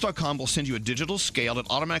 Stamps.com will send you a digital scale that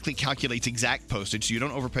automatically calculates exact postage, so you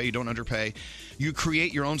don't overpay, you don't underpay. You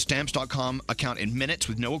create your own Stamps.com account in minutes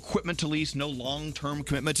with no equipment to lease, no long-term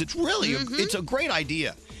commitments. It's really, it's a great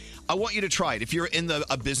idea. I want you to try it. If you're in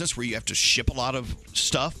a business where you have to ship a lot of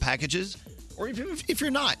stuff, packages, or if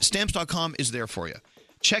you're not, Stamps.com is there for you.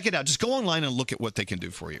 Check it out. Just go online and look at what they can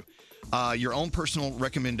do for you. your own personal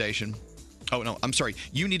recommendation. Oh, no, I'm sorry.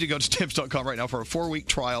 You need to go to Stamps.com right now for a 4-week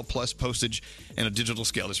trial plus postage and a digital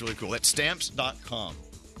scale. It's really cool. That's Stamps.com.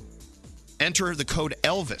 Enter the code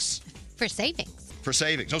ELVIS. For savings. For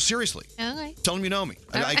savings. No, seriously. Okay. Tell them you know me.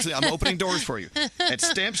 Actually, I'm opening doors for you. At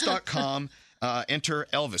Stamps.com, enter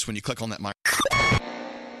Elvis when you click on that mic.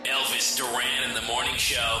 Elvis Duran in the morning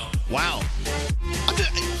show. Wow.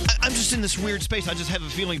 I'm just in this weird space. I just have a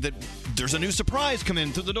feeling that there's a new surprise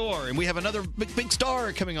coming through the door, and we have another big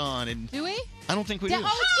star coming on. And do we? I don't think we do.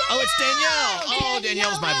 Oh, it's Danielle. Oh,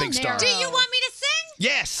 Danielle's my big star. Do you want me to sing?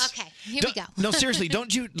 Yes. Okay, here we go. No, seriously,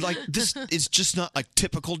 don't you like this? Is just not a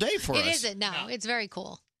typical day for us. It isn't. No, it's very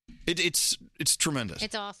cool. It's tremendous.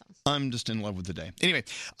 It's awesome. I'm just in love with the day. Anyway,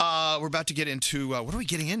 we're about to get into what are we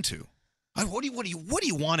getting into? What do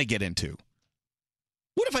you want to get into?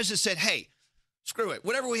 What if I just said, hey, screw it,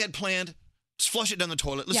 whatever we had planned, just flush it down the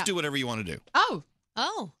toilet. Let's do whatever you want to do.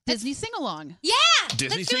 Oh, Disney sing along. Yeah,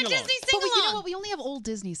 Disney let's do a sing-along. Disney But sing-along. you know what? We only have old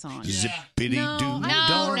Disney songs. Zippity doo No.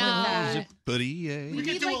 zippity yay. We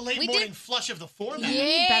could do a late morning flush of the format. We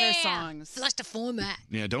need better songs. Flush the format.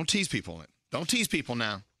 Yeah, don't tease people. Don't tease people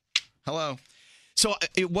now. Hello. So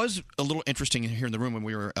it was a little interesting here in the room when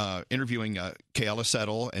we were interviewing Kayla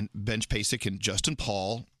Settle and Benj Pasek and Justin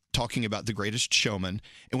Paul talking about The Greatest Showman.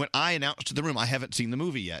 And when I announced to the room I haven't seen the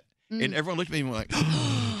movie yet, and everyone looked at me and were like,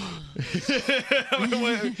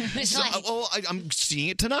 I'm seeing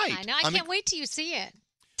it tonight. I know. I can't wait till you see it.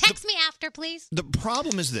 Text me after, please. The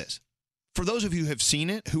problem is this. For those of you who have seen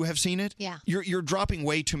it, Yeah. you're dropping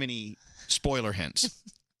way too many spoiler hints.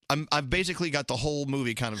 I've basically got the whole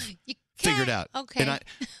movie kind of figured out. Okay. And I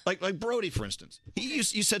like Brody, for instance. You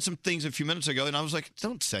said some things a few minutes ago, and I was like,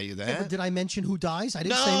 "Don't say that." Yeah, but did I mention who dies? I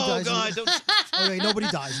didn't No, say who dies. God, don't- Okay, nobody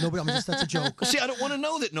dies. Nobody. That's a joke. See, I don't want to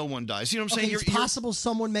know that no one dies. You know what I'm saying? Okay, it's possible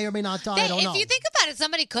someone may or may not die. I don't know. If you think about it,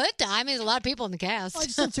 somebody could die. I mean, there's a lot of people in the cast. I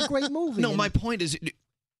just said it's a great movie. No, my point is,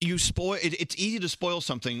 you spoil. It's easy to spoil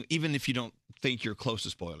something, even if you don't think you're close to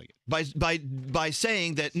spoiling it. By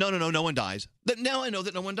saying that no one dies. That now I know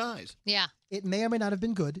that no one dies. Yeah. It may or may not have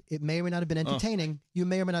been good. It may or may not have been entertaining. You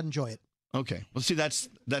may or may not enjoy it. Okay. Well, see, that's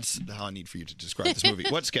how I need for you to describe this movie.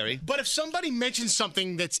 What's scary? But if somebody mentions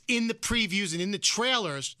something that's in the previews and in the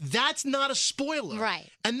trailers, that's not a spoiler. Right.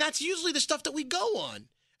 And that's usually the stuff that we go on.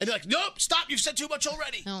 And they're like, nope, stop, you've said too much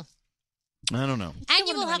already. No. I don't know. And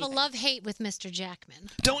you will have a love-hate with Mr. Jackman.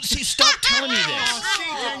 Don't see. Stop telling me this.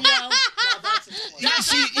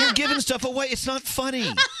 See, you're giving stuff away. It's not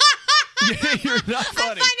funny. You're not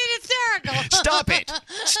funny. I find it hysterical.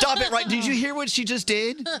 Stop it right. Did you hear what she just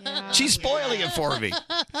did? She's spoiling it for me.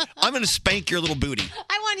 I'm going to spank your little booty.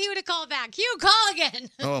 I want Hugh to call back. Hugh, call again.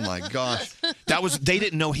 Oh my gosh. They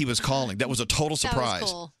didn't know he was calling. That was a total surprise. That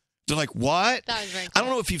was cool. They're like, what? That was very cool. I don't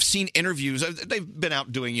know if you've seen interviews. They've been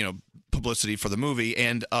out doing, publicity for the movie,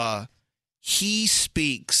 and he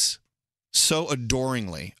speaks so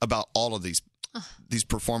adoringly about all of these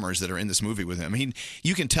performers that are in this movie with him. I mean,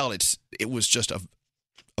 you can tell it was just a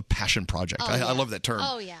passion project. I love that term.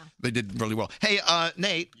 Oh, yeah. They did really well. Hey,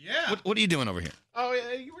 Nate. Yeah. What are you doing over here? Oh,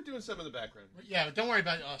 yeah, you were doing some in the background. Yeah, but don't worry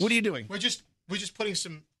about us. What are you doing? We're just putting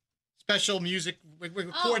some special music.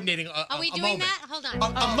 We're coordinating a Are we doing moment. that? Hold on.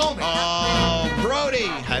 A moment. Oh, Brody.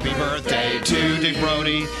 Happy birthday to Dick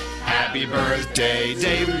Brody. Happy birthday,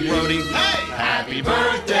 Dave Brody. Hey! Happy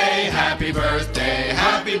birthday, happy birthday,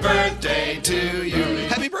 happy birthday to you.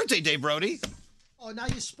 Happy birthday, Dave Brody. Oh, now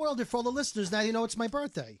you spoiled it for all the listeners. Now you know it's my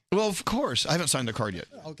birthday. Well, of course. I haven't signed the card yet.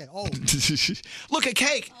 Okay. Oh. Look at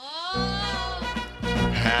cake.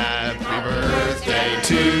 Happy birthday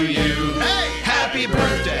to you. Hey! Happy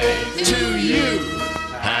birthday to you.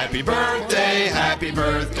 Happy birthday, happy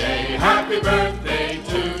birthday, happy birthday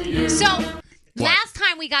to you. So, last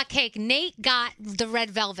time we got cake, Nate got the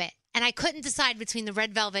red velvet. And I couldn't decide between the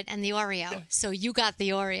red velvet and the Oreo. So you got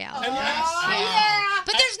the Oreo. yeah.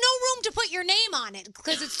 But there's no room to put your name on it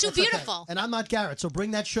because it's too That's okay. beautiful. And I'm not Garrett, so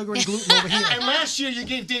bring that sugar and gluten over here. And last year you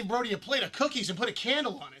gave Dave Brody a plate of cookies and put a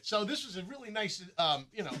candle on it. So this was a really nice,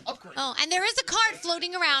 upgrade. Oh, and there is a card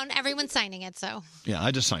floating around. Everyone's signing it, so. Yeah,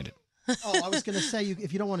 I just signed it. Oh, I was going to say,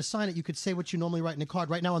 if you don't want to sign it, you could say what you normally write in a card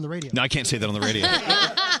right now on the radio. No, I can't say that on the radio.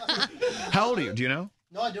 How old are you? Do you know?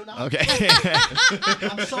 No, I do not. Okay.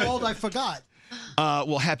 I'm so old I forgot.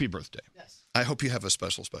 Well, happy birthday. Yes. I hope you have a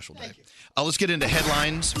special day. Let's get into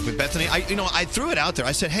headlines with Bethany. I threw it out there.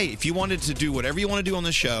 I said, hey, if you wanted to do whatever you want to do on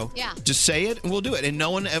this show, just say it and we'll do it. And no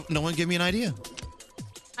one gave me an idea.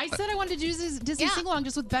 I said I wanted to do Disney sing-along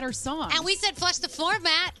just with better songs. And we said flush the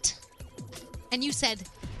format. And you said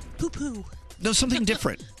poo-poo. No, something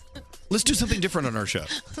different. Let's do something different on our show.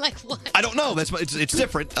 Like what? I don't know. It's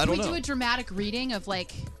different. I don't Can we know. do a dramatic reading of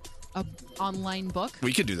a online book.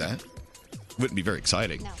 We could do that. Wouldn't be very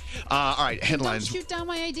exciting. All right, headlines. Don't shoot down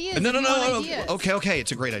my ideas. No. if you want ideas. Okay.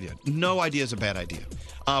 It's a great idea. No idea is a bad idea.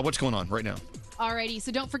 What's going on right now? Alrighty,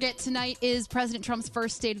 so don't forget, tonight is President Trump's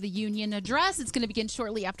first State of the Union address. It's going to begin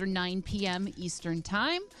shortly after 9 p.m. Eastern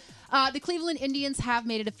Time. The Cleveland Indians have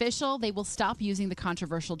made it official. They will stop using the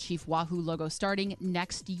controversial Chief Wahoo logo starting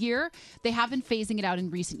next year. They have been phasing it out in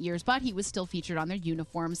recent years, but he was still featured on their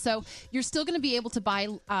uniforms. So you're still going to be able to buy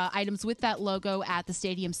items with that logo at the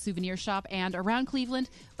stadium souvenir shop and around Cleveland,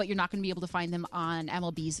 but you're not going to be able to find them on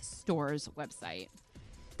MLB's stores website.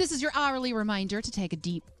 This is your hourly reminder to take a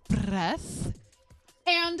deep breath.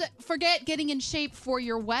 And forget getting in shape for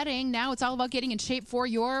your wedding. Now it's all about getting in shape for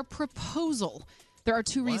your proposal. There are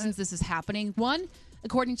two reasons this is happening. One,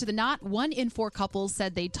 according to The Knot, 1 in 4 couples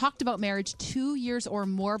said they talked about marriage 2 years or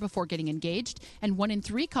more before getting engaged, and 1 in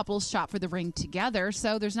 3 couples shop for the ring together,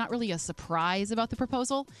 so there's not really a surprise about the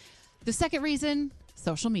proposal. The second reason,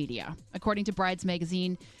 social media. According to Brides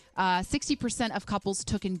Magazine, 60% of couples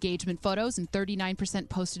took engagement photos and 39%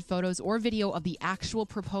 posted photos or video of the actual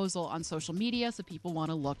proposal on social media, so people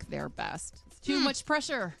want to look their best. It's too much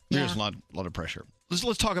pressure. There's a lot of pressure.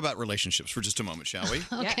 Let's talk about relationships for just a moment, shall we?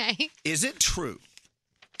 Okay. Is it true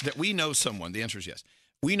that we know someone, the answer is yes,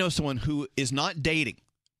 we know someone who is not dating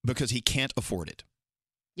because he can't afford it?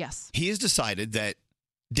 Yes. He has decided that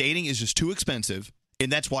dating is just too expensive, and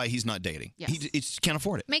that's why he's not dating. Yes. He can't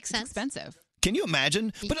afford it. Makes sense. Expensive. Can you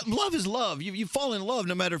imagine? But love is love. You fall in love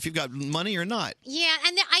no matter if you've got money or not. Yeah,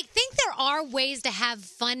 and I think there are ways to have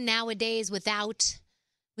fun nowadays without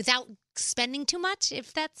spending too much,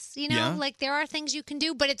 if that's, like there are things you can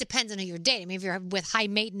do, but it depends on who you're dating. I mean, if you're with high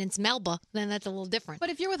maintenance Melba, then that's a little different.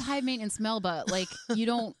 But if you're with high maintenance Melba, like you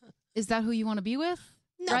don't, is that who you want to be with?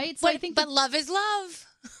 No, right? So but, I think but love is love.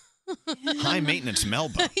 High maintenance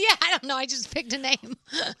Melba. Yeah, I don't know. I just picked a name.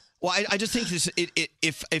 Well, I just think this.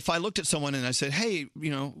 If I looked at someone and I said, "Hey,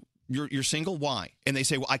 you're single, why?" and they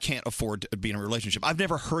say, "Well, I can't afford to be in a relationship." I've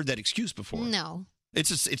never heard that excuse before. No. It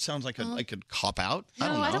sounds like a cop out. No, I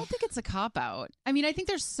don't know. I don't think it's a cop out. I mean, I think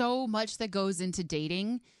there's so much that goes into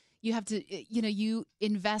dating. You have to, you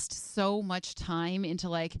invest so much time into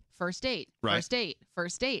like first date, Right.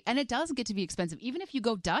 first date, and it does get to be expensive. Even if you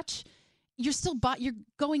go Dutch, you're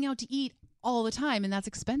going out to eat all the time, and that's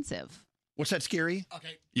expensive. What's that, Scary?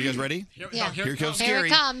 Okay. You guys ready? Yeah. Here comes Here Scary.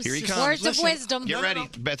 it comes. Here he comes. Words of wisdom. Get ready,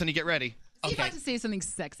 Bethany. Get ready. You about to say something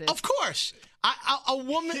sexist. Of course.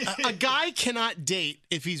 A guy cannot date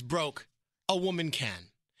if he's broke. A woman can.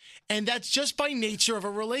 And that's just by nature of a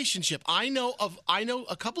relationship. I know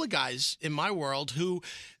a couple of guys in my world who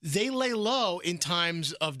they lay low in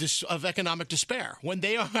times of economic despair when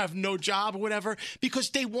they have no job or whatever, because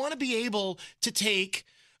they want to be able to take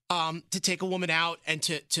a woman out and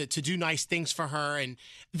to do nice things for her. And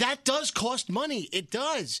that does cost money. It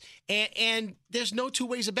does. And there's no two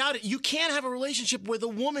ways about it. You can't have a relationship where the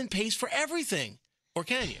woman pays for everything. Or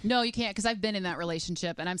can you? No, you can't, because I've been in that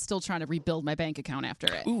relationship, and I'm still trying to rebuild my bank account after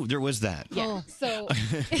it. Ooh, there was that. Yeah. So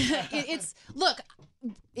look,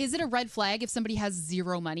 is it a red flag if somebody has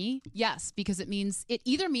zero money? Yes, because it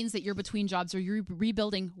either means that you're between jobs or you're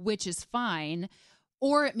rebuilding, which is fine,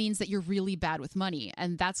 or it means that you're really bad with money,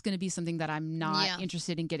 and that's going to be something that I'm not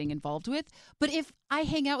interested in getting involved with. But if I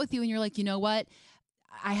hang out with you and you're like, you know what,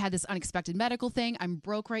 I had this unexpected medical thing, I'm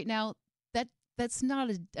broke right now, that's not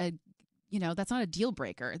that's not a deal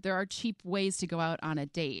breaker. There are cheap ways to go out on a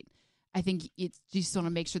date. I think you just want to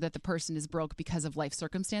make sure that the person is broke because of life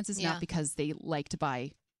circumstances, not because they like to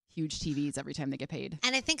buy huge TVs every time they get paid.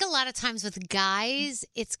 And I think a lot of times with guys,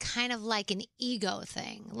 it's kind of like an ego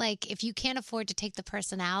thing. Like if you can't afford to take the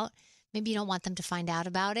person out, maybe you don't want them to find out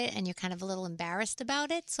about it and you're kind of a little embarrassed about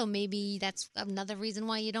it. So maybe that's another reason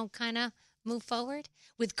why you don't kind of move forward.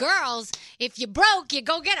 With girls, if you're broke, you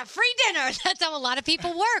go get a free dinner. That's how a lot of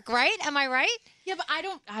people work, right? Am I right? Yeah, but I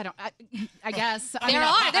guess. There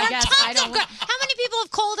are tons of girls. How many people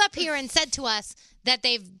have called up here and said to us that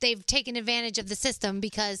they've taken advantage of the system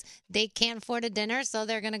because they can't afford a dinner, so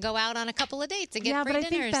they're going to go out on a couple of dates and get free dinners? I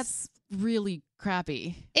think that's really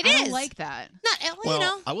crappy. I don't like that.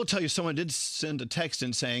 Well, I will tell you, someone did send a text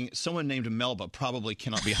in saying someone named Melba probably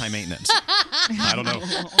cannot be high maintenance. I don't know.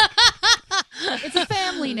 It's a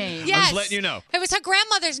family name. Yes. I'm just letting you know. It was her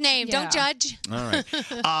grandmother name. Yeah. Don't judge. All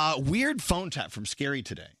right. Weird phone tap from Scary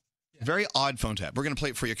today. Very odd phone tap. We're going to play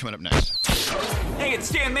it for you coming up next. Hey, it's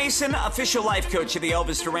Dan Mason, official life coach of the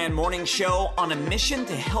Elvis Duran Morning Show, on a mission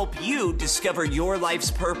to help you discover your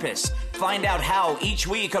life's purpose. Find out how each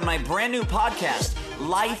week on my brand new podcast,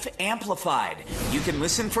 Life Amplified. You can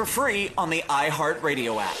listen for free on the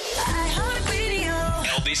iHeartRadio app.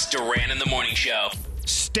 Elvis Duran in the Morning Show.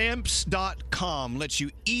 Stamps.com lets you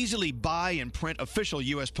easily buy and print official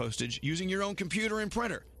U.S. postage using your own computer and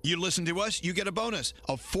printer. You listen to us, you get a bonus,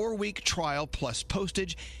 a 4-week trial plus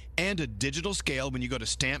postage and a digital scale when you go to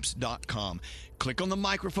Stamps.com. Click on the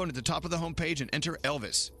microphone at the top of the homepage and enter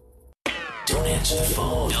Elvis. Don't answer the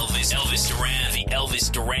phone. Elvis Duran, the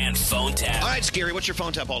Elvis Duran phone tap. All right, Scary, what's your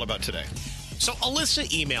phone tap all about today? So Alyssa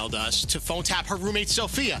emailed us to phone tap her roommate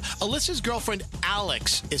Sophia. Alyssa's girlfriend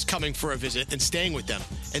Alex is coming for a visit and staying with them.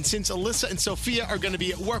 And since Alyssa and Sophia are going to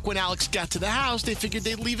be at work when Alex got to the house, they figured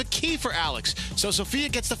they'd leave a key for Alex. So Sophia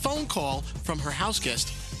gets the phone call from her house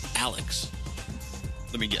guest, Alex.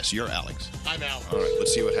 Let me guess, you're Alex. I'm Alex. All right,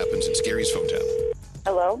 let's see what happens in Scary's phone tap.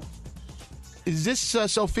 Hello? Is this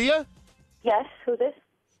Sophia? Yes, who's this?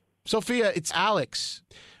 Sophia, it's Alex.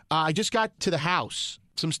 I just got to the house.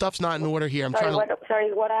 Some stuff's not in order here. Sorry,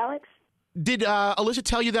 what, Alex? Did Alyssa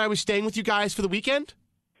tell you that I was staying with you guys for the weekend?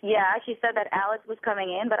 Yeah, she said that Alex was coming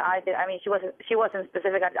in, but she wasn't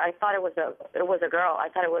specific. I thought it was a girl. I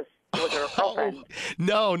thought it was her girlfriend.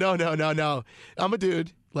 No. I'm a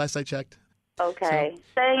dude. Last I checked. Okay,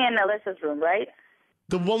 staying in Alyssa's room, right?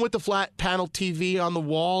 The one with the flat panel TV on the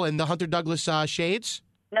wall and the Hunter Douglas shades?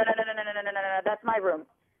 No. That's my room.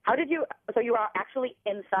 How did you? So you are actually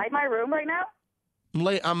inside my room right now?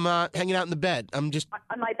 I'm hanging out in the bed. I'm just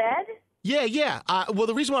on my bed. Yeah. Well,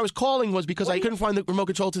 the reason why I was calling was because I couldn't find the remote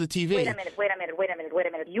control to the TV. Wait a minute.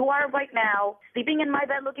 You are right now sleeping in my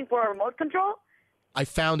bed looking for a remote control? I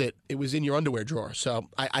found it. It was in your underwear drawer. So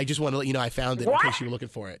I just want to let you know I found it What? in case you were looking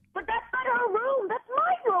for it. But that's not her room. That's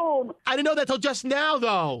my room. I didn't know that till just now,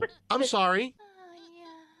 though. I'm sorry.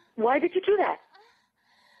 Why did you do that?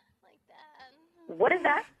 What is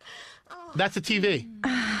that? That's the TV.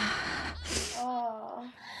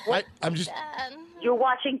 I'm just. You're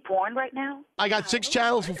watching porn right now? I got 6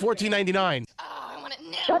 channels for $14.99.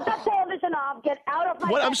 Shut the television off. Get out of my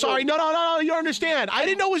What? bedroom. I'm sorry. No. You don't understand. I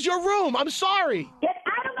didn't know it was your room. I'm sorry. Get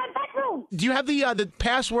out of my bedroom. Do you have the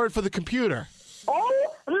password for the computer?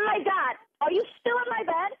 Oh my God! Are you still in my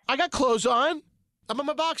bed? I got clothes on. I'm in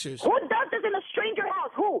my boxers. Who does this in a stranger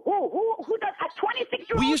house? Who does a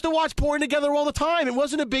 26-year-old? We used to watch porn together all the time. It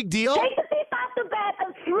wasn't a big deal. Take the thief off the bed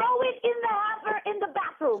and throw it in the hamper in the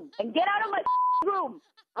bathroom and get out of my room.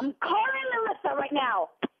 I'm calling Alyssa right now.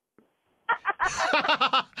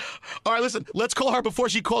 All right, listen. Let's call her before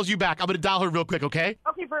she calls you back. I'm going to dial her real quick, okay?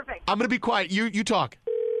 Okay, perfect. I'm going to be quiet. You talk.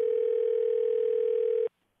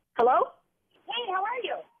 Hello? Hey, how are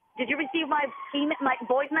you? Did you receive my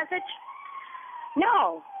voice message?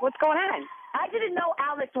 No. What's going on? I didn't know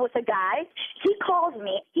Alex was a guy. He calls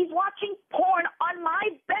me. He's watching porn on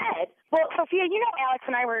my bed. Well, Sophia, you know Alex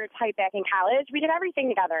and I were tight back in college. We did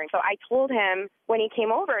everything together. So I told him when he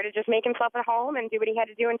came over to just make himself at home and do what he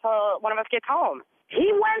had to do until one of us gets home.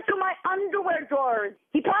 He went through my underwear drawers.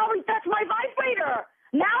 He probably touched my vibrator.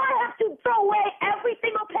 Now I have to throw away every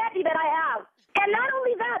single panty that I have. And not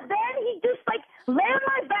only that, then he just lay on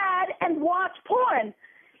my bed and watch porn.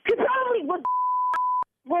 He probably would.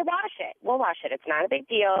 We'll wash it. It's not a big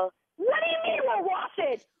deal. What do you mean we'll wash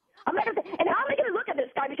it? And how am I going to look at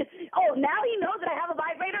this guy? Because, now he knows that I have a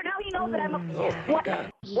vibrator. Now he knows that I'm a...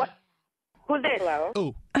 What? Who's this? Hello?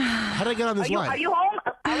 Oh, how did I get on this line? Are you home?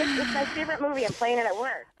 Alex, it's my favorite movie. I'm playing it at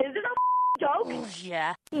work. Is this a joke?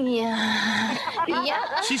 Yeah.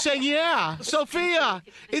 Yeah. She's saying, yeah. Sophia,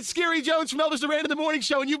 it's Scary Jones from Elvis Duran in the Morning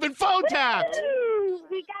Show, and you've been phone tapped.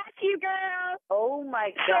 We got you, girl. Oh,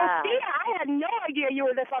 my God. Sophia, I had no idea you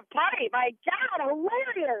were this uptight. My God,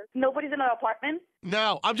 hilarious. Nobody's in our apartment?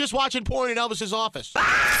 No, I'm just watching porn in Elvis's office.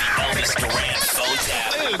 Elvis Duran phone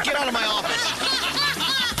tap. Ew, get out of my office.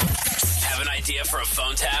 Have an idea for a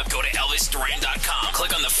phone tap? Go to ElvisDuran.com.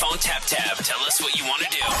 Click on the phone tap tab. Tell us what you want to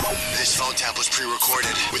do. This phone tap was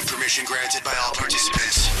pre-recorded with permission granted by all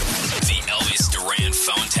participants. The Elvis Duran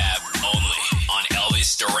phone tap only on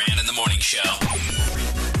Elvis Duran in the Morning Show.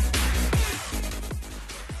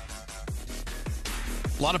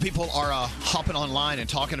 A lot of people are hopping online and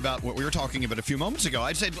talking about what we were talking about a few moments ago.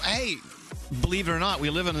 I'd say, hey, believe it or not,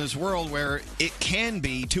 we live in this world where it can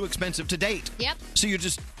be too expensive to date. Yep. So you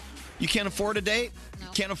can't afford a date,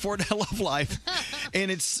 can't afford a love life.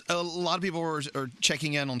 And it's a lot of people are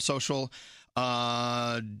checking in on social.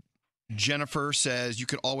 Jennifer says you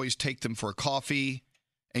could always take them for a coffee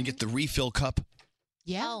and get the refill cup.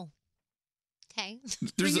 Yeah. Oh. Okay.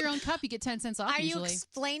 Bring your own cup. You get 10 cents off Are usually. you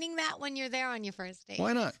explaining that when you're there on your first date?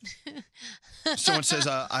 Why not? Someone says,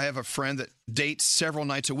 I have a friend that dates several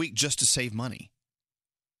nights a week just to save money.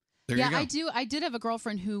 There you go. I did have a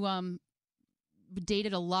girlfriend who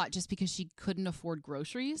dated a lot just because she couldn't afford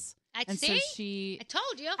groceries. I So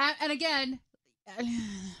told you. and again,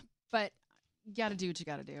 but You got to do what you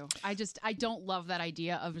got to do. I don't love that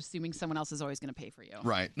idea of assuming someone else is always going to pay for you.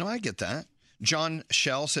 Right. No, I get that. John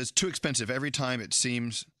Shell says, too expensive. Every time it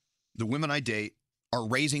seems the women I date are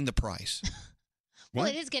raising the price. Well,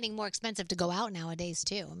 it is getting more expensive to go out nowadays,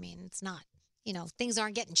 too. I mean, it's not, things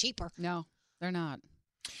aren't getting cheaper. No, they're not.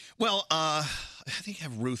 Well, I think I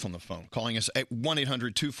have Ruth on the phone calling us at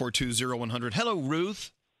 1-800-242-0100. Hello,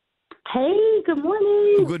 Ruth. Hey, good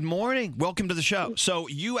morning. Good morning. Welcome to the show. So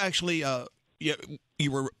you actually,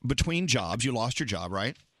 you were between jobs. You lost your job,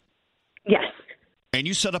 right? Yes. And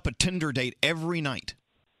you set up a Tinder date every night.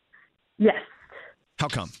 Yes. How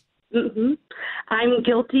come? Mm-hmm. I'm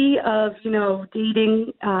guilty of,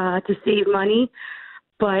 dating to save money,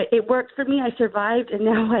 but it worked for me. I survived, and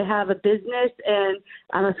now I have a business, and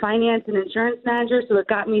I'm a finance and insurance manager, so it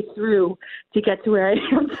got me through to get to where I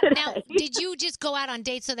am today. Now, did you just go out on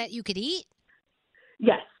dates so that you could eat?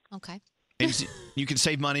 Yes. Okay. And you can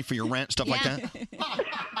save money for your rent, stuff like that?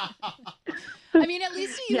 I mean, at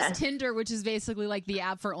least you use Yes. Tinder, which is basically like the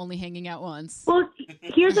app for only hanging out once. Well,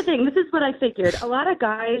 here's the thing. This is what I figured. A lot of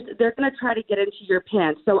guys, they're going to try to get into your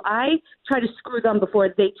pants. So I try to screw them before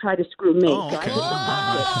they try to screw me. Oh, So okay.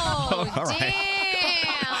 I All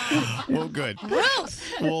right. Well, good.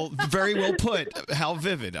 Well, very well put. How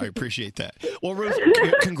vivid. I appreciate that. Well, Ruth,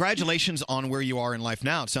 congratulations on where you are in life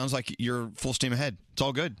now. It sounds like you're full steam ahead. It's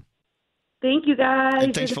all good. Thank you, guys.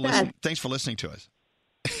 And thanks You're for the listening. best. Thanks for listening to us.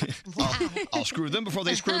 I'll screw them before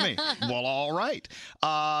they screw me. Well, all right.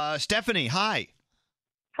 Stephanie, hi.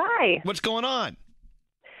 Hi. What's going on?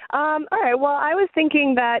 All right. Well, I was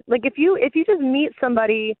thinking that, like, if you just meet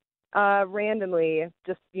somebody randomly,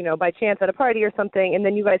 just by chance at a party or something, and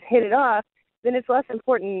then you guys hit it off, then it's less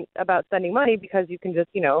important about spending money because you can just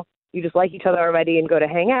you just like each other already and go to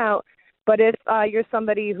hang out. But if you're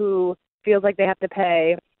somebody who feels like they have to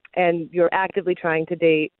pay and you're actively trying to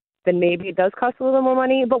date, then maybe it does cost a little more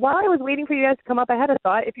money. But while I was waiting for you guys to come up, I had a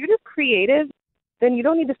thought. If you're just creative, then you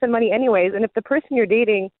don't need to spend money anyways. And if the person you're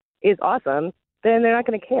dating is awesome, then they're not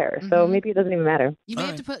going to care. So maybe it doesn't even matter. You may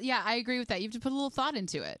have to put, I agree with that. You have to put a little thought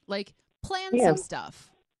into it. Like, plan Yeah. some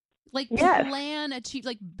stuff. Like, Yes. plan a cheap,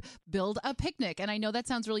 build a picnic. And I know that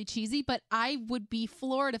sounds really cheesy, but I would be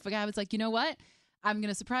floored if a guy was like, you know what? I'm going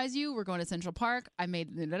to surprise you. We're going to Central Park. I made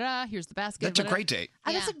here's the basket. That's a great date.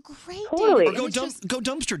 That's a great Totally. date. Or And go, it's just- go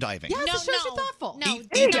dumpster diving. Yes, it shows you're thoughtful. No,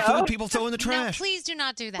 Eat the food people throw in the No, trash. please do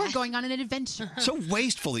not do that. We're going on an adventure. So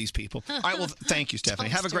wasteful, these people. All right, well, thank you, Stephanie.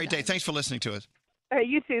 Have a great day. Thanks for listening to us. All right,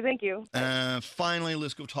 you too. Thank you. Finally,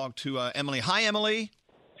 let's go talk to Emily. Hi, Emily.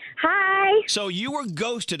 Hi. So you were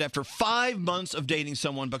ghosted after 5 months of dating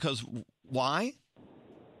someone because why?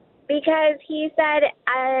 Because he said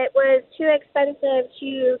it was too expensive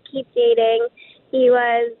to keep dating. He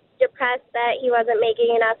was depressed that he wasn't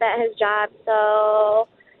making enough at his job, so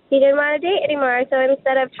he didn't want to date anymore. So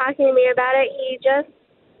instead of talking to me about it,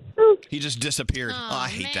 He just disappeared. Oh, I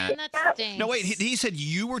hate that. stinks. No, wait. He said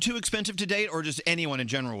you were too expensive to date, or just anyone in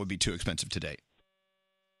general would be too expensive to date?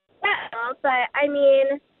 but I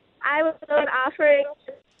mean, I was offering.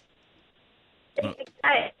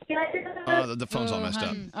 The phone's all messed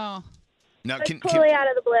up. Oh. Now, It was totally out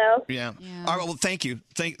of the blue. Yeah. All right. Well, thank you.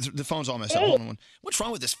 The phone's all messed up. Hold on. What's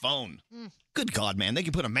wrong with this phone? Good God, man! They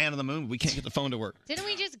can put a man on the moon. We can't get the phone to work. Didn't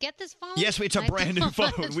we just get this phone? Yes, it's a brand new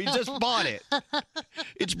phone. We just bought it.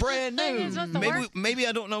 It's brand new. It's supposed to work? Maybe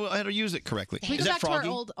I don't know how to use it correctly. Can we Is go that back to Froggy?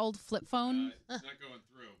 our old flip phone?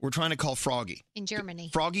 We're trying to call Froggy. In Germany.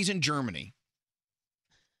 Froggy's in Germany.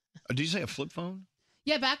 Did you say a flip phone?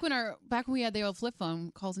 Yeah, back when we had the old flip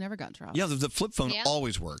phone, calls never got dropped. Yeah, the flip phone Yeah.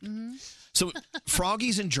 always worked. Mm-hmm. So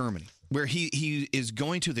Froggy's in Germany, where he is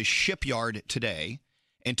going to the shipyard today,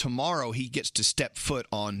 and tomorrow he gets to step foot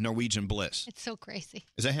on Norwegian Bliss. It's so crazy.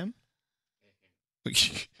 Is that him?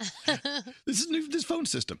 This is new. This phone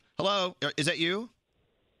system. Hello, is that you?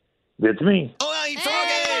 It's me. Oh, hey,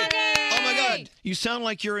 Froggy! Oh my God, you sound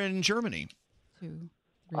like you're in Germany.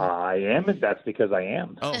 I am, and that's because I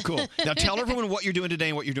am. Oh, cool. Now tell everyone what you're doing today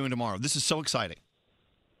and what you're doing tomorrow. This is so exciting.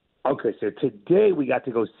 Okay, so today we got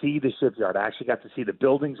to go see the shipyard. I actually got to see the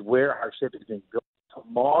buildings where our ship is being built.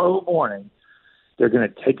 Tomorrow morning, they're going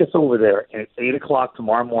to take us over there, and it's 8 o'clock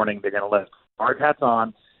tomorrow morning. They're going to let hard hats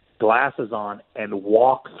on, glasses on, and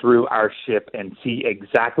walk through our ship and see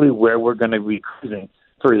exactly where we're going to be cruising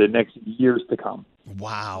for the next years to come.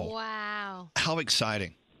 Wow. Wow. How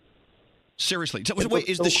exciting. Seriously. So, It wait, was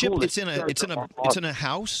is so the ship cool. it's in a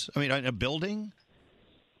house? I mean, in a building?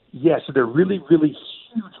 Yeah, so they're really, really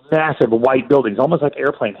huge, massive white buildings, almost like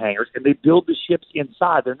airplane hangars, and they build the ships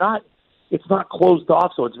inside. It's not closed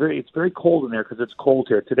off, so it's very cold in there because it's cold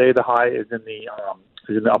here. Today the high is in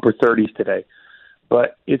the upper 30s today.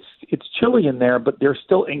 but it's chilly in there. But they're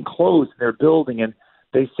still enclosed in their building, and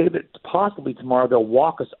they say that possibly tomorrow they'll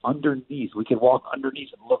walk us underneath. We can walk underneath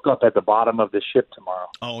and look up at the bottom of the ship tomorrow.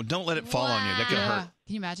 Oh, don't let it fall on you. That could hurt.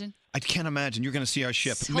 Can you imagine? I can't imagine. You're going to see our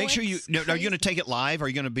ship. So Make sure you. Are you going to take it live? Are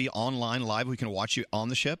you going to be online live? We can watch you on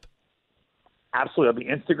the ship. Absolutely.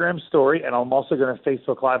 It'll be Instagram story, and I'm also going to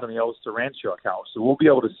Facebook Live on the Elvis Duran Show account. So we'll be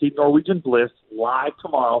able to see Norwegian Bliss live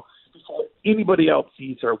tomorrow before anybody else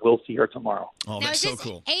sees her. We'll see her tomorrow. Oh, Now, that's is so this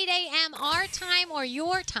cool. 8 a.m. our time or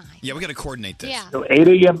your time? Yeah, we got to coordinate this. Yeah. So 8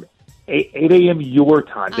 a.m. 8 a.m. your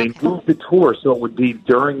time. They moved the tour, so it would be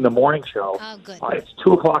during the morning show. Oh, good. It's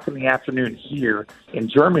 2 o'clock in the afternoon here in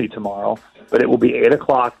Germany tomorrow, but it will be 8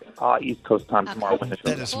 o'clock East Coast time tomorrow when the show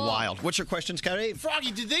That is wild. What's your question, Scotty?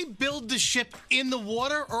 Froggy, did they build the ship in the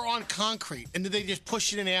water or on concrete, and did they just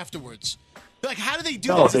push it in afterwards? Like, how do they do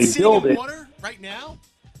No, that? Is they it sitting build in it. water right now?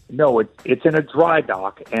 No, it's in a dry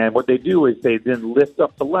dock, and what they do is they then lift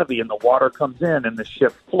up the levee, and the water comes in, and the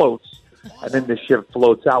ship floats, and then the ship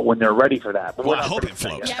floats out when they're ready for that. But Well, we're I not hope ready it for that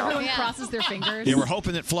floats. yet. Yeah, everyone crosses their fingers. Yeah, we're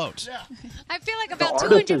hoping it floats. I feel like about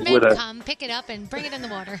artist 200 is with men us. come, pick it up, and bring it in the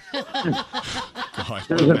water.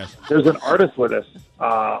 There's an artist with us,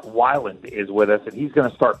 Wyland is with us, and he's going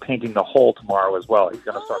to start painting the hull tomorrow as well. He's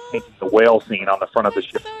going to start painting the whale scene on the front of the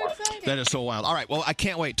ship tomorrow. That is so wild. All right, well, I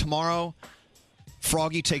can't wait. Tomorrow,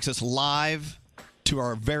 Froggy takes us live to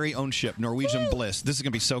our very own ship, Norwegian Bliss. This is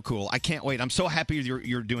going to be so cool. I can't wait. I'm so happy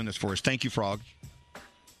you're doing this for us. Thank you, Frog.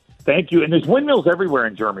 Thank you. And there's windmills everywhere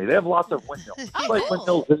in Germany. They have lots of windmills. If you like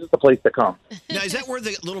windmills, this is the place to come. Now, is that where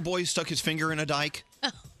the little boy stuck his finger in a dike?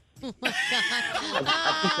 Oh, my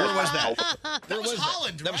God. Where was that? That was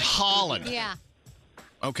Holland, That was Holland. Yeah.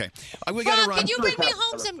 Okay. We got to Frog, run. can you bring me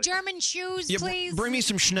home some German shoes, Yeah, please? bring me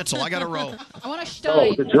some schnitzel. I got to roll. I want a Oh,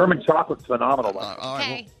 Stein. the German chocolate's phenomenal. All right,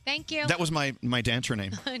 Okay, thank you. that was my dancer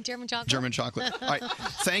name. German chocolate. German chocolate. All right.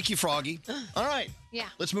 Thank you, Froggy. All right. Yeah.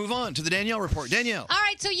 Let's move on to the Danielle report. Danielle. All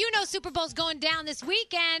right, so you know Super Bowl's going down this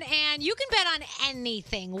weekend, and you can bet on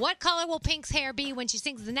anything. What color will Pink's hair be when she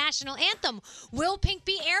sings the national anthem? Will Pink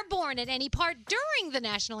be airborne at any part during the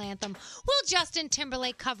national anthem? Will Justin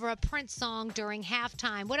Timberlake cover a Prince song during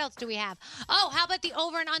halftime? What else do we have? Oh, how about the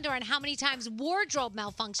over and under on how many times wardrobe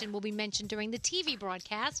malfunction will be mentioned during the TV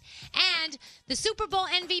broadcast? And the Super Bowl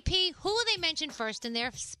MVP, who will they mention first in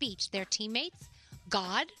their speech? Their teammates?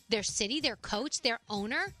 God, their city, their coach, their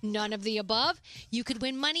owner, none of the above. You could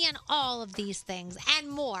win money on all of these things and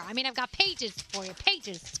more. I mean, I've got pages for you.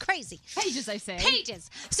 Pages. It's crazy. Pages, I say. Pages.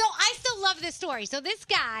 So I still love this story. So this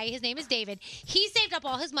guy, his name is David, he saved up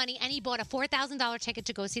all his money and he bought a $4,000 ticket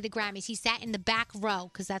to go see the Grammys. He sat in the back row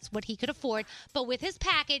because that's what he could afford. But with his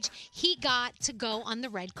package, he got to go on the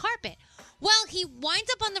red carpet. Well, he winds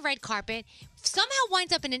up on the red carpet, somehow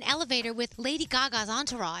winds up in an elevator with Lady Gaga's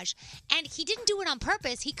entourage, and he didn't do it on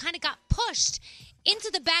purpose. He kind of got pushed into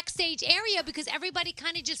the backstage area because everybody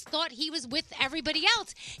kind of just thought he was with everybody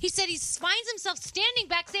else. He said he finds himself standing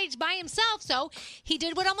backstage by himself, so he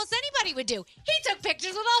did what almost anybody would do. He took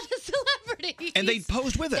pictures with all the celebrities. And they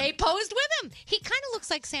posed with him. They posed with him. He kind of looks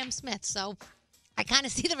like Sam Smith, so I kind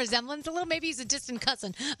of see the resemblance a little. Maybe he's a distant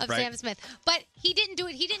cousin of Right. Sam Smith. But he didn't do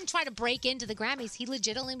it. He didn't try to break into the Grammys. He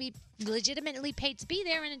legitimately paid to be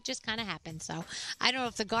there, and it just kind of happened. So I don't know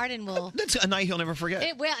if the Garden will. That's a night he'll never forget.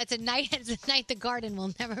 It will. It's a night. It's a night the Garden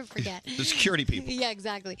will never forget. The security people. Yeah,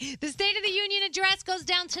 exactly. The State of the Union address goes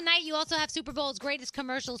down tonight. You also have Super Bowl's greatest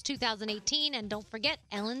commercials 2018, and don't forget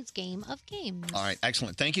Ellen's Game of Games. All right,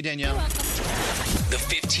 excellent. Thank you, Danielle. The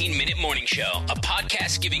 15-Minute Morning Show, a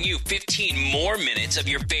podcast giving you 15 more minutes of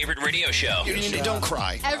your favorite radio show. Don't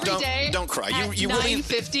cry. Every day Don't cry. At You really.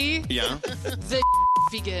 9:50. Yeah. The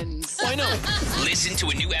begins. I know. Listen to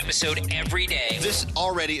a new episode every day. This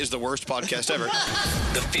already is the worst podcast ever.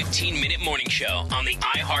 The 15-Minute Morning Show on the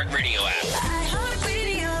iHeartRadio app.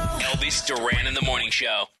 Elvis Duran in the Morning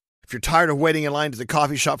Show. If you're tired of waiting in line to the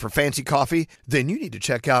coffee shop for fancy coffee, then you need to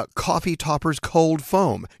check out Coffee Topper's Cold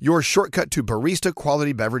Foam, your shortcut to barista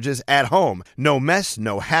quality beverages at home. No mess,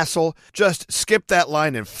 no hassle. Just skip that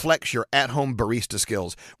line and flex your at-home barista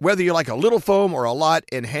skills. Whether you like a little foam or a lot,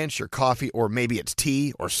 enhance your coffee, or maybe it's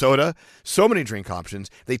tea or soda. So many drink options.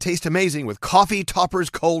 They taste amazing with Coffee Topper's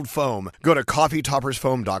Cold Foam. Go to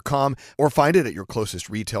coffeetoppersfoam.com or find it at your closest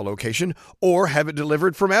retail location or have it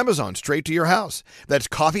delivered from Amazon straight to your house. That's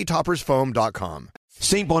coffeetoppersfoam.com.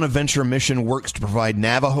 St. Bonaventure Mission works to provide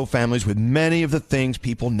Navajo families with many of the things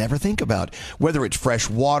people never think about. Whether it's fresh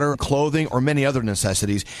water, clothing, or many other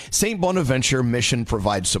necessities, St. Bonaventure Mission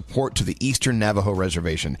provides support to the Eastern Navajo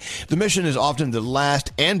Reservation. The mission is often the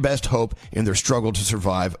last and best hope in their struggle to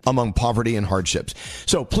survive among poverty and hardships.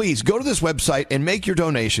 So please go to this website and make your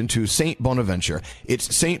donation to St. Bonaventure. It's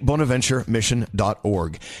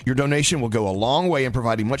stbonaventuremission.org. Your donation will go a long way in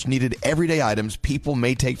providing much needed everyday items people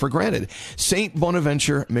may take for granted.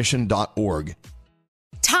 stbonaventuremission.org.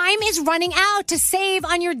 Time is running out to save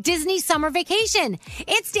on your Disney summer vacation.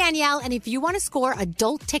 It's Danielle, and if you want to score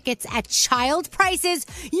adult tickets at child prices,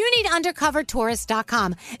 you need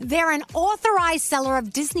UndercoverTourist.com. They're an authorized seller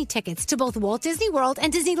of Disney tickets to both Walt Disney World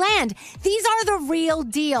and Disneyland. These are the real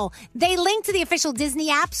deal. They link to the official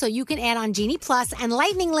Disney app so you can add on Genie Plus and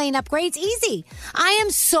Lightning Lane upgrades easy. I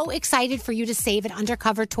am so excited for you to save at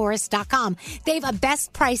UndercoverTourist.com. They have a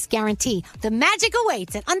best price guarantee. The magic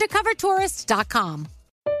awaits at UndercoverTourist.com.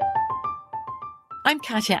 I'm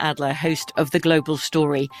Katya Adler, host of The Global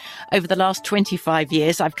Story. Over the last 25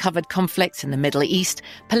 years, I've covered conflicts in the Middle East,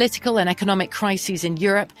 political and economic crises in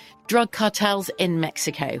Europe, drug cartels in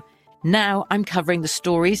Mexico. Now I'm covering the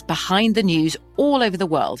stories behind the news all over the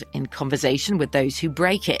world in conversation with those who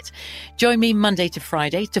break it. Join me Monday to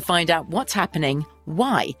Friday to find out what's happening,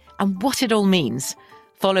 why, and what it all means.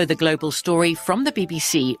 Follow The Global Story from the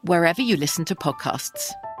BBC wherever you listen to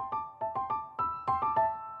podcasts.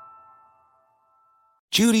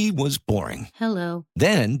 Judy was boring. Hello.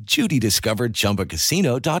 Then Judy discovered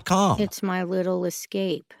ChumbaCasino.com. It's my little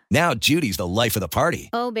escape. Now Judy's the life of the party.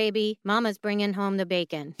 Oh, baby, mama's bringing home the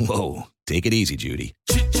bacon. Whoa, take it easy, Judy.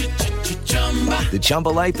 The Chumba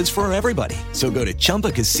life is for everybody. So go to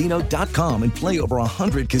ChumbaCasino.com and play over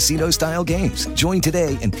 100 casino-style games. Join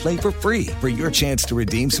today and play for free for your chance to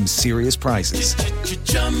redeem some serious prizes.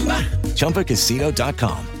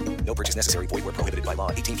 ChumbaCasino.com. No purchase necessary. Void where prohibited by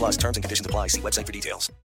law. 18 plus terms and conditions apply. See website for details.